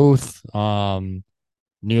both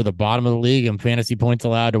near the bottom of the league in fantasy points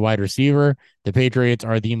allowed to wide receiver. The Patriots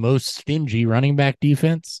are the most stingy running back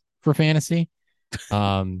defense for fantasy.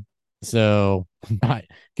 So not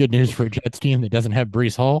good news for a Jets team that doesn't have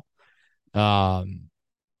Breece Hall.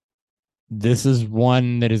 This is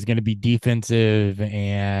one that is going to be defensive,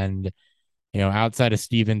 and outside of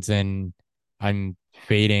Stevenson, I'm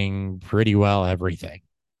fading pretty well everything.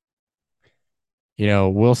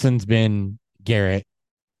 Wilson's been Garrett.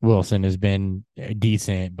 Wilson has been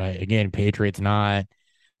decent, but again, Patriots not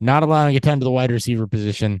allowing a ton to the wide receiver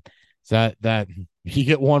position. So that you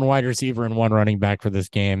get one wide receiver and one running back for this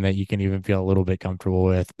game that you can even feel a little bit comfortable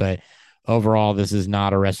with. But overall, this is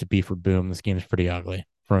not a recipe for boom. This game is pretty ugly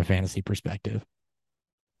from a fantasy perspective.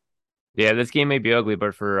 Yeah, this game may be ugly,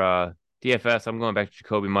 but for DFS, I'm going back to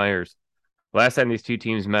Jacoby Myers. Last time these two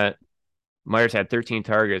teams met, Myers had 13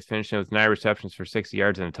 targets, finishing with 9 receptions for 60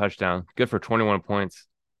 yards and a touchdown. Good for 21 points.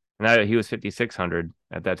 And now he was 5,600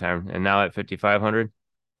 at that time, and now at 5,500,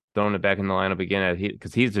 throwing it back in the lineup again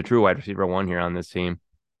because he's the true wide receiver one here on this team.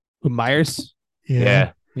 Myers,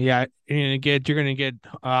 yeah. You're gonna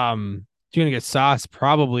get Sauce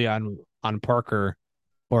probably on Parker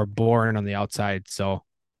or Bourne on the outside. So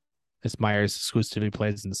this Myers exclusively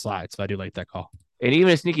plays in the slot. So I do like that call. And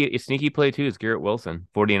even a sneaky play too is Garrett Wilson,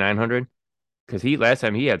 4,900, because last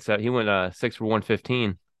time he went 6 for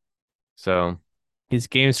 115. So he's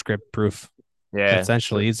game script proof. Yeah,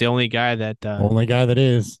 essentially, he's the only guy that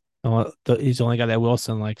is. He's the only guy that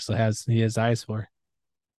Wilson likes. He has eyes for.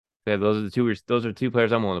 Yeah, those are two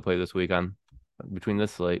players I'm willing to play this week on between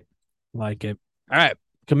this slate. Like it. All right,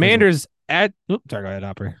 Commanders at. Oops, sorry, go ahead,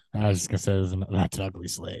 Hopper. I was just gonna say that's an ugly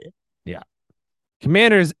slate. Yeah.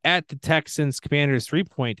 Commanders at the Texans. Commanders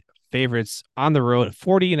 3-point favorites on the road.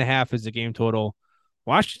 40.5 is the game total.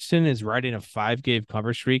 Washington is riding a 5-game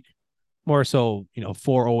cover streak. More so,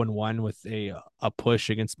 4-0-1 with a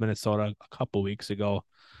push against Minnesota a couple weeks ago.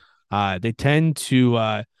 They tend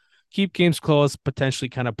to keep games close, potentially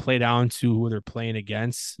kind of play down to who they're playing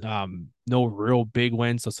against. No real big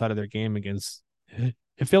wins outside of their game against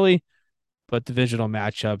Philly, but divisional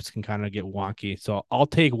matchups can kind of get wonky. So I'll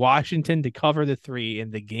take Washington to cover the 3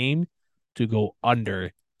 in the game to go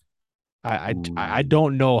under. I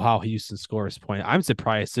don't know how Houston scores point. I'm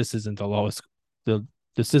surprised this isn't the lowest.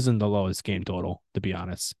 This isn't the lowest game total, to be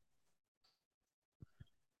honest.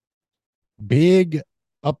 Big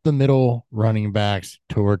up the middle running backs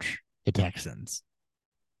torch the Texans.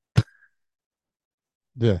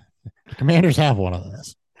 The Commanders have one of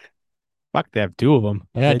those. Fuck, they have 2 of them.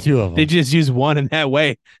 They had 2 of them. They just use one in that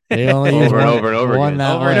way. They only use over and over one again.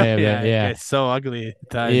 that way. Yeah. It's so ugly at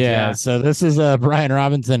times. Yeah. So this is a Brian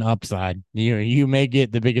Robinson upside. You may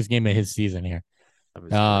get the biggest game of his season here. That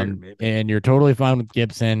was weird, maybe. And you're totally fine with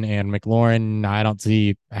Gibson and McLaurin. I don't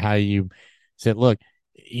see how you said, look,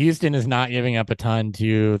 Houston is not giving up a ton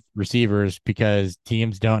to receivers because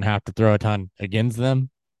teams don't have to throw a ton against them.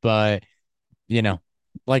 But,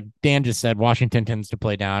 like Dan just said, Washington tends to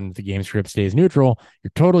play down if the game script stays neutral.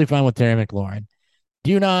 You're totally fine with Terry McLaurin.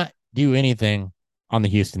 Do not do anything on the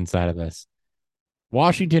Houston side of this.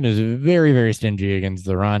 Washington is very, very stingy against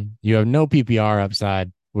the run. You have no PPR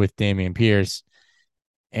upside with Dameon Pierce.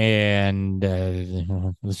 And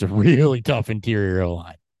it's a really tough interior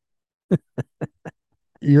line.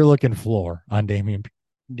 You're looking floor on Dameon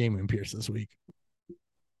Pierce this week.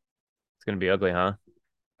 It's gonna be ugly, huh?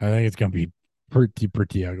 I think it's gonna be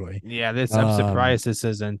pretty ugly. Yeah, I'm surprised this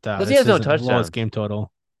isn't. Because he has no isn't the lowest touchdowns. game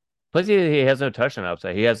total. Plus, he has no touchdown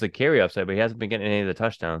upside. He has the carry upside, but he hasn't been getting any of the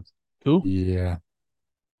touchdowns. Who? Yeah,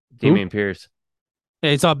 Dameon Pierce.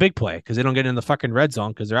 Yeah, it's all big play because they don't get in the fucking red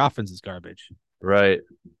zone because their offense is garbage. Right.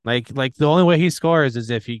 Like the only way he scores is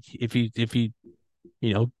if he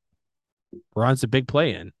runs a big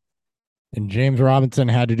play in. and James Robinson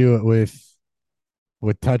had to do it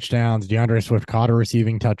with touchdowns. DeAndre Swift caught a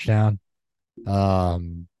receiving touchdown.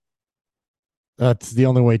 That's the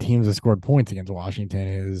only way teams have scored points against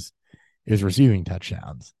Washington is receiving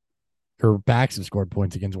touchdowns. Or backs have scored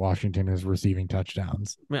points against Washington is receiving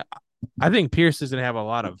touchdowns. I think Pierce is gonna have a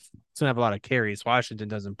lot of carries. Washington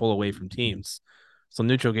doesn't pull away from teams. So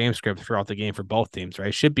neutral game script throughout the game for both teams, right?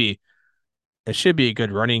 It should be a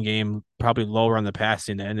good running game, probably lower on the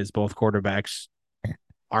passing end as both quarterbacks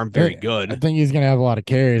aren't very good. I think he's going to have a lot of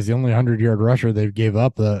carries. The only 100-yard rusher they've gave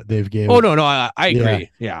up. Oh no, I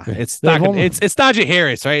agree. Yeah, it's not. It's Najee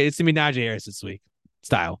Harris, right? It's gonna be Najee Harris this week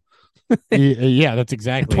style. Yeah, that's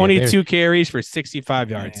exactly 22 carries for 65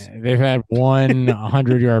 yards. They've had one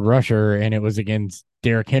 100-yard rusher, and it was against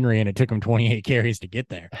Derrick Henry, and it took him 28 carries to get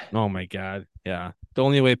there. Oh my god, yeah. The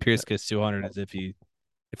only way Pierce gets 200 is if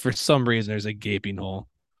for some reason there's a gaping hole.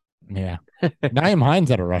 Yeah. Nyheim Hines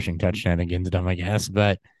had a rushing touchdown against them, I guess.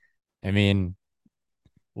 But, I mean,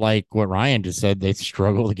 like what Ryan just said, they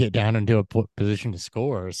struggle to get down into a position to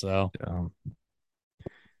score. So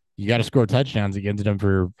you got to score touchdowns against them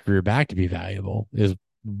for your back to be valuable is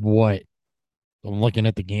what I'm looking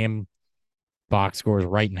at the game box scores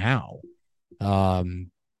right now.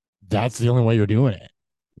 That's the only way you're doing it.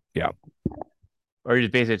 Yeah. Or you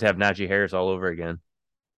just basically have Najee Harris all over again,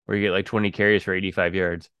 where you get like 20 carries for 85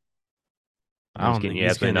 yards. I don't think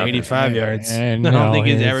he's getting 85 yards. And I don't think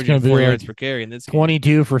he's averaging 4 yards like per carry in this game.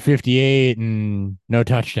 22 for 58 and no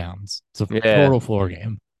touchdowns. It's a total floor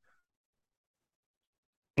game.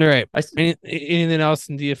 All right. Anything else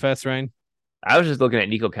in DFS, Ryan? I was just looking at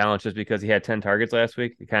Nico Collins just because he had 10 targets last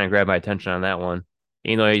week. It kind of grabbed my attention on that one.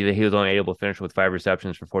 Even though he was only able to finish with 5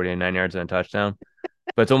 receptions for 49 yards and a touchdown.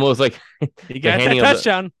 But it's almost like he got that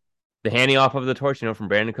touchdown. The handing off of the torch, from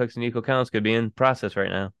Brandon Cooks and Nico Collins could be in process right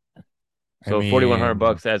now. So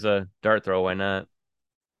 $4,100 as a dart throw, why not?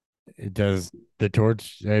 It does the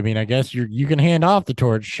torch. I mean, I guess you can hand off the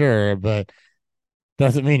torch, sure, but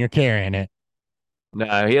doesn't mean you're carrying it.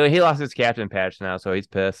 No, he lost his captain patch now, so he's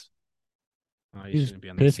pissed. Oh, he shouldn't be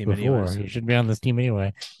on this team anyway. He shouldn't be on this team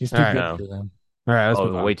anyway. He's too good for them. All right, let's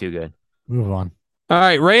move on. Way too good. Move on. All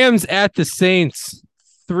right, Rams at the Saints.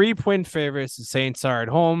 3-point favorites. The Saints are at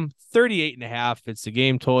home. 38.5. It's the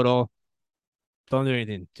game total. Don't do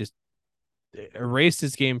anything. Just erase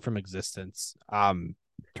this game from existence.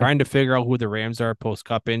 Trying to figure out who the Rams are post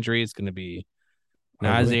cup injury is going to be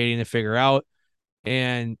nauseating to figure out.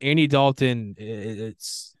 And Andy Dalton,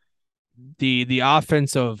 it's the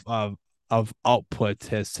offense of output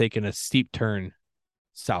has taken a steep turn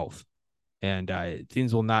south, and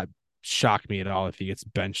things will not shock me at all if he gets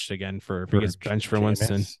benched again for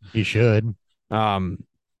Winston. He should.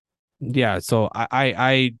 Yeah. So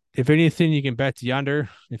I if anything, you can bet the under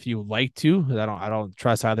if you like to. I don't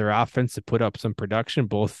trust either offense to put up some production.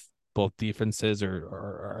 Both defenses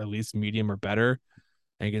are at least medium or better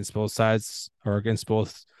against both sides or against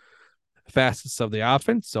both facets of the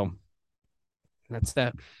offense. So that's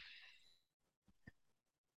that.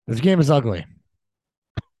 This game is ugly.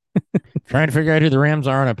 Trying to figure out who the Rams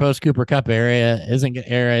are in a post Cooper Cup era isn't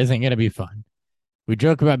going to be fun. We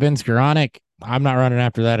joke about Ben Skoranek. I'm not running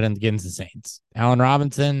after that against the Saints. Allen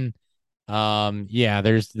Robinson.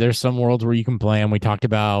 There's some worlds where you can play him. We talked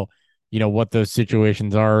about, what those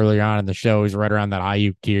situations are earlier on in the show. He's right around that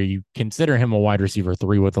Ayuk tier. You consider him a wide receiver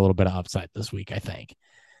 3 with a little bit of upside this week, I think.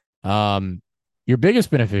 Your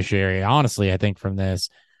biggest beneficiary, honestly, I think from this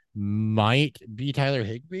might be Tyler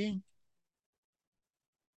Higbee.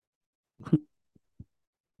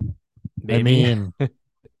 Maybe. I mean,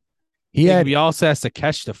 He also has to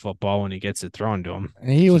catch the football when he gets it thrown to him.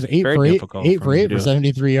 He was eight very for eight, difficult eight for for him to eight for do.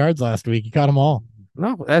 73 yards last week. He caught them all.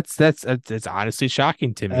 No, that's honestly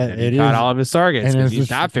shocking to me that It he caught is. all of his targets And because it's he's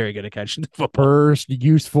just not very good at catching the football. First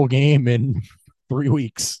useful game in 4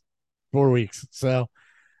 weeks. So,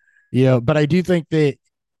 but I do think that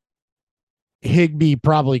Higbee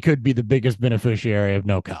probably could be the biggest beneficiary of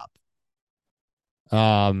no Kupp.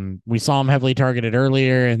 We saw him heavily targeted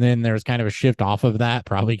earlier, and then there was kind of a shift off of that,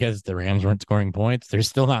 probably because the Rams weren't scoring points. They're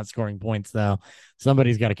still not scoring points, though.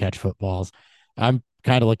 Somebody's got to catch footballs. I'm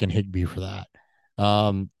kind of looking Higbee for that.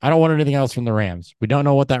 I don't want anything else from the Rams. We don't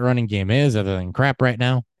know what that running game is other than crap right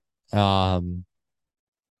now. I'm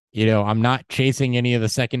not chasing any of the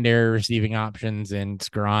secondary receiving options in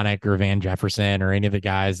Skoranek or Van Jefferson or any of the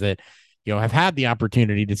guys that, have had the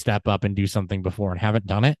opportunity to step up and do something before and haven't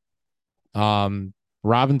done it.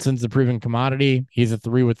 Robinson's the proven commodity. He's a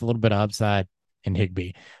 3 with a little bit of upside, and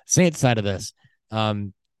Higbee. Saints side of this,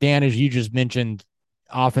 Dan, as you just mentioned,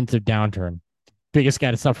 offensive downturn. Biggest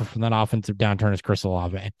guy to suffer from that offensive downturn is Chris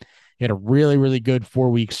Olave. He had a really, really good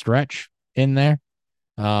 4-week stretch in there.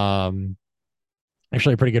 Actually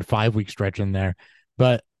a pretty good 5-week stretch in there.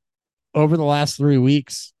 But over the last 3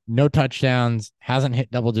 weeks, no touchdowns, hasn't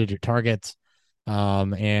hit double-digit targets,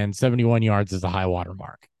 and 71 yards is the high water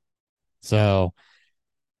mark. So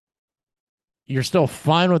you're still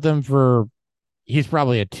fine with him he's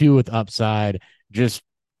probably a 2 with upside. Just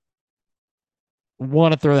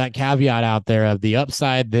want to throw that caveat out there of the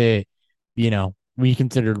upside that, we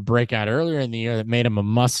considered a breakout earlier in the year that made him a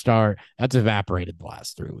must start. That's evaporated the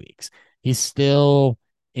last 3 weeks. He's still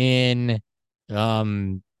in,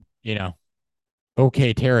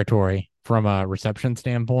 okay territory from a reception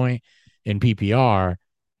standpoint in PPR,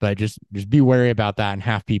 but just be wary about that in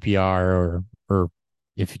half PPR or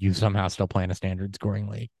if you somehow still play in a standard scoring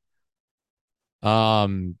league.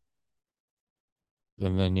 And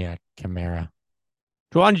then Kamara.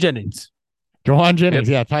 Juwan Jennings,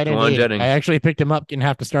 tight end. Juwan Jennings. I actually picked him up. Gonna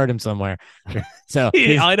have to start him somewhere. So all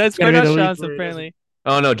he does score touchdowns apparently.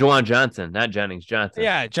 Oh no, Juwan Johnson, not Jennings. Johnson.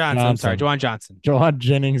 Yeah, Johnson. I'm sorry, Juwan Johnson. Juwan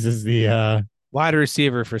Jennings is the wide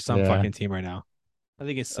receiver for some fucking team right now. I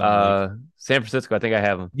think it's San Francisco. I think I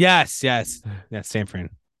have him. Yes, San Fran.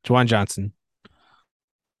 Juwan Johnson.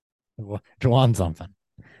 Juwan something.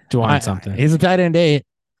 Something. He's a tight end 8.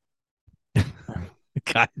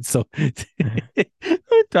 God, it's so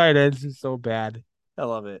tight ends is so bad. I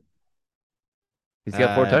love it. He's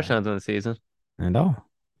got 4 touchdowns in the season. I know.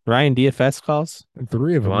 Ryan DFS calls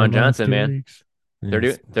 3 of them. Juwan Johnson, man. Weeks.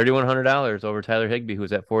 $3,100 over Tyler Higbee,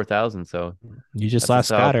 who's at 4,000. So you just lost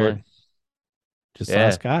Goddard.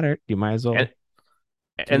 Lost Goddard. You might as well.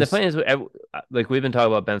 And the point is, like we've been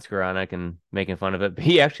talking about Ben Skoranek and making fun of it, but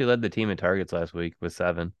he actually led the team in targets last week with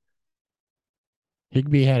 7.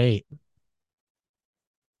 Higbee had 8.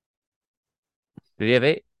 Did he have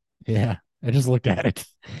 8? Yeah, I just looked at it.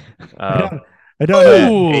 I don't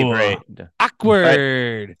know. 8 for 8.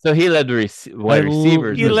 Awkward. Right. So he led the wide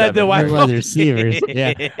receivers. He led the wide receivers.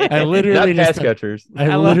 Yeah, I literally not pass catchers.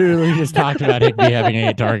 I literally just talked about Higbee having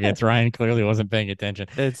 8 targets. Ryan clearly wasn't paying attention.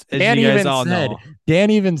 Dan you guys all know.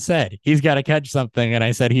 Dan even said he's got to catch something, and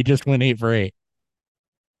I said he just went 8 for 8.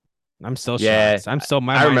 I'm still shocked.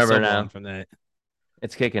 I remember now from that.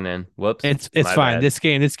 It's kicking in. Whoops. It's fine. Bad.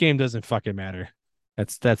 This game doesn't fucking matter.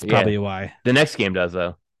 That's probably why. The next game does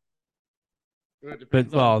though. But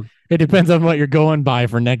it depends on what you're going by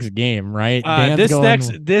for next game, right?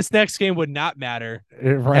 This next game would not matter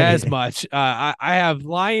as much. I have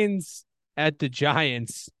Lions at the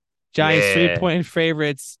Giants. Giants 3-point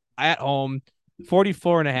favorites at home.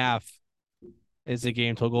 44.5 is the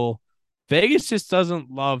game total. Vegas just doesn't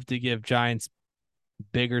love to give Giants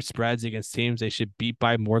bigger spreads against teams they should beat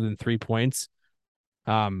by more than 3 points.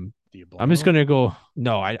 I'm just gonna go.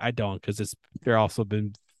 No, I don't, because they're also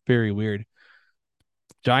been very weird.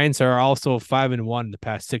 Giants are also 5-1 the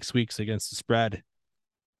past 6 weeks against the spread,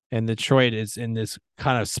 and Detroit is in this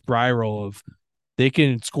kind of spiral of they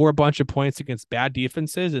can score a bunch of points against bad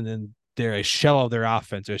defenses, and then they're a shell of their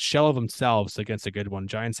offense, or a shell of themselves against a good one.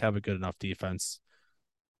 Giants have a good enough defense.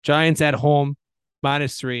 Giants at home,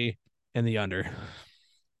 -3 and the under.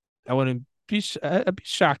 I'd be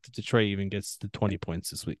shocked if Detroit even gets the 20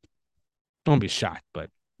 points this week. I won't be shocked,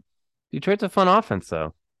 but Detroit's a fun offense,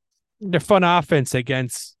 though. They're fun offense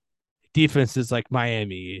against defenses like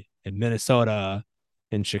Miami and Minnesota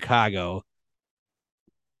and Chicago.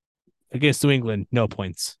 Against New England, no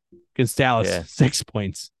points. Against Dallas, 6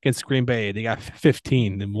 points. Against Green Bay, they got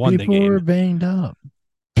 15 and won the game. People were banged up.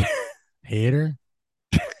 Hater.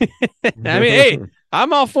 I mean, hey,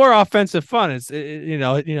 I'm all for offensive fun. It's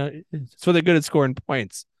it's where they're good at scoring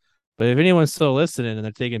points. But if anyone's still listening and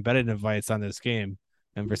they're taking betting advice on this game,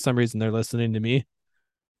 and for some reason they're listening to me,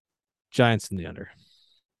 Giants in the under.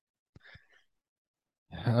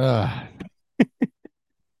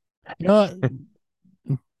 You know what?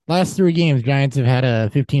 Last 3 games, Giants have had a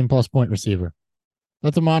 15-plus point receiver.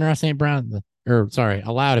 That's Amon-Ra St. Brown.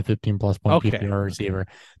 Allowed a 15-plus point PPR receiver.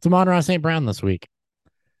 It's Amon-Ra St. Brown this week.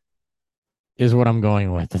 Is what I'm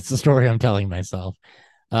going with. That's the story I'm telling myself.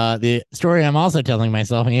 The story I'm also telling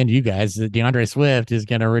myself and you guys that DeAndre Swift is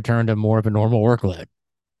going to return to more of a normal workload.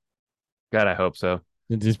 God, I hope so.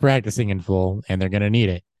 He's practicing in full, and they're going to need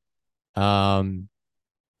it.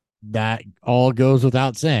 That all goes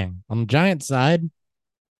without saying. On the Giants side,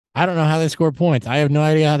 I don't know how they score points. I have no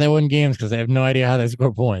idea how they win games because I have no idea how they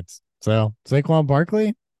score points. So, Saquon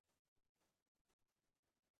Barkley?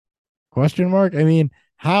 Question mark? I mean,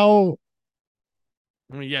 how...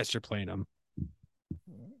 yes, you're playing him.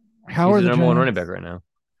 How He's are the number one Giants? running back right now.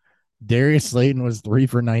 Darius Slayton was 3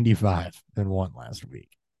 for 95 and 1 last week.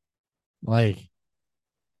 Like,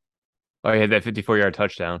 Oh, he had that 54-yard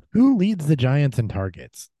touchdown. who leads the Giants in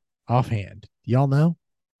targets? Offhand. Y'all know?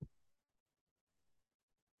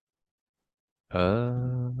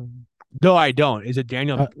 No, I don't. Is it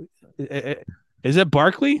Daniel? Is it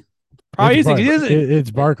Barkley? Probably It's isn't. Barkley.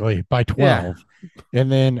 It's Barkley by 12.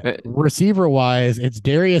 And then receiver-wise, it's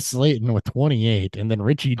Darius Slayton with 28, and then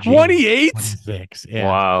Richie James 28? 26. Yeah,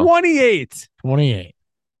 Wow. 28. 28.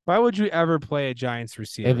 Why would you ever play a Giants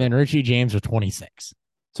receiver? And then Richie James with 26.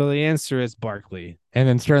 So the answer is Barkley. And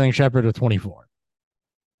then Sterling Shepard with 24.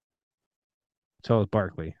 So it's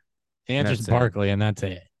Barkley. The answer's That's it. Barkley, and that's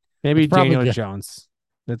it. Maybe It's probably Daniel good. Jones.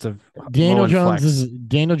 That's a Daniel low end Jones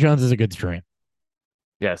flex. is a good stream.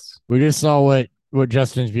 Yes. We just saw what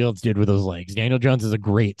Justin Fields did with those legs. Daniel Jones is a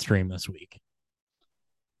great stream this week.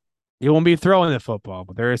 He won't be throwing the football,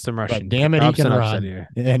 but there is some rushing. But damn it, he can run, Here.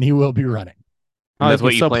 and he will be running. And that's he what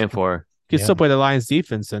can you still- plan for. He can Yeah. still play the Lions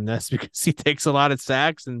defense in this because he takes a lot of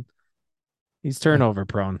sacks and he's turnover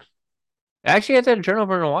prone. Actually, hasn't had a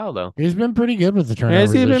turnover in a while, though. He's been pretty good with the turnovers.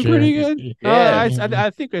 Has he this been pretty year. good? Yeah. I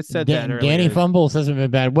think I said that earlier. Danny Fumbles hasn't been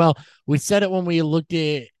bad. Well, we said it when we looked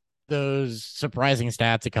at those surprising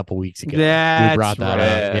stats a couple weeks ago. That's we brought that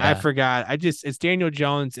right. up. Yeah. I forgot. It's Daniel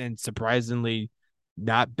Jones and surprisingly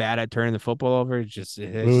not bad at turning the football over. It just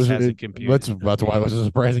hasn't computed. That's why it was a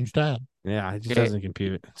surprising stat. Yeah, it just Yeah. doesn't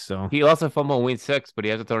compute. So He also fumbled in week 6, but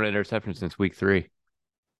he hasn't thrown an interception since week 3.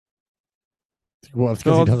 Well, it's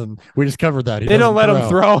because he doesn't. We just covered that. He they don't let doesn't him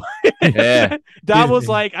throw. Yeah. Don was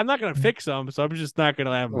like, I'm not going to fix him, so I'm just not going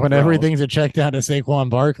to have him When throw. everything's a check down to Saquon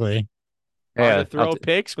Barkley. Hard Yeah. to throw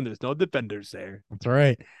picks when there's no defenders there. That's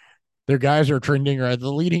right. Their guys are trending, or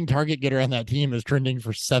the leading target getter on that team is trending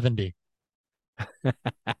for 70.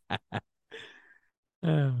 Oh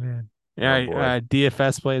man! All Oh, right, boy.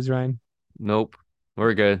 DFS plays, Ryan. Nope.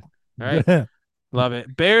 We're good. All right, love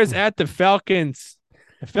it. Bears at the Falcons.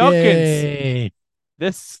 The Falcons. Yay.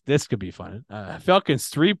 This could be fun. Falcons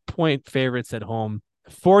 3-point favorites at home.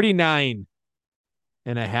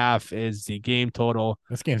 49.5 is the game total.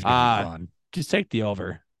 This game's gonna be fun. Just take the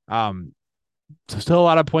over. So still a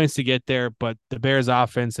lot of points to get there, but the Bears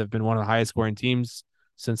offense have been one of the highest scoring teams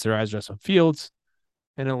since their eyes Russell Fields.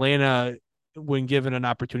 And Atlanta, when given an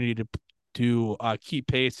opportunity to keep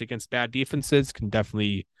pace against bad defenses, can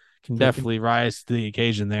definitely rise to the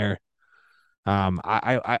occasion there. I'm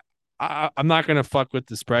not gonna fuck with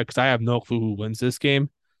the spread because I have no clue who wins this game,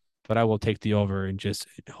 but I will take the over and just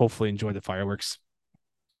hopefully enjoy the fireworks.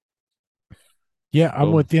 Yeah, I'm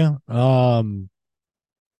Cool. with you.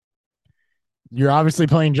 You're obviously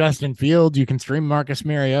playing Justin Fields. You can stream Marcus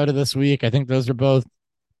Mariota this week. I think those are both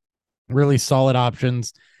really solid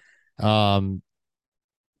options. I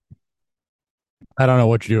don't know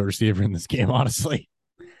what you do at receiver in this game, honestly.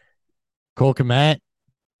 Cole Kmet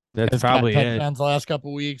That's has probably got it. touchdowns the last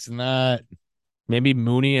couple weeks, and that Maybe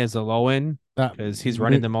Mooney as a low end because he's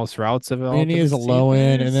running the most routes of all. Mooney is a the low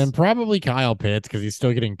end, and receivers. then probably Kyle Pitts because he's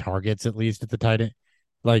still getting targets at least at the tight end.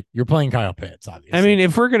 Like you're playing Kyle Pitts, obviously. I mean,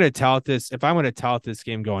 if I'm going to tout this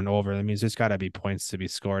game going over, that means there's got to be points to be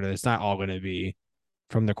scored. It's not all going to be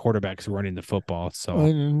from the quarterbacks running the football. So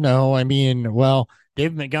no, I mean, well,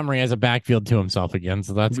 David Montgomery has a backfield to himself again,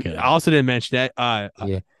 so that's good. I also didn't mention that.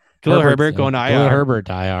 Yeah. Khalil Herbert going to Khalil IR. Herbert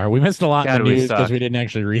to IR. We missed a lot God, in the we news because suck. we didn't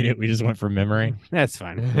actually read it. We just went from memory. That's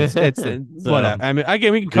fine. It's whatever. I mean,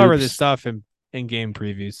 again, we can cover this stuff in game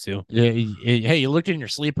previews too. Yeah, hey, you looked in your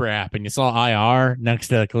sleeper app and you saw IR next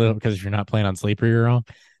to Khalil because if you're not playing on sleeper, you're wrong.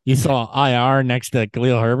 You saw IR next to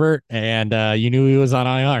Khalil Herbert and you knew he was on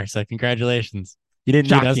IR. So congratulations. You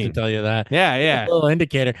didn't need us to Shocking. tell you that. Yeah, A yeah. little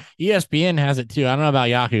indicator. ESPN has it too. I don't know about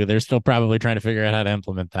Yahoo. They're still probably trying to figure out how to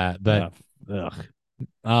implement that. But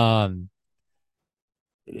um,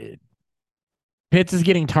 Pitts is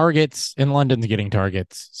getting targets and London's getting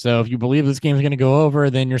targets. So if you believe this game's going to go over,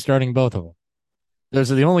 then you're starting both of them.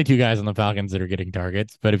 Those are the only two guys on the Falcons that are getting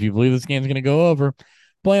targets. But if you believe this game's going to go over,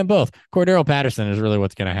 play them both. Cordero Patterson is really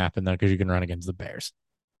what's going to happen, though, because you can run against the Bears.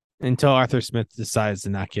 Until Arthur Smith decides to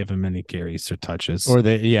not give him any carries or touches. Or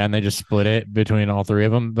and they just split it between all three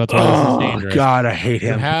of them. That's why this is dangerous. God, I hate You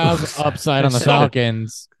him. have upside on the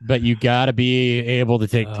Falcons, but you got to be able to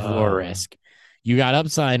take the floor risk. You got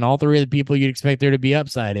upside in all three of the people you'd expect there to be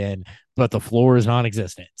upside in, but the floor is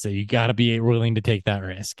non-existent. So you got to be willing to take that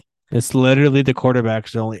risk. It's literally the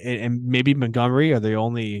quarterbacks only, and maybe Montgomery are the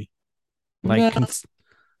only like.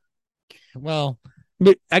 Well,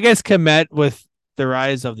 I guess Kmet with the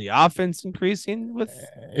rise of the offense increasing with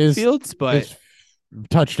Fields, but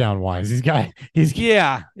touchdown wise, he's got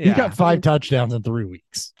 5 touchdowns in 3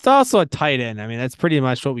 weeks. It's also a tight end. I mean, that's pretty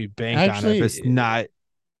much what we bank on. If it's not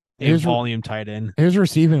a volume tight end, his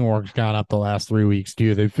receiving work's gone up the last 3 weeks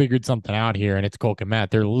too. They figured something out here, and it's Cole Kmet.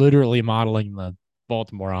 They're literally modeling the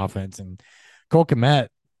Baltimore offense, and Cole Kmet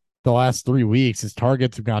the last 3 weeks, his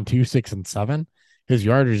targets have gone 2, 6, and 7. His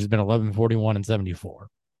yardage has been 11, 41, and 74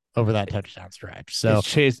 over that touchdown stretch. So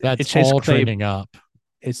that's all trending up.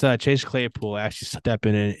 It's Chase Claypool actually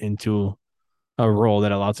stepping into a role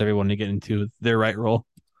that allows everyone to get into their right role.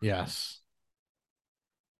 Yes.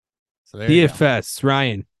 So DFS,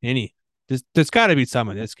 Ryan, there's got to be some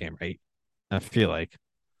in this game, right? I feel like.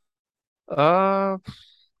 I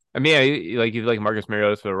mean, you like Marcus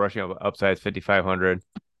Mariota for the rushing upside 5,500.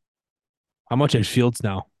 How much is Fields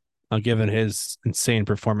now? Given his insane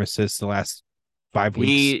performances the last 5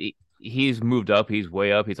 weeks. He's moved up. He's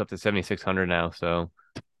way up. He's up to 7,600 now. So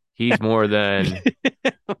he's more than.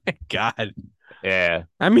 Oh my God. Yeah.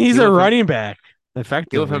 I mean, he's a running back.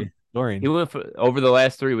 Effectively. He went over the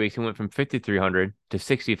last 3 weeks. He went from 5,300 to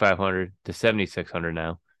 6,500 to 7,600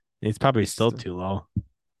 now. It's probably still too low.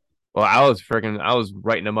 Well, I was writing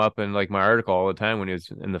him up in like my article all the time when he was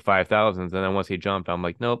in the 5,000s, and then once he jumped, I'm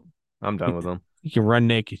like, nope, I'm done with him. You can run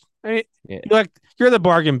naked. I mean, you're the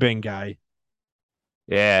bargain bin guy.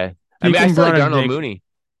 Yeah. I still like Darnell Mooney.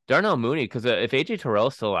 Darnell Mooney, because if AJ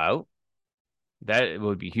Terrell's still out, that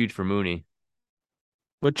would be huge for Mooney.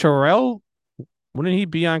 But Terrell, wouldn't he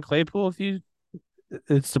be on Claypool if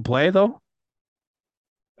it's to play, though?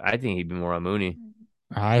 I think he'd be more on Mooney.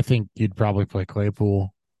 I think you'd probably play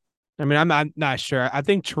Claypool. I mean, I'm not sure. I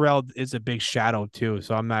think Terrell is a big shadow, too.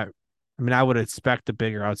 So I would expect a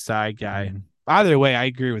bigger outside guy. Mm-hmm. Either way, I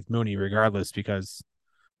agree with Mooney regardless because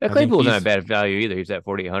Claypool's not a bad value either. He's at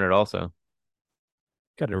 4,800 also.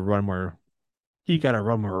 Got to run more. He got to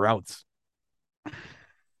run more routes.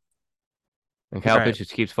 And Kyle Pitts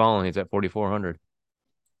just keeps falling. He's at 4,400.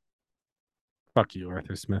 Fuck you,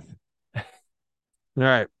 Arthur Smith. All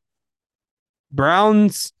right.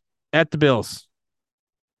 Browns at the Bills.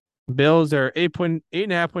 Bills are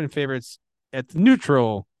 8.5 point favorites at the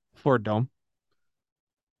neutral Ford Dome.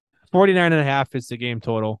 49.5 is the game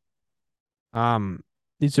total.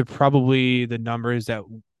 These are probably the numbers that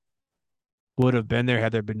would have been there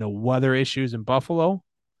had there been no weather issues in Buffalo.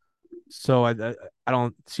 So I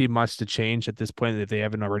don't see much to change at this point if they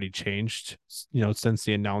haven't already changed, since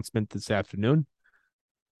the announcement this afternoon.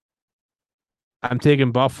 I'm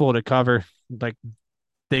taking Buffalo to cover. Like,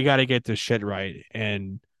 they got to get this shit right.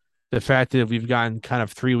 And the fact that we've gotten kind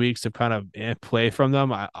of 3 weeks of kind of play from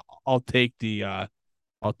them, I'll take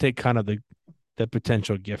kind of the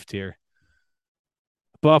potential gift here.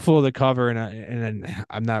 Buffalo to cover, and then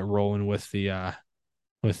I'm not rolling with the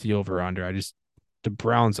over under. The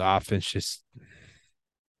Browns offense just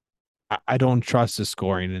I don't trust the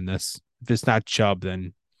scoring in this. If it's not Chubb,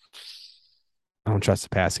 then I don't trust the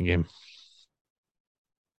passing game.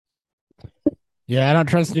 Yeah, I don't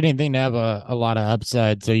trust anything to have a lot of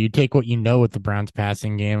upside. So you take what you know with the Browns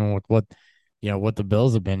passing game and with what the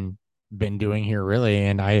Bills have been doing here, really.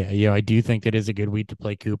 And I do think it is a good week to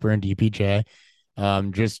play Cooper and DPJ.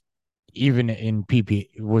 Just even in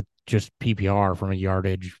with just PPR from a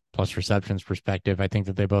yardage plus receptions perspective, I think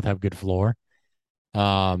that they both have good floor.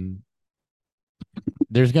 There's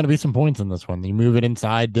going to be some points in this one. You move it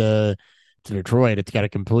inside to Detroit, it's got a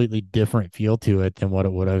completely different feel to it than what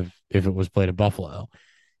it would have if it was played in Buffalo.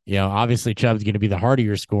 Obviously Chubb's going to be the heart of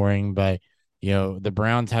your scoring, but the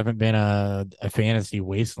Browns haven't been a fantasy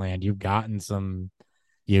wasteland. You've gotten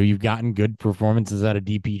you've gotten good performances out of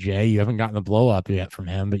DPJ. You haven't gotten the blow up yet from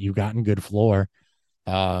him, but you've gotten good floor.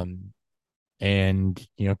 And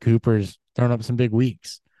Cooper's thrown up some big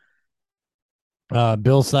weeks.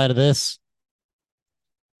 Bill's side of this,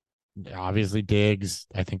 obviously Diggs.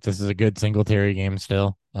 I think this is a good Singletary game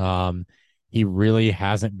still. He really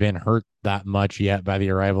hasn't been hurt that much yet by the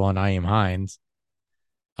arrival of Nyheim Hines.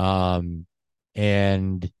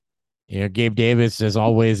 And Gabe Davis, as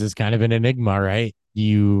always, is kind of an enigma, right?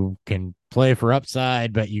 You can play for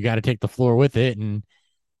upside, but you got to take the floor with it, and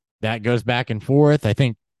that goes back and forth. I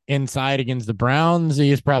think inside against the Browns,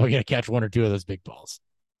 he's probably going to catch one or two of those big balls.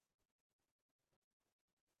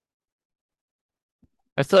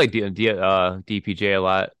 I still like DPJ a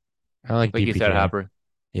lot. I like Like DPJ. you said, Hopper.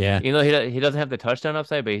 Yeah. He doesn't have the touchdown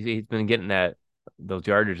upside, but he's been getting those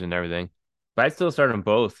yardage and everything. But I'd still start them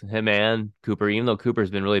both, him and Cooper, even though Cooper's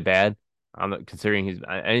been really bad. Considering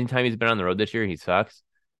anytime he's been on the road this year, he sucks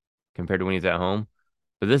compared to when he's at home.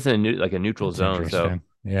 But this is a neutral That's zone, so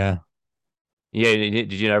yeah.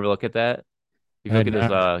 Did you ever look at that? If you look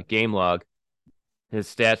at his game log, his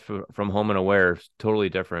stats from home and away are totally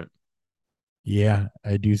different. Yeah,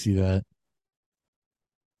 I do see that.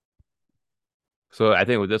 So I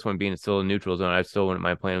think with this one being still a neutral zone, I still wouldn't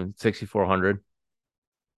mind playing 6,400.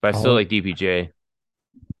 But I still like DPJ.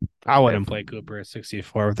 I wouldn't play Cooper at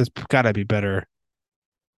 64. This got to be better.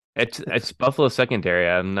 It's Buffalo secondary.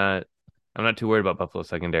 I'm not too worried about Buffalo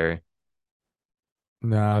secondary.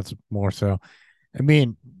 No, it's more so. I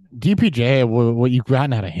mean, DPJ, what you've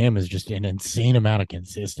gotten out of him is just an insane amount of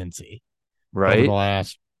consistency. Right. Over the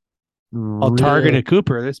last targeted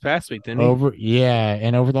Cooper this past week, didn't he?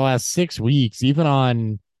 And over the last 6 weeks, even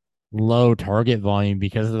on low target volume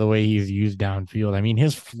because of the way he's used downfield. I mean,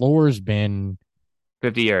 his floor's been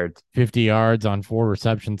 50 yards. 50 yards on 4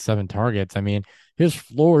 receptions, 7 targets. I mean, his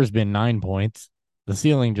floor's been 9 points. The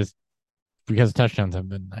ceiling just because touchdowns haven't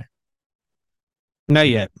been there. Not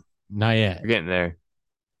yet. You're getting there.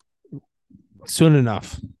 Soon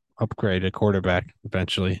enough. Upgrade a quarterback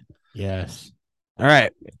eventually. Yes. All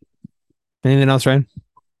right. Anything else, Ryan?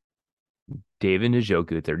 David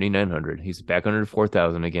Njoku, 3,900. He's back under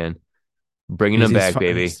 4,000 again. Bringing him back,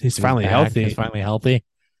 baby. He's finally healthy. He's finally healthy.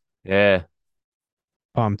 Yeah.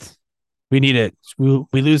 Pumped. We need it.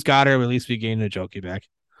 We lose Goddard. At least we gain Njoku back.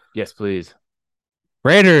 Yes, please.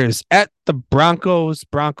 Raiders at the Broncos.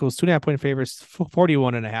 Broncos 2.5-point favorites.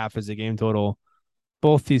 41.5 is the game total.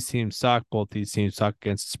 Both these teams suck. Both these teams suck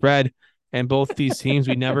against the spread. And both these teams,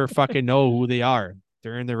 we never fucking know who they are.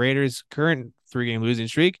 During the Raiders' current 3-game losing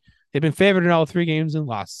streak, they've been favored in all 3 games and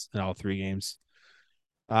lost in all 3 games.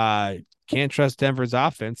 Can't trust Denver's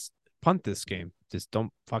offense. Punt this game. Just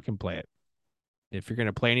don't fucking play it. If you're going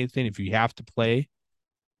to play anything, if you have to play,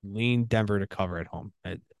 lean Denver to cover at home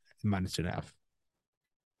at -2.5.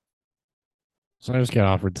 So I just got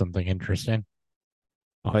offered something interesting.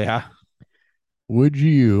 Oh, yeah? Would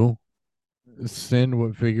you send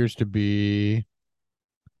what figures to be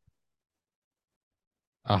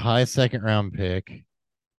a high 2nd round pick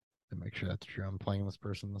to make sure that's true? I'm playing this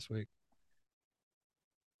person this week.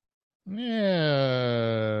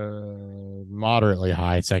 Yeah, moderately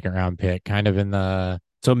high 2nd round pick, kind of in the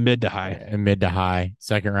mid to high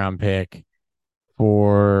 2nd round pick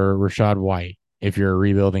for Rachaad White if you're a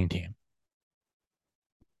rebuilding team.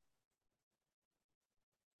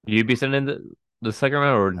 You'd be sending the 2nd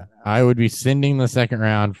round, or I would be sending the 2nd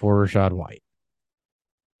round for Rachaad White.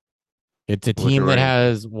 It's a team that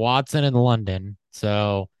has Watson and London,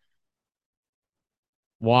 so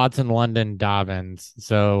Watson, London, Dobbins.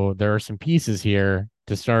 So there are some pieces here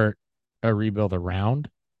to start a rebuild around.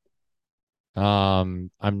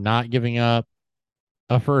 I'm not giving up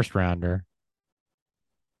a 1st rounder.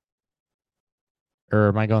 Or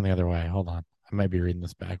am I going the other way? Hold on. I might be reading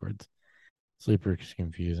this backwards. Sleeper is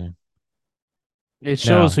confusing. It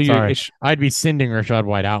shows who you're. I'd be sending Rachaad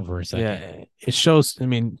White out for a second. Yeah, it shows. I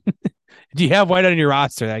mean, do you have White on your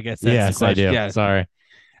roster? I guess that's yes, the question. I do. Yeah. Sorry.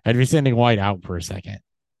 I'd be sending White out for a second.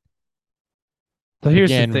 So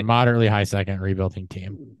here's Again, the thing. Moderately high 2nd rebuilding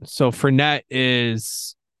team. So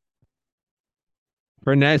Fournette's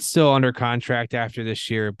still under contract after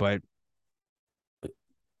this year, but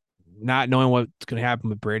not knowing what's going to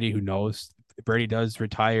happen with Brady, who knows? If Brady does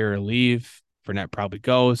retire or leave, Fournette probably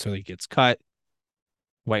goes or he gets cut.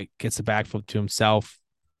 White gets the backfield to himself,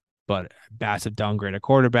 but massive downgrade at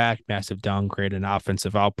quarterback, massive downgrade in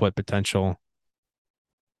offensive output potential.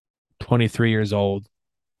 23 years old.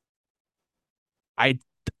 I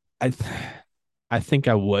think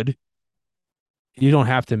I would. You don't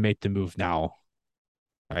have to make the move now,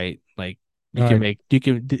 right? Like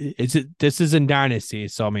this is in Dynasty,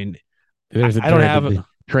 so I mean, I don't have a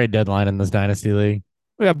trade deadline in this Dynasty league.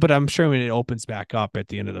 Yeah, but I'm sure when it opens back up at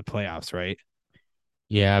the end of the playoffs, right?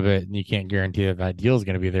 Yeah, but you can't guarantee that deal is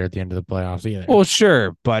going to be there at the end of the playoffs either. Well,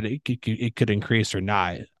 sure, but it could increase or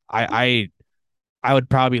not. I would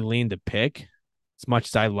probably lean to pick. As much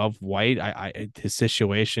as I love White, his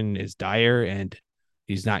situation is dire and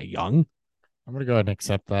he's not young. I'm going to go ahead and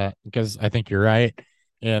accept that because I think you're right.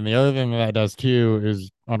 And the other thing that does too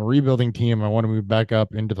is on a rebuilding team, I want to move back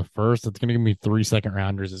up into the first. It's going to give me 3 second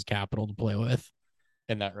rounders as capital to play with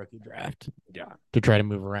in that rookie draft. Yeah. To try to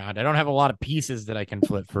move around. I don't have a lot of pieces that I can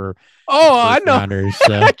flip for Oh, I know. rounders.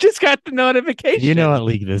 So I just got the notification. you know what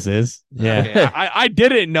league this is. Yeah. Okay. I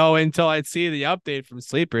didn't know until I'd see the update from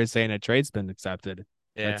Sleeper saying a trade's been accepted.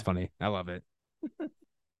 Yeah. That's funny. I love it.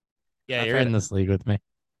 Yeah, I've you're had in this league with me.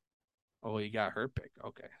 Oh, you got her pick.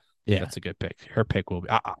 Okay. Yeah. That's a good pick. Her pick will be.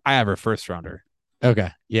 I have her first rounder. Okay.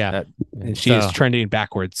 Yeah. And she is trending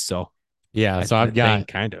backwards. So yeah. So I've got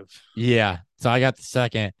kind of. Yeah. So I got the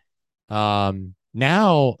second.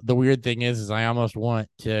 Now the weird thing is I almost want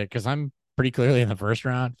to, because I'm pretty clearly in the first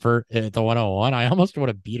round for the 101. I almost want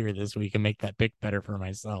to beat her this week and make that pick better for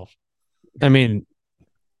myself. I mean,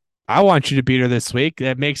 I want you to beat her this week.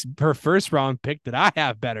 That makes her first round pick that I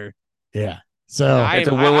have better. Yeah. So It's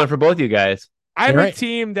a win-win for both you guys. I'm Right. a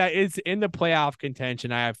team that is in the playoff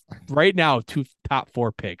contention. I have right now 2 top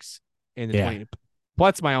 4 picks in the 20.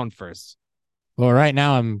 Plus my own first. well, right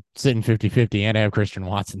now I'm sitting 50-50 and I have Christian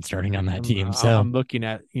Watson starting on that team. So I'm looking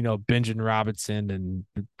at, Benjamin Robinson and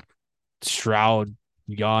Stroud,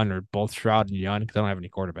 Young, or both Stroud and Young because I don't have any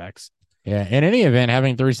quarterbacks. yeah, in any event,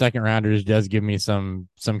 having 3 second rounders does give me some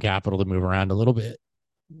capital to move around a little bit.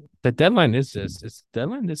 The deadline is this. It's the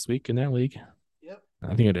deadline this week in that league. Yep.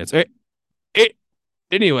 I think it is.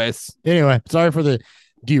 Anyways. Anyway, sorry for the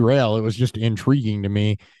derail. It was just intriguing to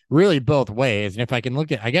me, really both ways. And if I can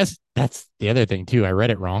look at, I guess that's the other thing too. I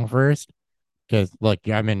read it wrong first because look,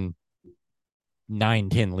 I'm in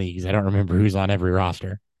 9-10 leagues. I don't remember who's on every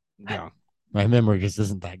roster. Yeah. My memory just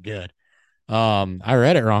isn't that good. I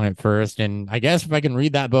read it wrong at first, and I guess if I can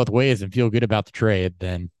read that both ways and feel good about the trade,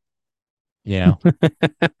 then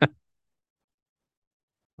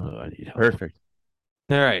Perfect.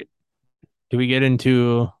 All right. Do we get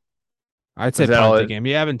into? I'd say Is that punt all the it- game.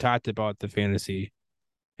 You haven't talked about the fantasy.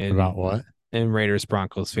 about what? In Raiders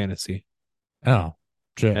Broncos fantasy. Oh,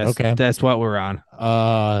 shit. Okay. That's what we're on.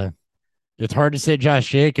 It's hard to say Josh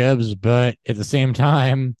Jacobs, but at the same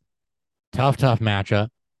time, tough matchup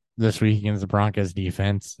this week against the Broncos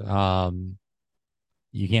defense.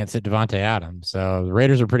 You can't sit Devontae Adams. So the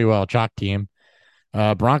Raiders are pretty well a chalk team.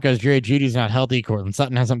 Broncos, Jerry Judy's not healthy. Cortland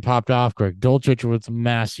Sutton hasn't popped off. Greg Dulcich was a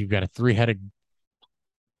mess. You've got a 3-headed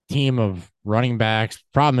team of running backs.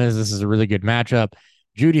 Problem is, this is a really good matchup.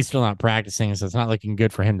 Judy's still not practicing, so it's not looking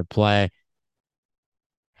good for him to play.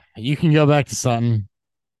 You can go back to Sutton.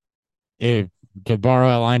 To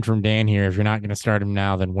borrow a line from Dan here, if you're not going to start him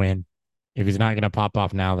now, then win. If he's not going to pop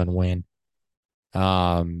off now, then win.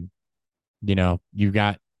 You've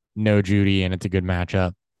got no Judy, and it's a good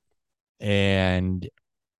matchup. And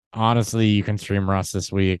honestly, you can stream Russ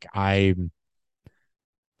this week.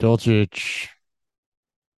 Dulcich.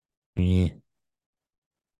 I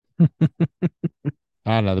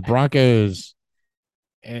don't know. The Broncos,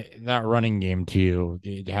 that running game too,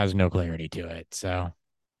 it has no clarity to it. So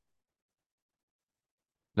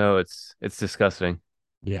No, it's disgusting.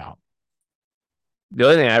 yeah. The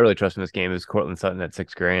only thing I really trust in this game is Cortland Sutton at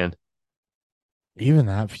 $6,000. Even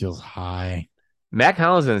that feels high. Mac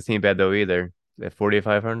Hollins doesn't seem bad though either. At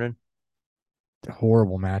 4,500.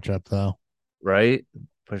 Horrible matchup though. Right?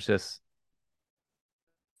 But it's just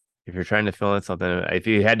if you're trying to fill in something, if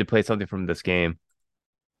you had to play something from this game,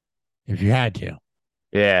 If you had to.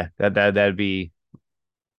 yeah, that'd be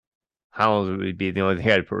Hollins would be the only thing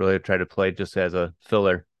I'd really try to play just as a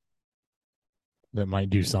filler. That might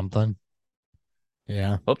do something.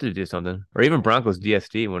 Yeah. Hope to do something. Or even Broncos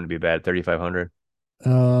DSD wouldn't be bad, 3,500.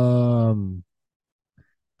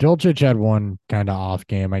 Dulcich had one kind of off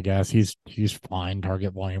game, I guess. He's fine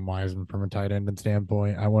target volume wise and from a tight end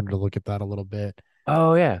standpoint. I wanted to look at that a little bit.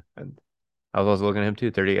 Oh yeah. I was also looking at him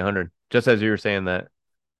too, 3,800. Just as you were saying that.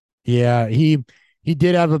 Yeah, he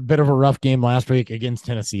did have a bit of a rough game last week against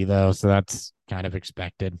Tennessee though, so that's kind of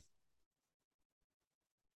expected.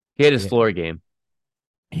 He had his floor game.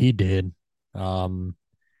 He did.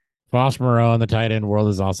 Foss Moreau in the tight end world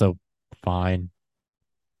is also fine.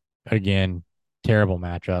 Again, terrible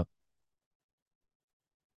matchup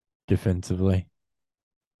defensively.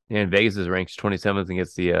 And Vegas is ranked 27th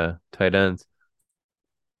against the tight ends.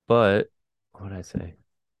 But what did I say?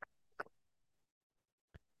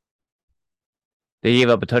 They gave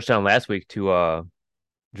up a touchdown last week to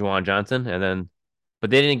Juwan Johnson, and then But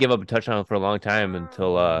they didn't give up a touchdown for a long time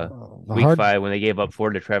until The week hard 5 when they gave up 4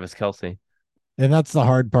 to Travis Kelce. And that's the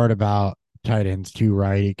hard part about tight ends too,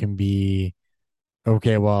 right? It can be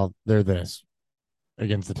okay, well, they're this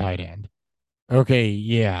against the tight end. Okay,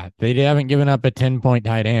 yeah. They haven't given up a 10-point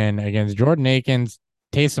tight end against Jordan Akins,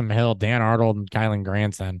 Taysom Hill, Dan Arnold, and Kylan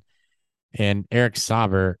Granson, and Eric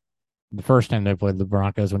Sauber the first time they played the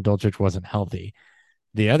Broncos when Dulcich wasn't healthy.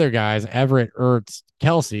 The other guys, Everett, Ertz,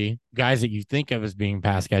 Kelsey, guys that you think of as being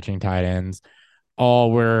pass catching tight ends,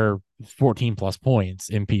 all were 14 plus points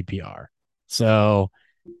in PPR. So,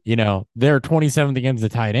 they're 27th against the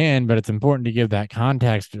tight end, but it's important to give that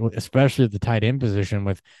context, especially at the tight end position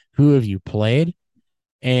with who have you played.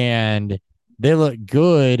 And they look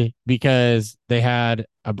good because they had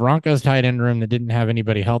a Broncos tight end room that didn't have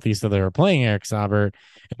anybody healthy, so they were playing Eric Saubert,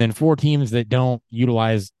 and then 4 teams that don't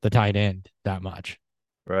utilize the tight end that much.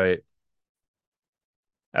 Right.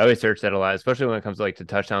 I always search that a lot, especially when it comes to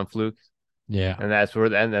touchdown flukes. Yeah. And that's where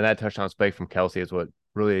and that touchdown spike from Kelce is what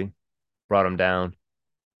really brought him down.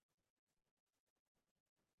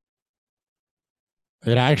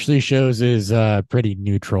 It actually shows his pretty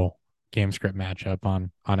neutral game script matchup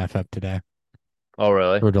on FF today. Oh,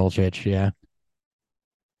 really? For Dulcich, yeah.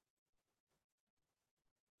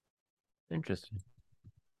 Interesting.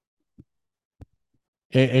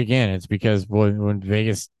 Again, it's because when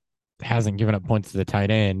Vegas hasn't given up points to the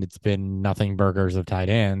tight end, it's been nothing burgers of tight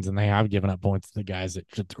ends, and they have given up points to the guys that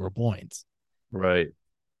should score points. Right.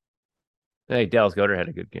 I think Dallas Goedert had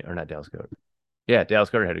a good game, or not Dallas Goedert. Yeah, Dallas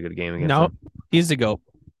Goedert had a good game against him. He's the GOAT.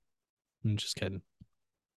 I'm just kidding.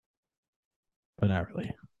 But not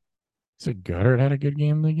really. So Goddard had a good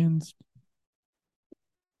game against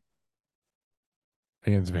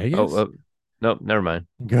Vegas? Nope, never mind.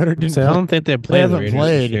 Goddard didn't I don't think they played. haven't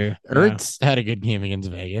played. Yeah. Ertz had a good game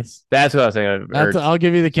against Vegas. That's what I was saying. I'll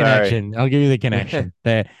give you the connection. I'll give you the connection.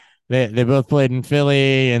 they both played in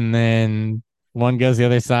Philly, and then one goes the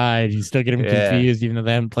other side. You still get them confused, even though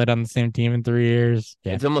they haven't played on the same team in 3 years.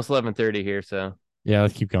 Yeah. It's almost 11:30 here, so yeah,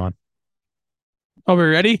 let's keep going. Oh, we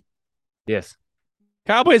ready? Yes.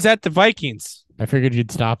 Cowboys at the Vikings. I figured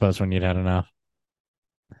you'd stop us when you'd had enough.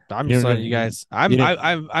 I'm just letting you guys.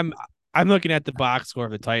 I'm looking at the box score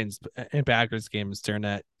of the Titans and Packers game. Is staring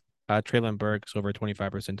at Traylon Burks over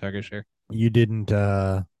 25% target share. You didn't.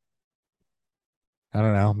 I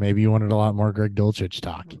don't know. Maybe you wanted a lot more Greg Dulcich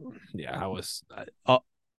talk. Yeah,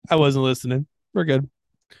 I wasn't listening. We're good.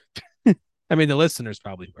 I mean, the listeners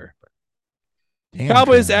probably were. But.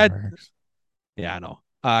 Cowboys at. Yeah, I know.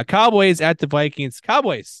 Cowboys at the Vikings.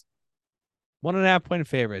 Cowboys 1.5-point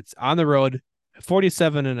favorites on the road.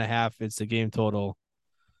 47.5. It's the game total.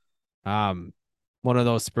 One of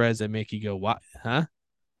those spreads that make you go, what? Huh?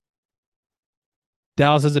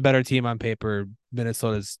 Dallas is a better team on paper.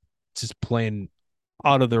 Minnesota's just playing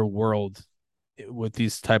out of their world with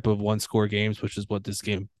these type of 1-score games, which is what this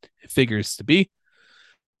game figures to be.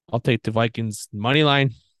 I'll take the Vikings money line.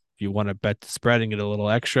 If you want to bet the spread and get a little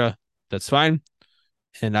extra, that's fine.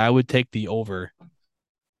 And I would take the over.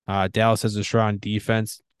 Dallas has a strong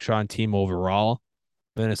defense, strong team overall.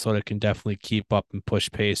 Minnesota can definitely keep up and push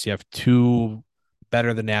pace. You have 2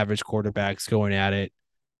 better than average quarterbacks going at it.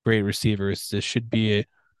 Great receivers. This should be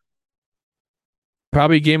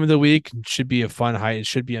probably game of the week. It should be a fun high. It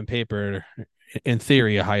should be on paper, in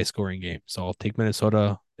theory, a high scoring game. So I'll take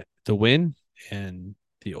Minnesota to win and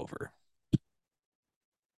the over.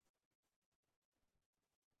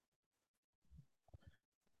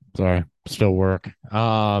 Sorry, still work.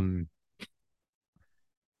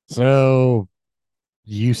 So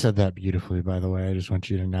you said that beautifully, by the way. I just want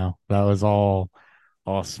you to know that was all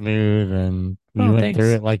smooth, and you went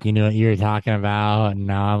through it like you knew what you were talking about. And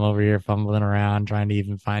now I'm over here fumbling around trying to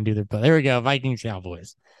even find who they're. But there we go, Vikings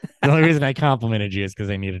Cowboys. The only reason I complimented you is because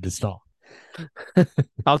I needed to stall.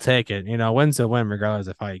 I'll take it. Win's a win, regardless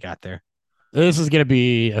of how you got there. This is going to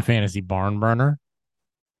be a fantasy barn burner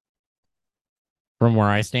from where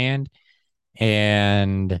I stand.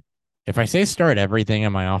 And if I say start everything,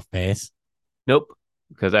 am I off base? Nope,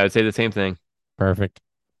 because I would say the same thing. Perfect.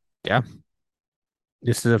 Yeah.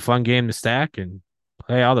 This is a fun game to stack and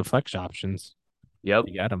play all the flex options. Yep.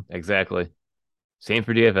 You got them. Exactly. Same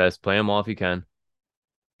for DFS. Play them all if you can.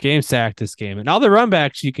 Game stack this game. And all the run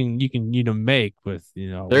backs you can make with,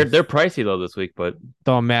 They're pricey though this week, but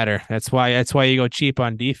don't matter. That's why you go cheap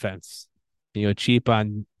on defense. You go cheap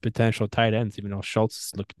on potential tight ends, even though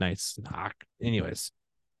Schultz looked nice and hot. Anyways,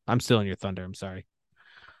 I'm still in your thunder. I'm sorry.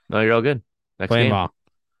 No, you're all good. Next Play game. them all.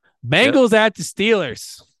 Bengals at the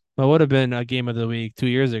Steelers. What would have been a game of the week 2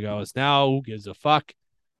 years ago is now who gives a fuck.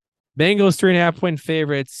 Bengals 3.5-point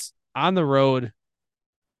favorites on the road.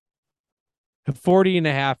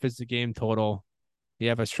 40.5 is the game total. You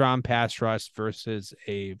have a strong pass rush versus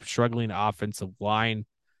a struggling offensive line.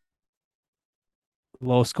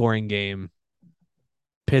 Low scoring game.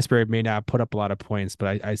 Pittsburgh may not put up a lot of points,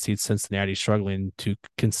 but I see Cincinnati struggling to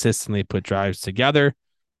consistently put drives together.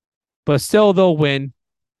 But still, they'll win,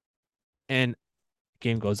 and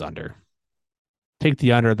game goes under. Take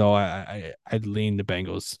the under, though. I'd lean the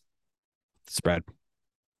Bengals spread.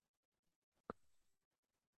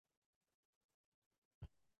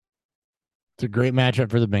 It's a great matchup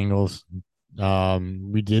for the Bengals.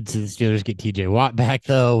 We did see the Steelers get TJ Watt back,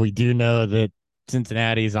 though. We do know that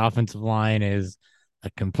Cincinnati's offensive line is a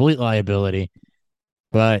complete liability.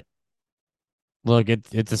 But look,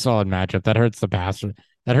 it's a solid matchup. That hurts the passer.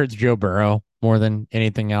 That hurts Joe Burrow more than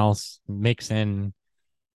anything else. Mix in,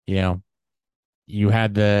 you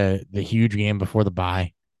had the huge game before the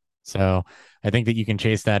bye. So I think that you can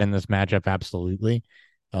chase that in this matchup. Absolutely.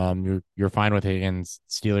 You're fine with Higgins.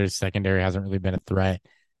 Steelers secondary hasn't really been a threat.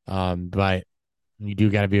 But you do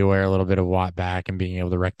got to be aware a little bit of Watt back and being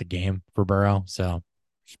able to wreck the game for Burrow. So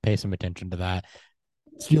just pay some attention to that.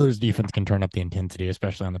 Steelers defense can turn up the intensity,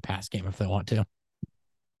 especially on the pass game if they want to.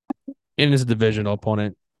 And it's a divisional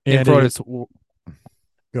opponent. And for what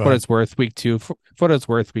it's worth, week 2. For what it's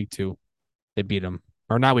worth, week 2, they beat them.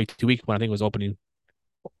 Or not week 2, week 1. I think it was opening.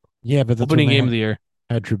 Yeah, but opening game of the year.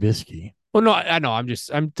 Had Trubisky. Well, no, I know.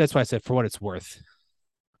 That's why I said for what it's worth.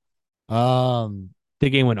 The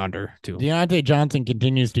game went under too. Deontay Johnson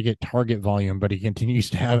continues to get target volume, but he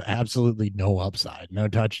continues to have absolutely no upside, no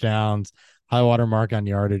touchdowns. High water mark on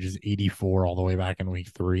yardage is 84 all the way back in week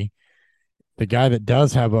 3. The guy that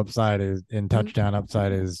does have upside touchdown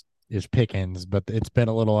upside is Pickens, but it's been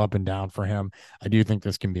a little up and down for him. I do think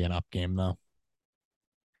this can be an up game though.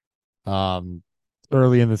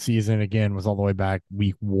 Early in the season, again, was all the way back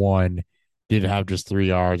week 1, did have just 3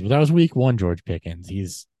 yards, but that was week 1. George Pickens,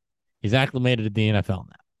 he's acclimated to the NFL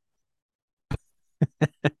now.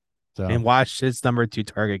 So and watch his number 2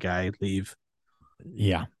 target guy leave.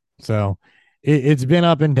 Yeah, so it's been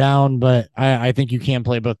up and down, but I think you can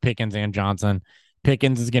play both Pickens and Johnson.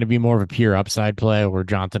 Pickens is going to be more of a pure upside play, where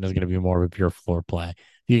Johnson is going to be more of a pure floor play.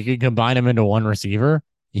 If you can combine them into one receiver,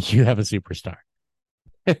 you have a superstar.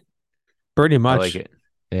 Pretty much. I like it.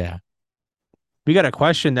 Yeah. We got a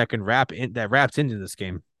question that wraps into this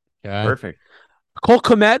game. Okay. Perfect. Cole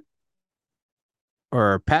Kmet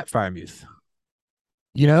or Pat Freiermuth?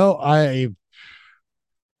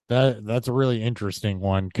 That's a really interesting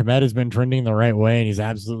one. Kmet has been trending the right way, and he's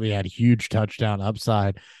absolutely had huge touchdown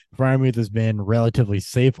upside. Freiermuth has been relatively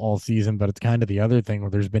safe all season, but it's kind of the other thing where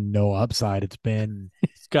there's been no upside. He's been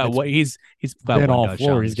all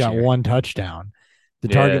floor. He's got one touchdown. The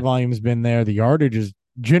target volume has been there. The yardage has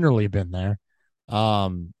generally been there.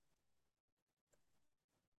 To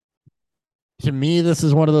me, this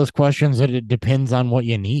is one of those questions that it depends on what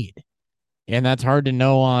you need. And that's hard to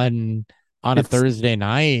know on a Thursday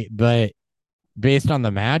night, but based on the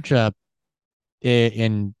matchup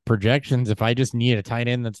in projections, if I just need a tight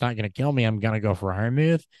end that's not going to kill me, I'm going to go for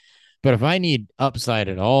Freiermuth. But if I need upside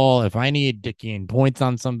at all, if I need to gain points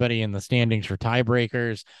on somebody in the standings for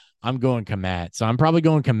tiebreakers, I'm going Kmet. So I'm probably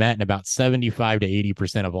going Kmet in about 75 to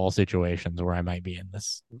 80% of all situations where I might be in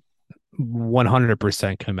this. 100%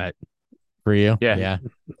 Kmet. For you? Yeah.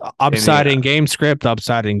 Upside in game script,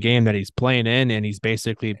 upside in game that he's playing in, and he's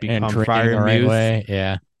basically become Freiermuth. The right way.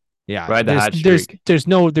 Yeah. Yeah. Ride the hot streak. There's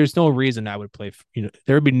no reason I would play,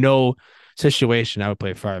 there would be no situation I would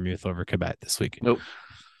play Freiermuth over Kmet this week. Nope.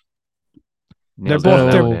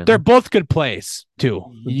 They're both good plays too.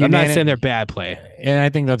 I'm not saying they're bad play. And I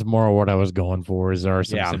think that's more what I was going for. Is there are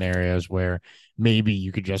some scenarios where maybe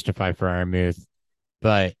you could justify Freiermuth,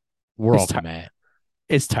 but we're all Kmet.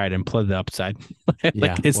 It's tight and play the upside.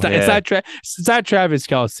 It's not Travis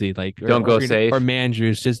Kelce. Don't go safe or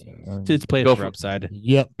Mandrews. Just play for upside.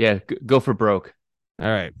 Yep. Yeah. Go for broke. All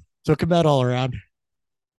right. So Kmet all around.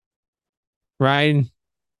 Ryan,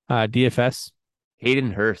 DFS.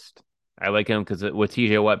 Hayden Hurst. I like him because with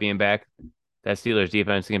TJ Watt being back, that Steelers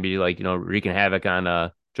defense is going to be wreaking havoc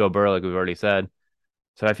on Joe Burrow, like we've already said.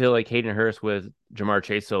 So I feel like Hayden Hurst with Jamar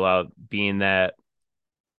Chase still out being that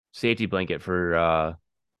safety blanket for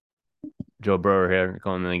Joe Burrow here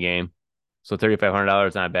going in the game. So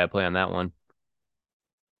 $3,500, not a bad play on that one.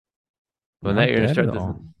 But now you're going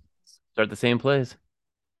to start the same plays.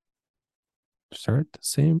 Start the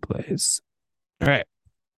same plays. All right.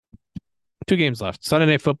 2 games left. Sunday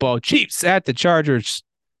Night Football. Chiefs at the Chargers.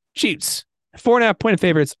 Chiefs 4.5-point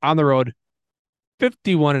favorites on the road.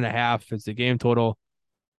 51.5 is the game total,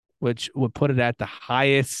 which would put it at the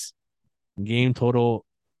highest game total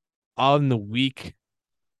on the week.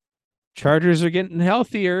 Chargers are getting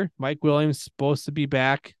healthier. Mike Williams supposed to be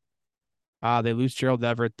back. They lose Gerald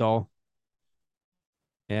Everett though.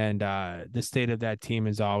 And the state of that team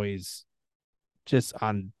is always just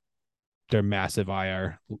on their massive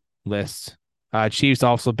IR list. Chiefs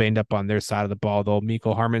also banged up on their side of the ball though.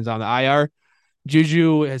 Miko Harmon's on the IR.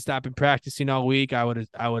 Juju has not been practicing all week. I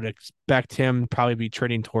would expect him probably be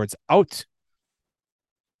trending towards out.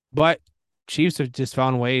 But Chiefs have just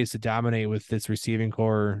found ways to dominate with this receiving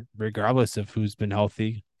core, regardless of who's been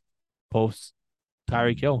healthy post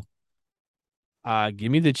Tyreek Hill.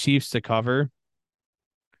 Give me the Chiefs to cover.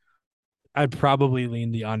 I'd probably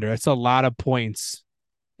lean the under. It's a lot of points.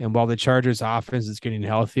 And while the Chargers offense is getting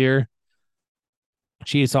healthier,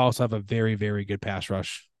 Chiefs also have a very, very good pass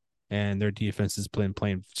rush. And their defense has been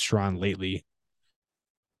playing strong lately.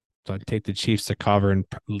 So I'd take the Chiefs to cover and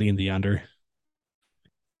lean the under.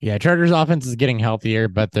 Yeah, Chargers offense is getting healthier,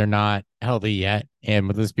 but they're not healthy yet. And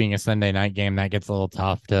with this being a Sunday night game, that gets a little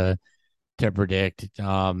tough to predict.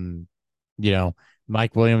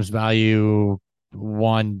 Mike Williams' value,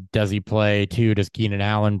 1, does he play? 2, does Keenan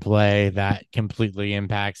Allen play? That completely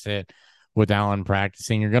impacts it with Allen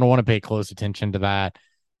practicing. You're going to want to pay close attention to that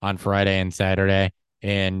on Friday and Saturday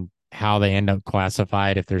and how they end up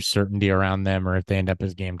classified, if there's certainty around them or if they end up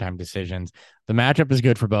as game time decisions. The matchup is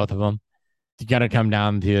good for both of them. You got to come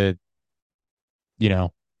down to,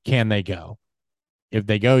 can they go? If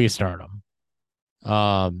they go, you start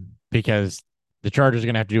them. Because the Chargers are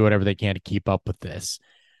going to have to do whatever they can to keep up with this.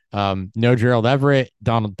 No Gerald Everett.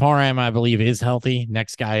 Donald Parham, I believe, is healthy.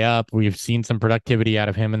 Next guy up. We've seen some productivity out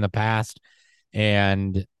of him in the past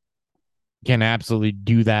and can absolutely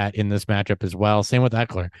do that in this matchup as well. Same with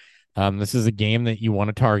Eckler. This is a game that you want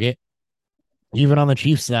to target. Even on the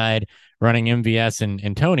Chiefs side, running MVS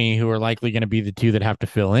and Tony, who are likely going to be the two that have to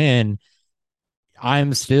fill in,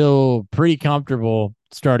 I'm still pretty comfortable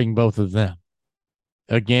starting both of them.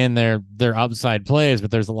 Again, they're upside plays,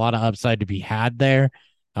 but there's a lot of upside to be had there.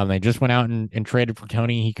 They just went out and traded for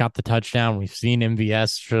Tony. He caught the touchdown. We've seen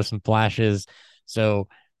MVS show some flashes. So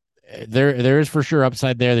there is for sure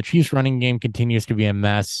upside there. The Chiefs running game continues to be a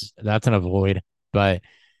mess. That's an avoid. But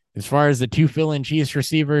as far as the two fill-in Chiefs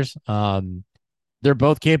receivers, they're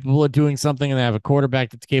both capable of doing something, and they have a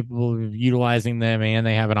quarterback that's capable of utilizing them, and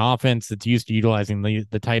they have an offense that's used to utilizing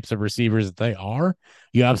the types of receivers that they are.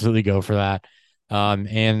 You absolutely go for that.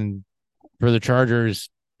 And for the Chargers,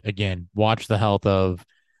 again, watch the health of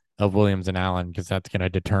Williams and Allen, because that's going to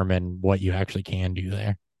determine what you actually can do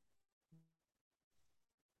there.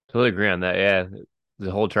 Totally agree on that. Yeah,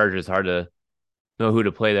 the whole Charger is hard to know who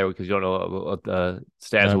to play there because you don't know what the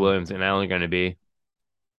stats of Williams and Allen are going to be.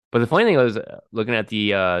 But the funny thing was, looking at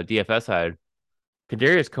the DFS side,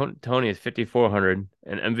 Kadarius Toney is 5,400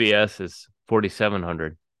 and MVS is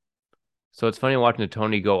 4,700. So it's funny watching the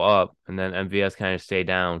Toney go up and then MVS kind of stay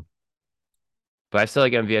down. But I still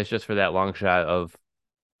like MVS just for that long shot of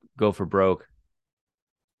go for broke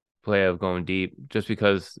play of going deep, just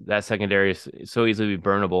because that secondary is so easily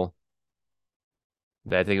burnable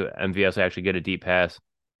that I think MVS will actually get a deep pass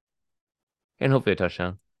and hopefully a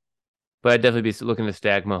touchdown. But I'd definitely be looking to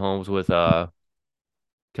stack Mahomes with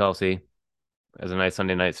Kelsey as a nice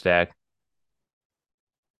Sunday night stack.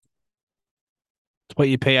 It's what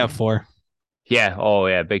you pay up for. Yeah. Oh,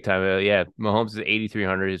 yeah. Big time. Yeah. Mahomes is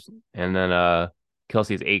 8,300 and then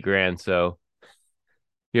Kelsey is $8,000. So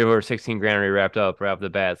you have over 16 grand already wrapped up right off the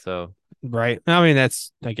bat. So, right. I mean,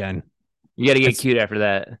 that's, again, you got to get cute after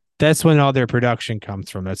that. That's when all their production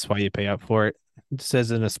comes from. That's why you pay up for it. It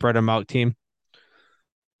says in a spread them out team.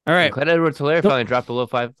 All right. Clyde Edwards-Helaire finally dropped below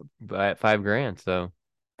 $5,000. So,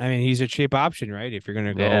 I mean, he's a cheap option, right? If you're going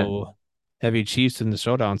to go heavy Chiefs in the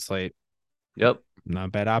showdown slate. Yep. Not a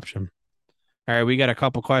bad option. All right. We got a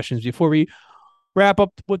couple questions before we wrap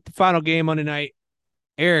up with the final game on tonight.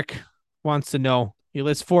 Eric wants to know, he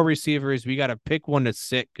lists 4 receivers. We got to pick one to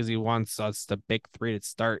sit because he wants us to pick 3 to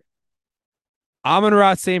start.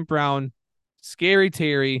 Amon-Ra St. Brown, Scary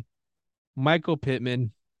Terry, Michael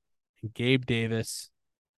Pittman, and Gabe Davis.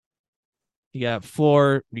 You got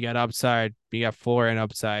floor, you got upside, you got floor and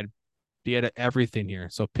upside. You got everything here.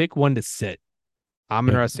 So pick one to sit.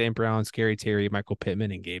 Amon-Ra St. Brown, Scary Terry, Michael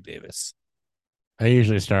Pittman, and Gabe Davis. I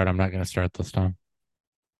usually start. I'm not going to start this time.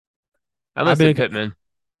 I'm going to sit Pittman.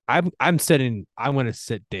 I'm going to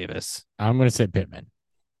sit Davis. I'm going to sit Pittman.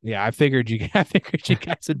 Yeah, I figured you guys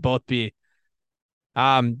would both be.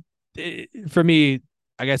 For me,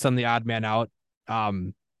 I guess I'm the odd man out.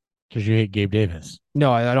 Because you hate Gabe Davis.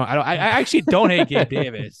 No, I don't. I actually don't hate Gabe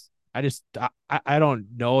Davis. I don't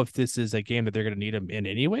know if this is a game that they're going to need him in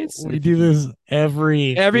anyways. We do this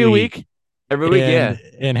every week. Every week, yeah.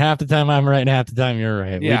 And half the time I'm right and half the time you're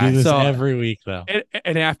right. Yeah, We do this so- every week, though.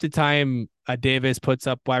 And half the time, Davis puts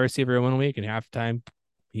up wide receiver in 1 week, and half the time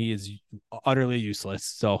he is utterly useless.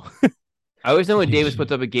 So I always know when Davis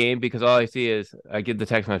puts up a game because all I see is I get the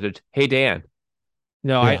text message, "Hey Dan."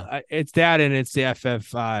 no, Yeah. I it's that, and it's the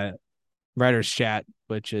FF writers chat,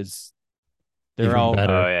 which is they're Even all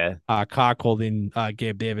better. Oh yeah. cock holding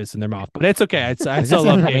Gabe Davis in their mouth, but it's okay. I I still still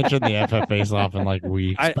love haven't Gabe. mentioned the FF face off in like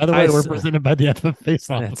weeks. I- By the way, I we're s- presented by the FF face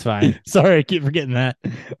off. That's fine. Sorry, I keep forgetting that.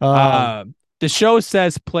 The show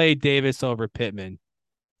says play Davis over Pittman,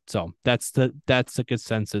 so that's the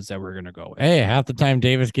consensus that we're gonna go with. Hey, half the time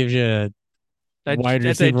Davis gives you a wide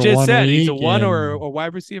As I receiver just one said, he's a week, 1 or and a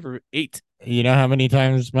wide receiver 8. you know how many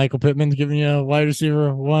times Michael Pittman's given you a wide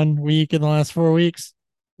receiver 1 week in the last 4 weeks?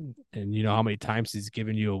 And you know how many times he's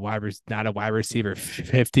given you not a wide receiver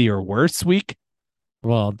 50 or worse week?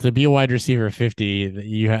 Well, to be a wide receiver 50,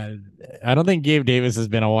 you had. I don't think Gabe Davis has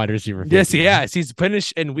been a wide receiver 50. Yes, he has. He's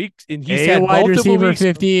finished in weeks, and he's A had wide multiple receiver weeks.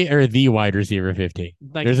 50 or the wide receiver 50.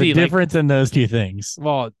 Like There's the, a difference in those two things.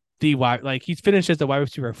 Well, the wide, like he's finished as a wide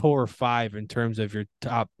receiver 4 or 5 in terms of your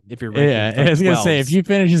top. If you're ranking Yeah, from I was gonna say 12s. if you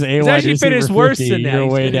finish as a He's wide actually receiver finished 50, worse than that. you're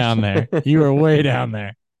He's way finished- down there. You are way down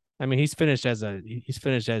there. I mean, he's finished as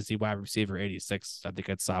the wide receiver 86. I think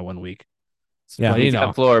I saw 1 week. So, Yeah. but, you He's know,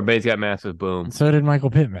 got floor, but he's got massive boom. So did Michael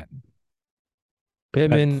Pittman.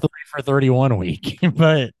 Pittman, 3 for 31 week,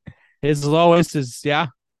 but his lowest is yeah,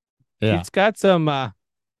 He's got some.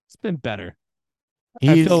 It's been better.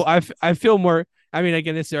 he's I feel more. I mean,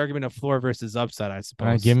 again, it's the argument of floor versus upside, I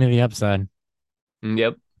suppose. give me the upside.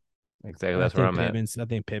 Yep. Exactly. That's where I'm at. I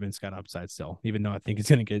think Pittman's got upside still, even though I think he's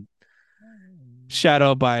gonna get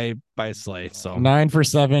shadowed by Slay. So 9 for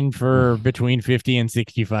 7 for between 50 and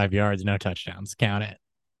 65 yards, no touchdowns. Count it.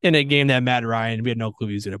 in a game that Matt Ryan, we had no clue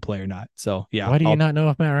he was gonna play or not. So yeah. Why do you not know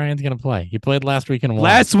if Matt Ryan's gonna play? He played last week and won.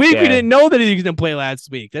 Last week we Yeah. didn't know that he was gonna play last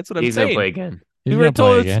week. That's what I'm He's saying. gonna play again. He's we were gonna play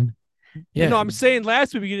told it's- again. Yeah, No, I'm saying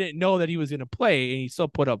last week we didn't know that he was gonna play, and he still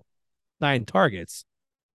put up 9 targets.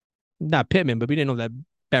 Not Pittman, but we didn't know that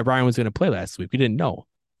Matt Ryan was gonna play last week. We didn't know.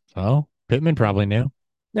 so Pittman probably knew.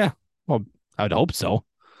 I would hope so.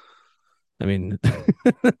 I mean,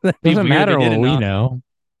 Doesn't matter what we know.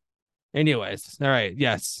 Anyways, all right.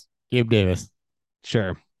 Yes, Gabe Davis.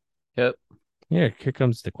 sure. Yep. Yeah, here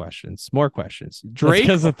comes the questions. More questions. Drake,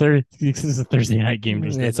 Drake, this is a Thursday night game.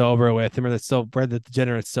 it's over with. Remember, the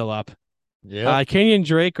degenerate's still up. Yeah, Kenyon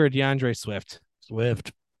Drake or DeAndre Swift?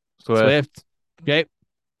 Swift. Swift. Okay.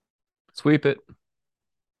 Sweep it.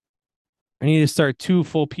 I need to start 2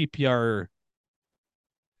 full PPR.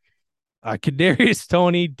 Kadarius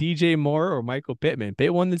Tony, DJ Moore, or Michael Pittman.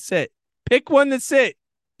 Pick one to sit.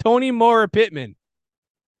 Tony Moore or Pittman.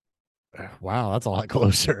 Wow, that's a lot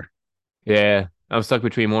closer. Yeah. I'm stuck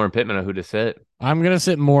between Moore and Pittman on who to sit. I'm gonna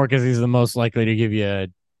sit Moore because he's the most likely to give you a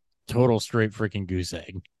total straight freaking goose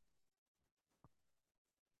egg.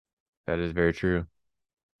 That is very true.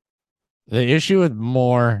 The issue with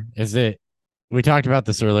Moore is that we talked about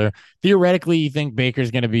this earlier. Theoretically, you think Baker's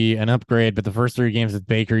going to be an upgrade, but the first 3 games with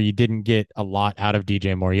Baker, you didn't get a lot out of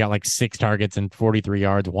DJ Moore. You got like 6 targets and 43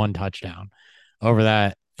 yards, 1 touchdown over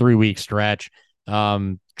that 3-week stretch.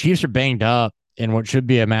 Chiefs are banged up in what should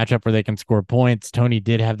be a matchup where they can score points. Tony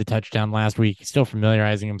did have the touchdown last week. He's still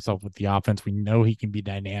familiarizing himself with the offense. We know he can be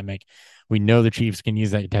dynamic. We know the Chiefs can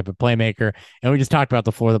use that type of playmaker. And we just talked about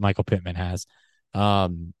the floor that Michael Pittman has.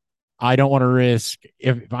 I don't want to risk,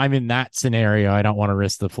 if I'm in that scenario, I don't want to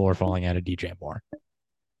risk the floor falling out of DJ Moore.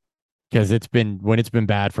 Because when it's been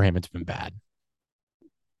bad for him, it's been bad.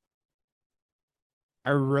 I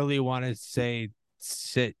really want to say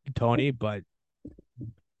sit Tony, but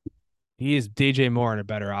he is DJ Moore in a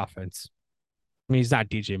better offense. I mean, he's not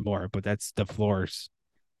DJ Moore, but that's the floors.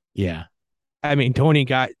 Yeah. I mean, Tony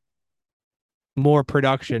got more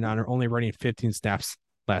production on only running 15 snaps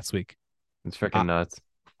last week It's freaking nuts.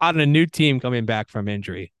 on a new team coming back from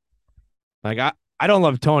injury. Like, I don't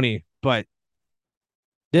love Tony, but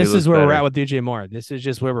this looks is where we're better. at with DJ Moore. This is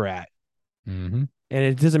just where we're at. Mm-hmm. And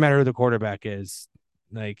it doesn't matter who the quarterback is.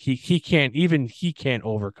 Like he can't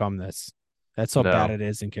overcome this. That's how No. bad it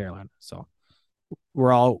is in Carolina. So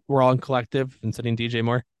we're all in collective and sitting DJ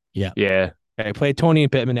Moore. Yeah. Okay, play Tony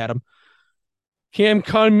and Pittman, Adam. Cam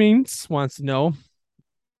Cummings wants to know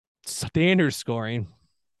standard scoring.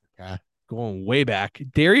 Okay. Going way back.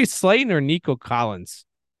 Darius Slayton or Nico Collins?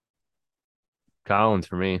 Collins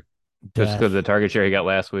for me. Just because of the target share he got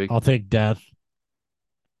last week. I'll take death.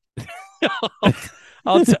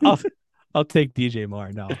 I'll take DJ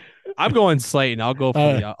Moore. No, I'm going Slayton. I'll go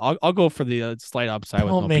for I'll go for the slight upside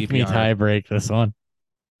with Don't no make PPR. me tie break this one.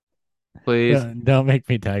 please. Don't make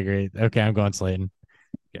me Tiger. Okay, I'm going Slayton.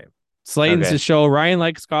 Slayton's Okay. the show. Ryan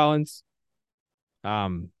likes Collins. I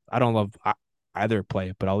don't love either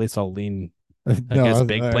play, but at least I'll lean against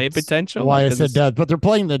big play that's potential. why I because said does, but they're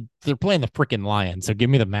playing the freaking Lions. So give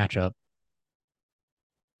me the matchup.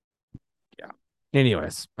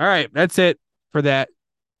 Anyways, all right, that's it for that.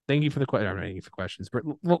 Thank you for the question. Thank you for questions. But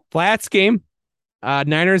last game,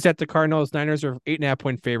 Niners at the Cardinals. Niners are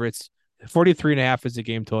 8.5-point favorites. 43.5 is the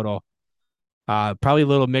game total. Probably a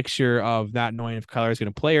little mixture of not knowing if Kyler is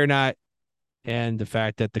going to play or not, and the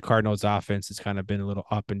fact that the Cardinals offense has kind of been a little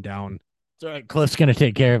up and down. It's all right. Cliff's gonna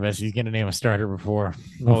take care of us. He's gonna name a starter before.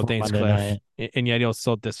 Oh, thanks, Monday Cliff. And yet he'll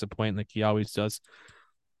still disappoint like he always does.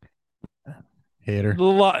 Hater.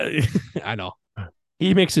 I know.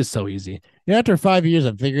 He makes it so easy. After 5 years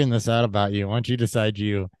of figuring this out about you, once you decide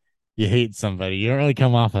you hate somebody, you don't really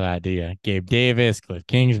come off of that, do you? Gabe Davis, Cliff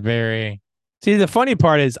Kingsbury. See, the funny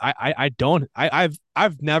part is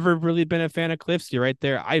I've never really been a fan of Cliff's. You're right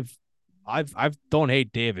there. I've don't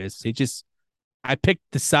hate Davis. I picked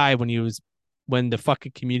the side when the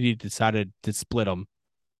fucking community decided to split him.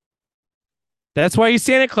 That's why he's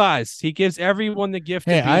Santa Claus. He gives everyone the gift.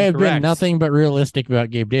 Hey, of being I have correct. been nothing but realistic about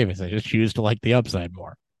Gabe Davis. I just choose to like the upside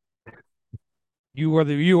more. You are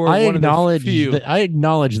I one acknowledge of the few. I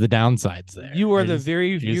acknowledge the downsides there. You are I the just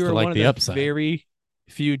very choose you to are like one of the the upside. very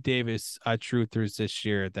few Davis truthers this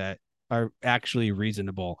year that are actually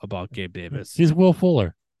reasonable about Gabe Davis. He's Will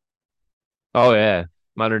Fuller. Oh yeah,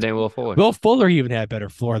 modern day Will Fuller. Will Fuller even had better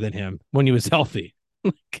floor than him when he was healthy.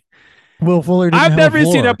 Will Fuller didn't I've have never a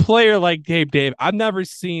seen floor. a player like Gabe Davis. I've never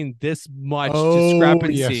seen this much Oh,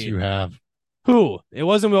 discrepancy. yes, you have. Who? It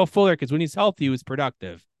wasn't Will Fuller because when he's healthy, he was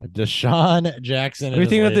productive. Deshaun Jackson.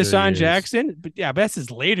 Everything with Deshaun years. Jackson, but yeah, but that's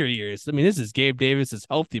his later years. I mean, this is Gabe Davis's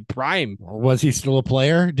healthy prime. Was he still a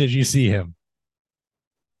player? Did you see him?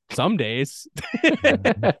 Some days.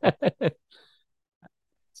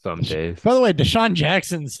 Some days. By the way, Deshaun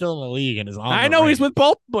Jackson's still in the league and is on. I know he's with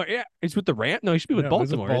Baltimore. Yeah, he's with the Rams. No, he should be with No, he's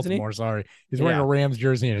Baltimore, isn't he? Baltimore, sorry. He's wearing a Rams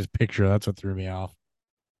jersey in his picture. That's what threw me off.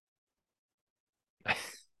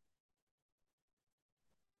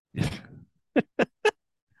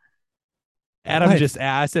 Adam just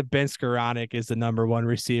asked if Ben Skoranek is the number one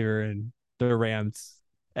receiver in the Rams.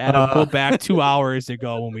 Adam, go back 2 hours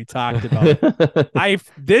ago when we talked about I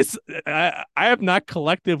have not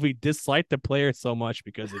collectively disliked the player so much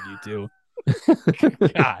because of you two.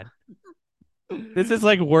 God. This is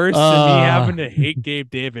like worse than me having to hate Gabe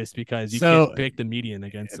Davis because you can't pick the median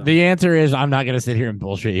against him. The answer is I'm not going to sit here and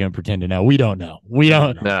bullshit you and pretend to know. We don't know. We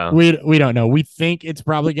don't know. We don't know. We think it's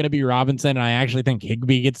probably going to be Robinson. And I actually think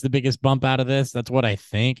Higbee gets the biggest bump out of this. That's what I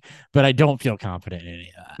think. But I don't feel confident in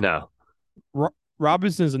any of that. No.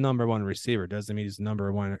 Robinson is the number one receiver. Doesn't mean he's the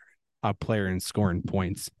number one player in scoring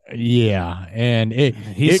points. Yeah. And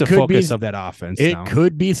he's the focus of that offense. It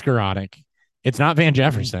could be Skoranek. It's not Van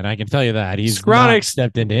Jefferson. I can tell you that. He's not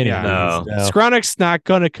stepped into any of these. So. Skoranek's not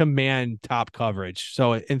going to command top coverage.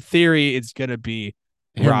 So in theory, it's going to be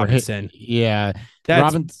Robinson. Yeah. That's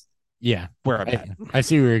Robinson. Yeah. Where I'm at. I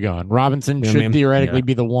see where you're going. Robinson should theoretically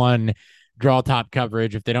be the one draw top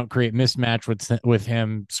coverage. If they don't create mismatch with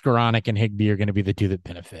him, Skoranek and Higbee are going to be the two that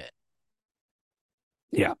benefit.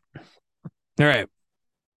 Yeah. All right.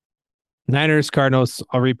 Niners, Cardinals.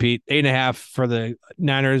 I'll repeat 8.5 for the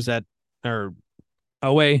Niners or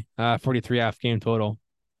away, 43.5 game total.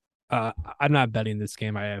 I'm not betting this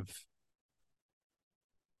game. I have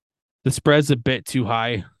the spread's a bit too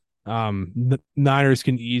high. The Niners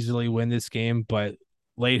can easily win this game, but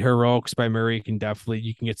late heroics by Murray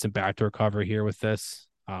you can get some backdoor cover here with this.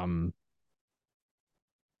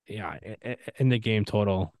 Yeah, in the game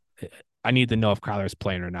total, I need to know if Kyler's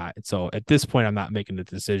playing or not. So at this point, I'm not making a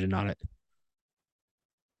decision on it.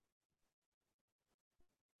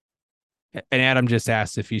 And Adam just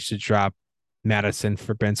asked if he should drop Madison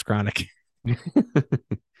for Ben Skoranek.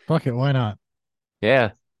 Fuck it, why not?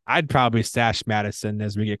 Yeah. I'd probably stash Madison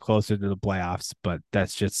as we get closer to the playoffs, but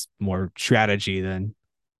that's just more strategy than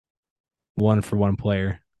one for one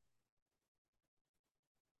player.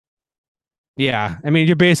 Yeah, I mean,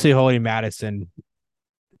 you're basically holding Madison.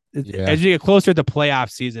 Yeah. As you get closer to the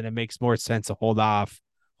playoff season, it makes more sense to hold on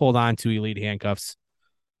to elite handcuffs.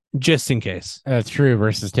 Just in case. That's true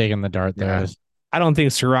versus taking the dart there. I don't think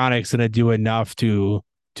Skoranek's going to do enough to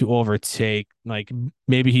overtake. Like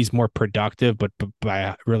maybe he's more productive, but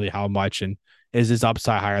by really how much? And is his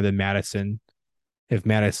upside higher than Madison if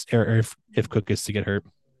Madison or if Cook is to get hurt?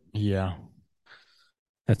 Yeah.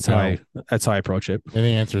 That's how I approach it. And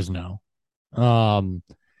the answer is no.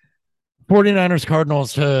 49ers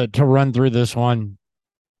Cardinals to run through this one.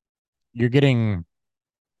 You're getting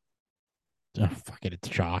fuck it, it's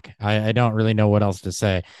chalk. I don't really know what else to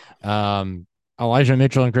say. Elijah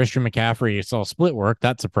Mitchell and Christian McCaffrey saw split work.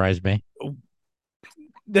 That surprised me.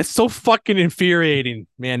 That's so fucking infuriating,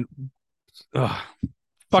 man. Ugh.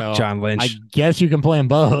 Fuck So, John Lynch. I guess you can play them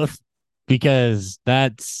both because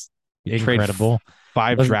that's You trade incredible.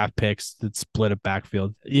 5 Wasn't- draft picks that split a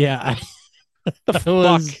backfield. Yeah.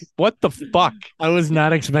 What the fuck? I was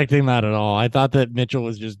not expecting that at all. I thought that Mitchell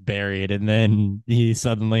was just buried and then he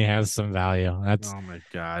suddenly has some value. That's Oh my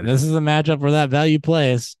god. This is a matchup where that value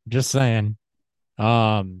plays. Just saying.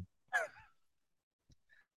 Debo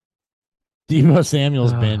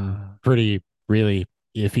Samuel's been pretty really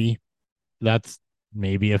iffy. That's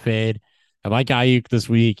maybe a fade. I like Ayuk this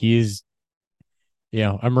week. He's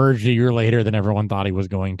emerged a year later than everyone thought he was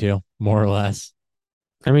going to, more or less.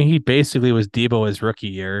 I mean, he basically was Debo his rookie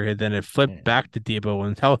year, and then it flipped back to Debo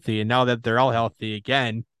when healthy, and now that they're all healthy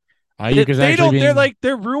again, Ayuk is actually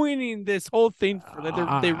they're ruining this whole thing.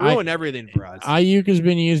 They ruin everything for us. Ayuk has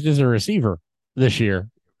been used as a receiver this year,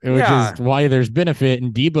 which is why there's benefit.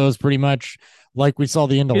 And Debo's pretty much like we saw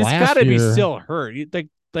the end of last year. He's got to be still hurt.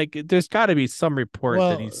 Like there's got to be some report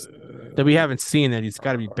that we haven't seen that he's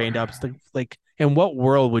got to be banged up. It's like, in what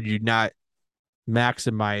world would you not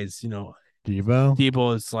maximize,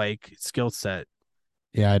 Debo's like skill set?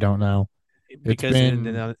 Yeah, I don't know. Because and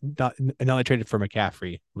now they traded for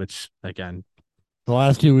McCaffrey, which again, the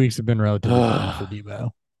last 2 weeks have been relatively good for Debo.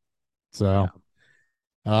 So,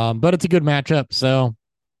 but it's a good matchup. So,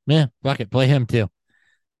 yeah, fuck it, play him too.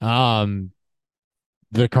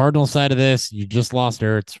 The Cardinal side of this, you just lost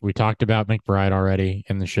Ertz. We talked about McBride already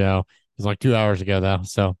in the show. It was like 2 hours ago though,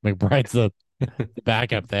 so McBride's the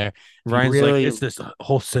backup there. Ryan's really, it's this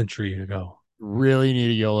whole century ago. Really need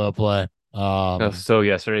a YOLO play. So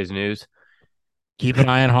yesterday's news. Keep an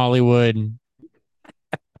eye on Hollywood.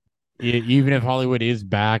 Even if Hollywood is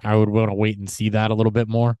back, I would want to wait and see that a little bit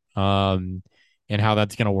more. And how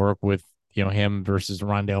that's going to work with him versus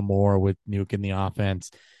Rondale Moore with Nuke in the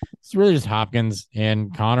offense. It's really just Hopkins,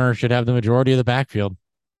 and Connor should have the majority of the backfield.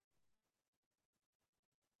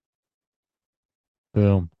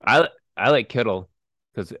 Boom. I like Kittle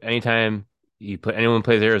because anytime anyone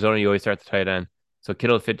plays Arizona, you always start the tight end. So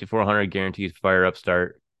Kittle 5,400 guarantees fire up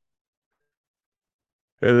start.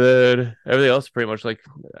 And then everything else pretty much like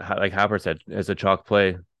Hopper said, is a chalk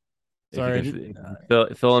play. Sorry,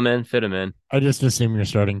 fill him in, fit him in. I just assume you're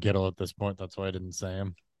starting Kittle at this point. That's why I didn't say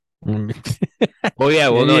him. Well, yeah.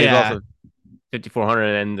 Well, no, he's also 5,400,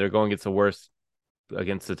 and they're going against the worst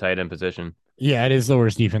against the tight end position. Yeah, it is the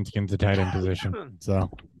worst defense against the tight end position. So,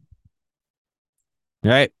 all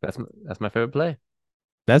right, that's my favorite play.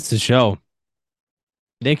 That's the show.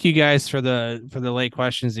 Thank you guys for the late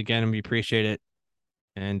questions again, and we appreciate it.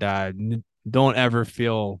 And don't ever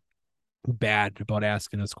feel bad about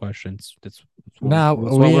asking us questions. That's what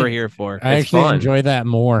we're here for. I actually enjoy that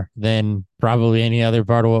more than probably any other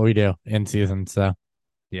part of what we do in season. So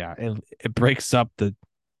yeah, it breaks up the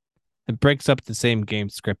same game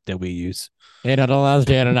script that we use. And it allows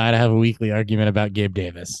Dan and I to have a weekly argument about Gabe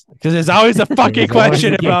Davis. Because there's always a fucking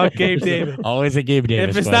question about Gabe Davis. Always a Gabe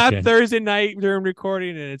Davis. If it's question. not Thursday night during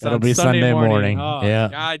recording, and it'll be Sunday morning. Oh, yeah.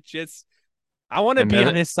 God, I want to be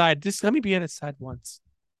on his side. Just let me be on his side once.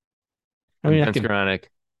 Ben Skoranek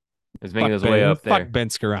is making his way up there. Fuck Ben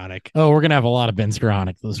Skoranek. Oh, we're gonna have a lot of Ben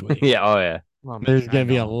Skoranek this week. Yeah. Oh yeah. There's gonna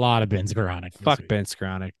be a lot of Ben Skoranek. Fuck Ben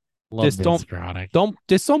Skoranek. Skoranek.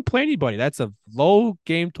 Don't play anybody. That's a low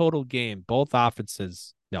game total game. Both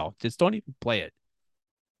offenses. No, just don't even play it.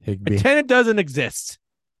 Higbee. Pretend it doesn't exist.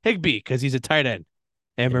 Higbee, because he's a tight end,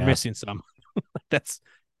 and we're missing some. That's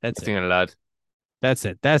it. A lot. That's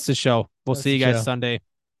it. That's the show. We'll see you guys Sunday.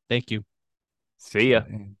 Thank you. See ya.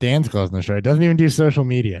 Dan's closing the show. He doesn't even do social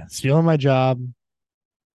media. Stealing my job.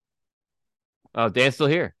 Oh, Dan's still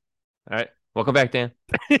here. All right. Welcome back, Dan.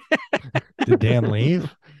 Did Dan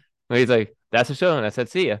leave? He's like, that's the show. And I said,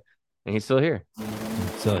 see ya. And he's still here.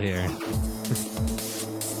 Still here.